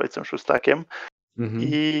związanej z ojcem Szustakiem. Mhm.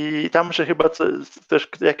 I tam się chyba też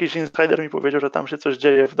jakiś insider mi powiedział, że tam się coś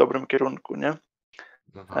dzieje w dobrym kierunku, nie?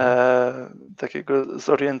 Aha. Takiego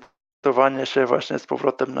zorientowania się właśnie z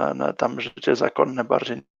powrotem na tam życie zakonne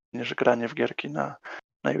bardziej niż granie w gierki na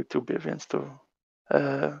YouTubie, więc to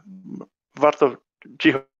warto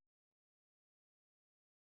cicho.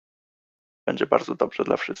 Będzie bardzo dobrze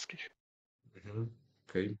dla wszystkich. Mhm.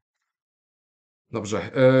 Okej.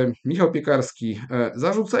 Dobrze. Michał Piekarski.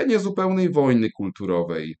 Zarzucenie zupełnej wojny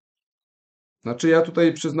kulturowej. Znaczy ja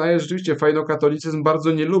tutaj przyznaję, że rzeczywiście fajnokatolicyzm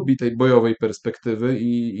bardzo nie lubi tej bojowej perspektywy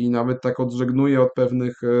i nawet tak odżegnuje od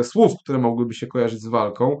pewnych słów, które mogłyby się kojarzyć z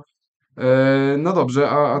walką. No dobrze,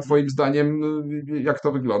 a twoim zdaniem jak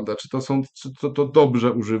to wygląda? Czy to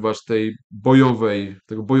dobrze używasz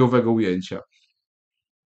tego bojowego ujęcia?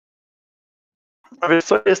 A wiesz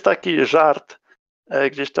co, jest taki żart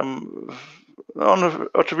gdzieś tam, no on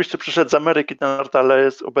oczywiście przyszedł z Ameryki ten żart, ale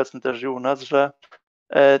jest obecny też i u nas, że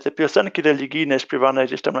te piosenki religijne śpiewane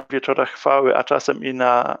gdzieś tam na wieczorach chwały, a czasem i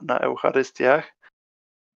na Eucharystiach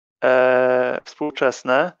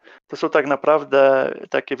współczesne, to są tak naprawdę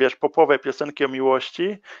takie, wiesz, popowe piosenki o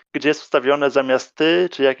miłości, gdzie jest wstawione zamiast ty,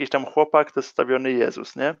 czy jakiś tam chłopak, to jest wstawiony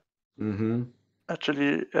Jezus, nie? Mhm.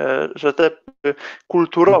 Czyli, że te No to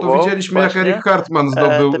kulturowo widzieliśmy, jak właśnie Eric Cartman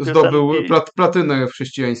te zdobył piosenki. platynę w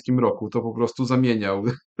chrześcijańskim roku. To po prostu zamieniał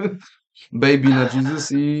Baby na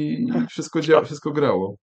Jesus i wszystko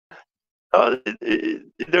grało. No, i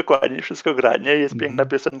dokładnie, wszystko gra, nie? Jest piękna Mhm.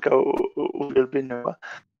 piosenka uwielbieniowa.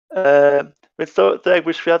 Więc to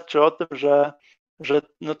jakby świadczy o tym, że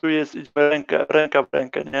no tu jest idziemy ręka w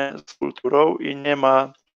rękę, nie? Z kulturą i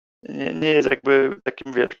nie jest jakby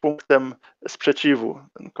takim, wiesz, punktem sprzeciwu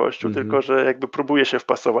ten Kościół, tylko Mhm. że jakby próbuje się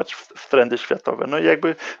wpasować w trendy światowe. No i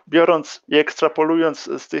jakby biorąc i ekstrapolując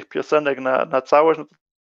z tych piosenek na całość, no to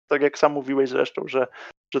tak jak sam mówiłeś zresztą, że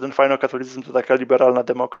ten fajnokatolicyzm to taka liberalna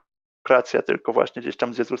demokracja, tylko właśnie gdzieś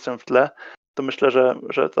tam z Jezusem w tle, to myślę,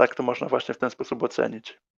 że tak to można właśnie w ten sposób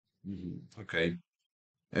ocenić. Mhm. Okej.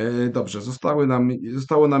 Dobrze,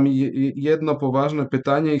 zostało nam jedno poważne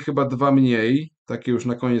pytanie i chyba dwa mniej, takie już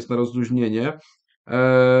na koniec na rozluźnienie.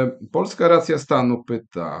 Polska racja stanu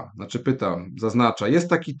zaznacza, jest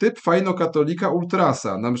taki typ fajnokatolika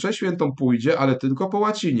ultrasa, na mszę świętą pójdzie, ale tylko po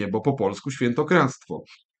łacinie, bo po polsku świętokradztwo.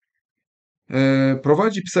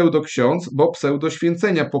 Prowadzi pseudoksiądz, bo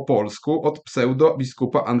pseudoświęcenia po polsku od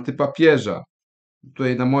pseudobiskupa antypapieża.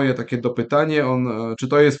 tutaj na moje takie dopytanie, czy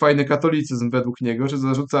to jest fajny katolicyzm według niego, czy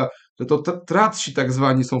zarzuca, że to tratsi tak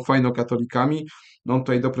zwani są fajnokatolikami. No on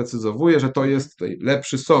tutaj doprecyzowuje, że to jest tutaj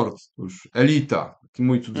lepszy sort, już elita, taki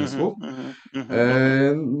mój cudzysłów.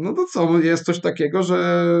 No to co, jest coś takiego,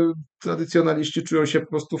 że tradycjonaliści czują się po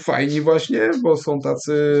prostu fajni właśnie,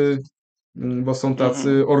 bo są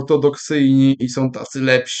tacy ortodoksyjni i są tacy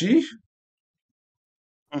lepsi.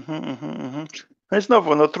 No i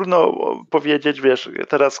znowu, no trudno powiedzieć, wiesz,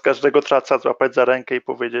 teraz każdego traca złapać za rękę i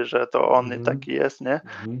powiedzieć, że to on taki jest, nie?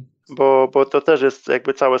 Bo to też jest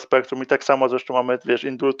jakby całe spektrum i tak samo zresztą mamy, wiesz,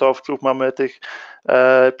 indultowców, mamy tych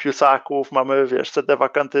piusaków, mamy, wiesz,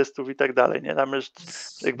 sedewakantystów i tak dalej, nie? Tam jest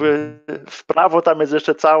jakby w prawo tam jest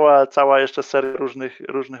jeszcze cała jeszcze seria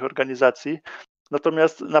różnych organizacji.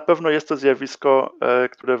 Natomiast na pewno jest to zjawisko,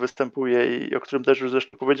 które występuje i o którym też już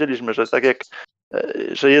zresztą powiedzieliśmy, że tak jak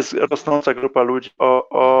że jest rosnąca grupa ludzi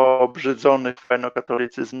obrzydzonych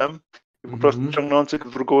fajnokatolicyzmem i po prostu ciągnących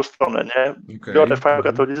w drugą stronę, nie? Biorę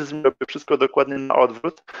fajnokatolicyzm i robię wszystko dokładnie na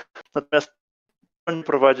odwrót. Natomiast to nie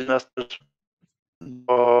prowadzi nas też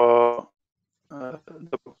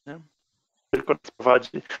nie? Tylko nas prowadzi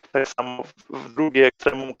tak samo w drugie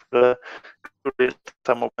ekstremum, które jest tak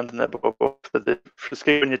samo błędne, bo wtedy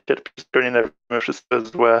wszystkiego nie cierpi, wszystkiego nienawidzi, wszystko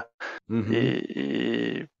jest złe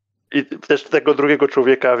i też tego drugiego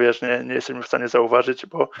człowieka, wiesz, nie jesteśmy w stanie zauważyć,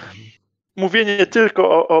 bo mówienie nie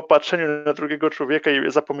tylko o patrzeniu na drugiego człowieka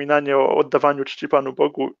i zapominanie o oddawaniu czci Panu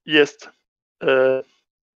Bogu jest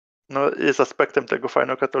aspektem tego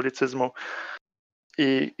fajnokatolicyzmu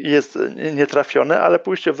i jest nietrafione, ale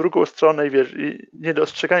pójście w drugą stronę i wiesz, i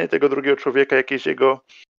niedostrzeganie tego drugiego człowieka, jakiejś jego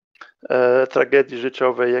tragedii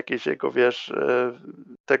życiowej, jakiejś jego, wiesz,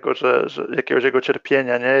 tego, że jakiegoś jego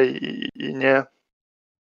cierpienia, nie? I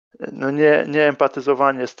nie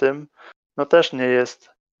empatyzowanie z tym, no też nie jest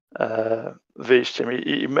wyjściem.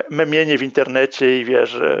 I memienie w internecie i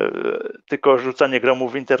wiesz, tylko rzucanie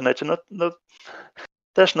gromów w internecie, no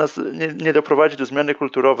też nas nie doprowadzi do zmiany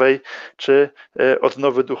kulturowej czy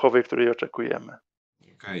odnowy duchowej, której oczekujemy.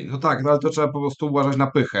 Okej, no tak, no ale to trzeba po prostu uważać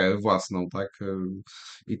na pychę własną, tak?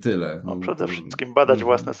 I tyle. No, przede wszystkim badać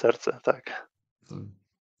własne serce, tak.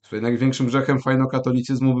 Tutaj największym grzechem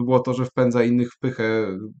fajnokatolicyzmu by było to, że wpędza innych w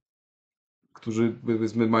pychę, którzy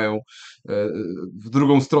powiedzmy mają w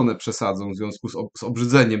drugą stronę przesadzą w związku z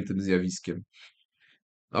obrzydzeniem tym zjawiskiem.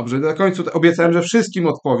 Dobrze, na końcu obiecałem, że wszystkim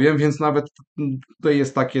odpowiem, więc nawet tutaj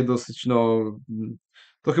jest takie dosyć,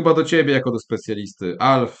 to chyba do ciebie jako do specjalisty.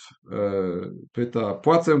 Alf pyta,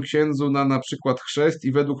 płacę księdzu na przykład chrzest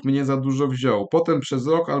i według mnie za dużo wziął. Potem przez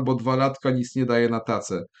rok albo 2 latka nic nie daje na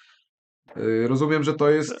tacę. Rozumiem, że to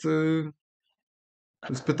jest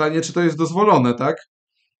pytanie, czy to jest dozwolone, tak?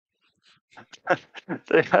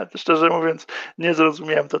 Ja szczerze mówiąc nie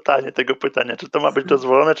zrozumiałem totalnie tego pytania, czy to ma być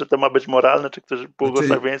dozwolone, czy to ma być moralne, czy ktoś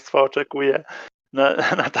błogosławieństwa oczekuje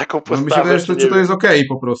na taką postawę. No mi się wydaje, że czy to jest okej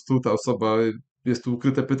po prostu, ta osoba, jest tu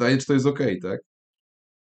ukryte pytanie, czy to jest okej, tak?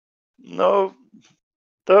 No,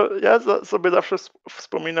 to ja sobie zawsze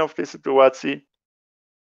wspominam w tej sytuacji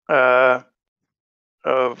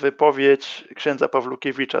wypowiedź księdza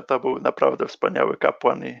Pawlukiewicza. To był naprawdę wspaniały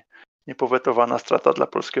kapłan i niepowetowana strata dla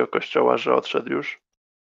polskiego kościoła, że odszedł już.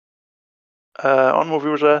 On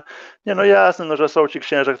mówił, że jasne, że są ci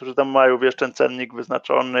księża, którzy tam mają, wiesz, ten cennik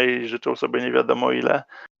wyznaczony i życzą sobie nie wiadomo ile,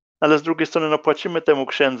 ale z drugiej strony płacimy temu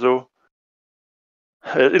księdzu,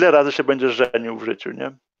 ile razy się będziesz żenił w życiu,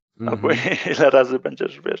 nie? Albo ile razy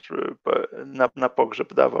będziesz, wiesz, na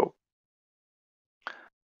pogrzeb dawał.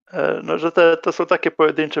 Że to są takie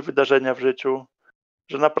pojedyncze wydarzenia w życiu,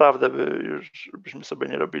 że naprawdę już byśmy sobie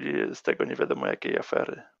nie robili z tego nie wiadomo jakiej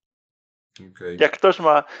afery. Okay.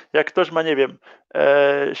 Jak ktoś ma, nie wiem,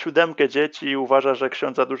 7 dzieci i uważa, że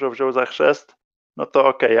ksiądz za dużo wziął za chrzest, no to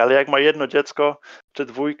okej, ale jak ma 1 dziecko czy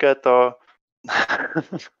 2, to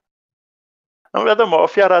no wiadomo,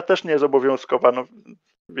 ofiara też nie jest obowiązkowa. No,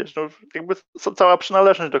 wiesz, jakby cała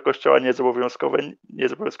przynależność do kościoła nie jest obowiązkowa,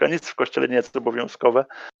 nic w kościele nie jest obowiązkowe.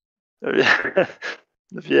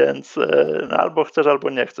 Więc albo chcesz, albo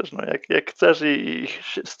nie chcesz. No, jak chcesz i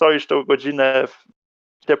stoisz tą godzinę w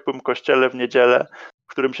ciepłym kościele w niedzielę,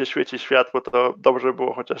 w którym się świeci światło, to dobrze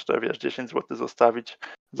było chociaż te, wiesz, 10 zł zostawić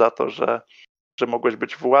za to, że mogłeś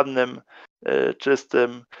być w ładnym,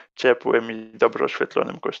 czystym, ciepłym i dobrze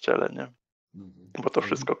oświetlonym kościele, nie? Bo to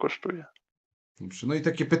wszystko kosztuje. Dobrze. No i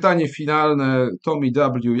takie pytanie finalne, Tommy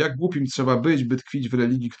W. Jak głupim trzeba być, by tkwić w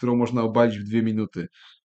religii, którą można obalić w 2 minuty?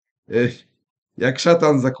 Jak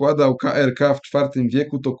szatan zakładał KRK w IV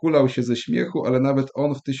wieku, to kulał się ze śmiechu, ale nawet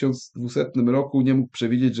on w 1200 roku nie mógł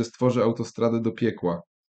przewidzieć, że stworzy autostradę do piekła.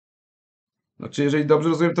 Znaczy, jeżeli dobrze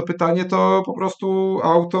rozumiem to pytanie, to po prostu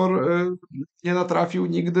autor nie natrafił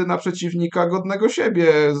nigdy na przeciwnika godnego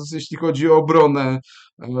siebie, jeśli chodzi o obronę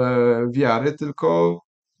wiary, tylko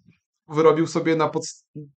wyrobił sobie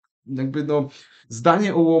jakby no,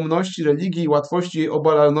 zdanie o ułomności religii i łatwości jej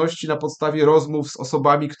obalalności na podstawie rozmów z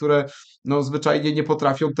osobami, które no, zwyczajnie nie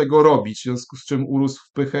potrafią tego robić, w związku z czym urósł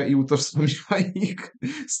w pychę i utożsamia ich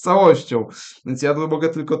z całością. Więc ja tu mogę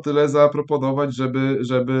tylko tyle zaproponować,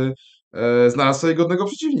 żeby znalazł sobie godnego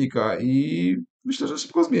przeciwnika i myślę, że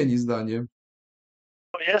szybko zmieni zdanie.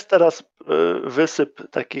 Jest teraz wysyp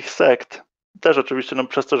takich sekt. Też oczywiście, no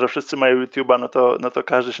przez to, że wszyscy mają YouTube'a, no to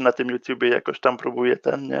każdy się na tym YouTubie jakoś tam próbuje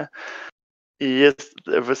nie? I jest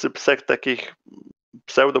wysyp sekt takich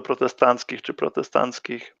pseudoprotestanckich czy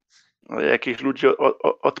protestanckich, jakichś ludzi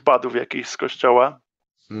odpadów jakichś z kościoła,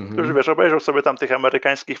 którzy, wiesz, obejrzą sobie tam tych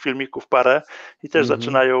amerykańskich filmików parę i też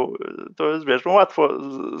zaczynają, to jest, wiesz, no łatwo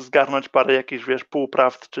zgarnąć parę jakichś, wiesz,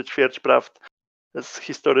 półprawd czy ćwierć prawd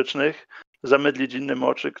historycznych, zamydlić innym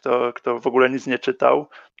oczy, kto w ogóle nic nie czytał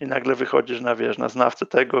i nagle wychodzisz na, wiesz, na znawcę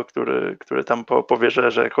tego, który tam powie,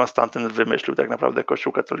 że Konstantyn wymyślił tak naprawdę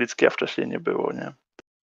Kościół katolicki, a wcześniej nie było, nie?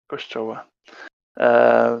 Kościoła.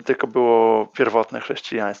 Tylko było pierwotne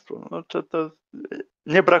chrześcijaństwo. No, to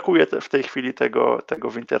nie brakuje w tej chwili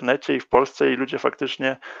tego w internecie i w Polsce i ludzie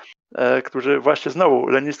faktycznie, którzy właśnie znowu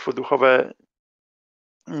lenistwo duchowe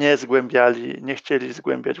nie zgłębiali, nie chcieli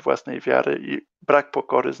zgłębiać własnej wiary i brak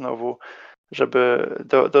pokory znowu, żeby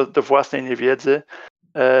do własnej niewiedzy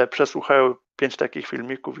przesłuchają 5 takich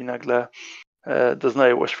filmików i nagle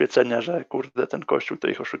doznają oświecenia, że kurde, ten Kościół to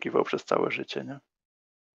ich oszukiwał przez całe życie, nie?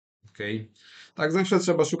 Okej. Tak, zawsze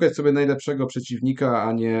trzeba szukać sobie najlepszego przeciwnika,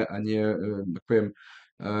 a nie tak powiem,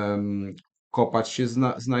 kopać się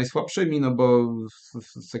z najsłabszymi, no bo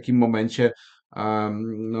w takim momencie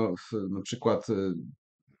no, na przykład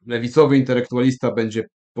lewicowy intelektualista będzie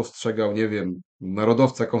postrzegał, nie wiem,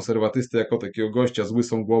 narodowca, konserwatystę jako takiego gościa z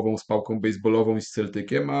łysą głową, z pałką bejsbolową i z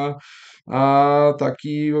celtykiem, a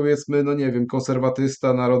taki, powiedzmy, no nie wiem,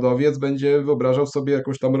 konserwatysta, narodowiec będzie wyobrażał sobie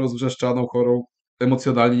jakąś tam rozwrzeszczaną, chorą,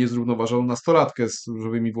 emocjonalnie niezrównoważoną nastolatkę z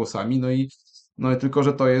różowymi włosami, no i tylko,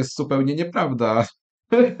 że to jest zupełnie nieprawda.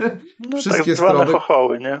 No tak Wszystkie zwane strony,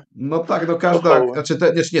 chochoły, nie? no tak, no każda, Chochoły. znaczy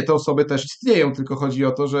nie, te osoby też istnieją, tylko chodzi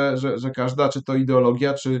o to, że każda, czy to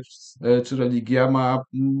ideologia, czy religia ma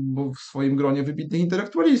w swoim gronie wybitnych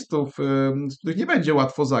intelektualistów, z których nie będzie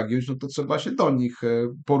łatwo zagiąć, no to trzeba się do nich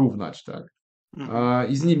porównać, tak?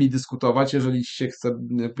 I z nimi dyskutować, jeżeli się chce,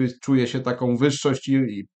 czuje się taką wyższość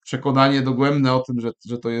i przekonanie dogłębne o tym,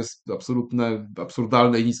 że to jest absolutne,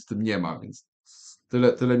 absurdalne i nic w tym nie ma, więc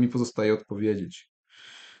tyle mi pozostaje odpowiedzieć.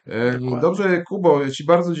 Dokładnie. Dobrze, Kubo, ja Ci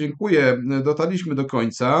bardzo dziękuję. Dotarliśmy do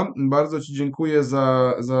końca. Bardzo Ci dziękuję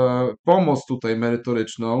za pomoc tutaj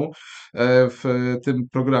merytoryczną w tym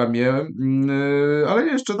programie. Ale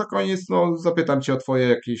jeszcze na koniec no, zapytam Cię o Twoje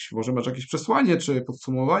jakieś, może masz jakieś przesłanie czy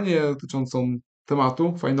podsumowanie dotyczącą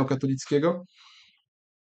tematu fajnokatolickiego?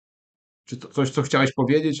 Czy to coś, co chciałeś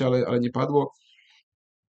powiedzieć, ale nie padło?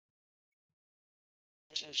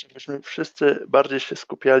 Myślę, żebyśmy wszyscy bardziej się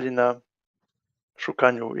skupiali na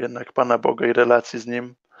szukaniu jednak Pana Boga i relacji z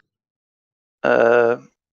Nim,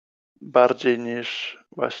 bardziej niż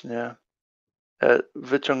właśnie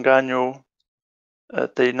wyciąganiu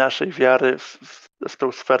tej naszej wiary w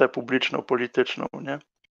tą sferę publiczną, polityczną, nie?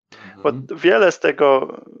 Bo wiele z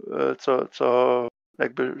tego, co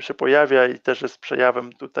jakby się pojawia i też jest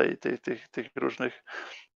przejawem tutaj tych różnych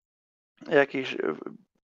jakichś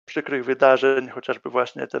przykrych wydarzeń, chociażby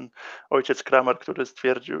właśnie ten ojciec Kramer, który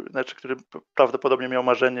stwierdził, znaczy, który prawdopodobnie miał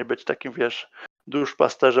marzenie być takim, wiesz,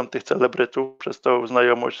 duszpasterzem tych celebrytów przez tą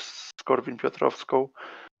znajomość z Korwin-Piotrowską.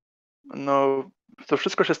 No, to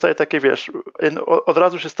wszystko się staje takie, wiesz, od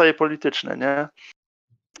razu się staje polityczne, nie?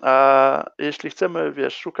 A jeśli chcemy,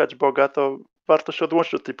 wiesz, szukać Boga, to warto się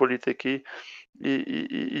odłączyć od tej polityki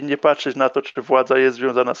i nie patrzeć na to, czy władza jest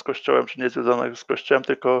związana z Kościołem, czy nie jest związana z Kościołem,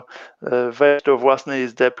 tylko wejść do własnej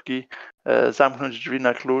izdebki, zamknąć drzwi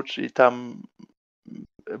na klucz i tam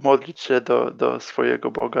modlić się do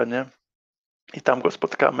swojego Boga, nie? I tam go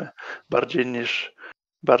spotkamy bardziej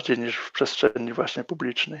niż w przestrzeni właśnie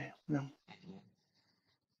publicznej. Nie?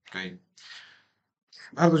 Okej.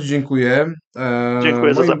 Bardzo Ci dziękuję.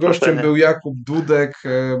 Dziękuję za Moim gościem zaproszenie. był Jakub Dudek.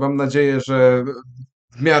 Mam nadzieję, że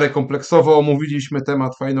w miarę kompleksowo omówiliśmy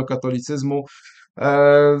temat fajnokatolicyzmu.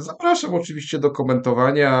 Zapraszam oczywiście do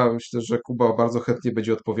komentowania. Myślę, że Kuba bardzo chętnie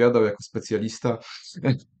będzie odpowiadał jako specjalista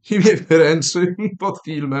i mnie wyręczy pod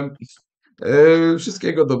filmem.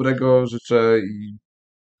 Wszystkiego dobrego życzę i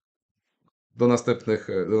do następnych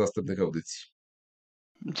audycji.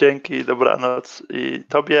 Dzięki, dobranoc i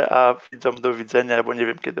tobie, a widzom do widzenia, bo nie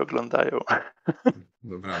wiem kiedy oglądają.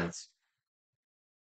 Dobranoc.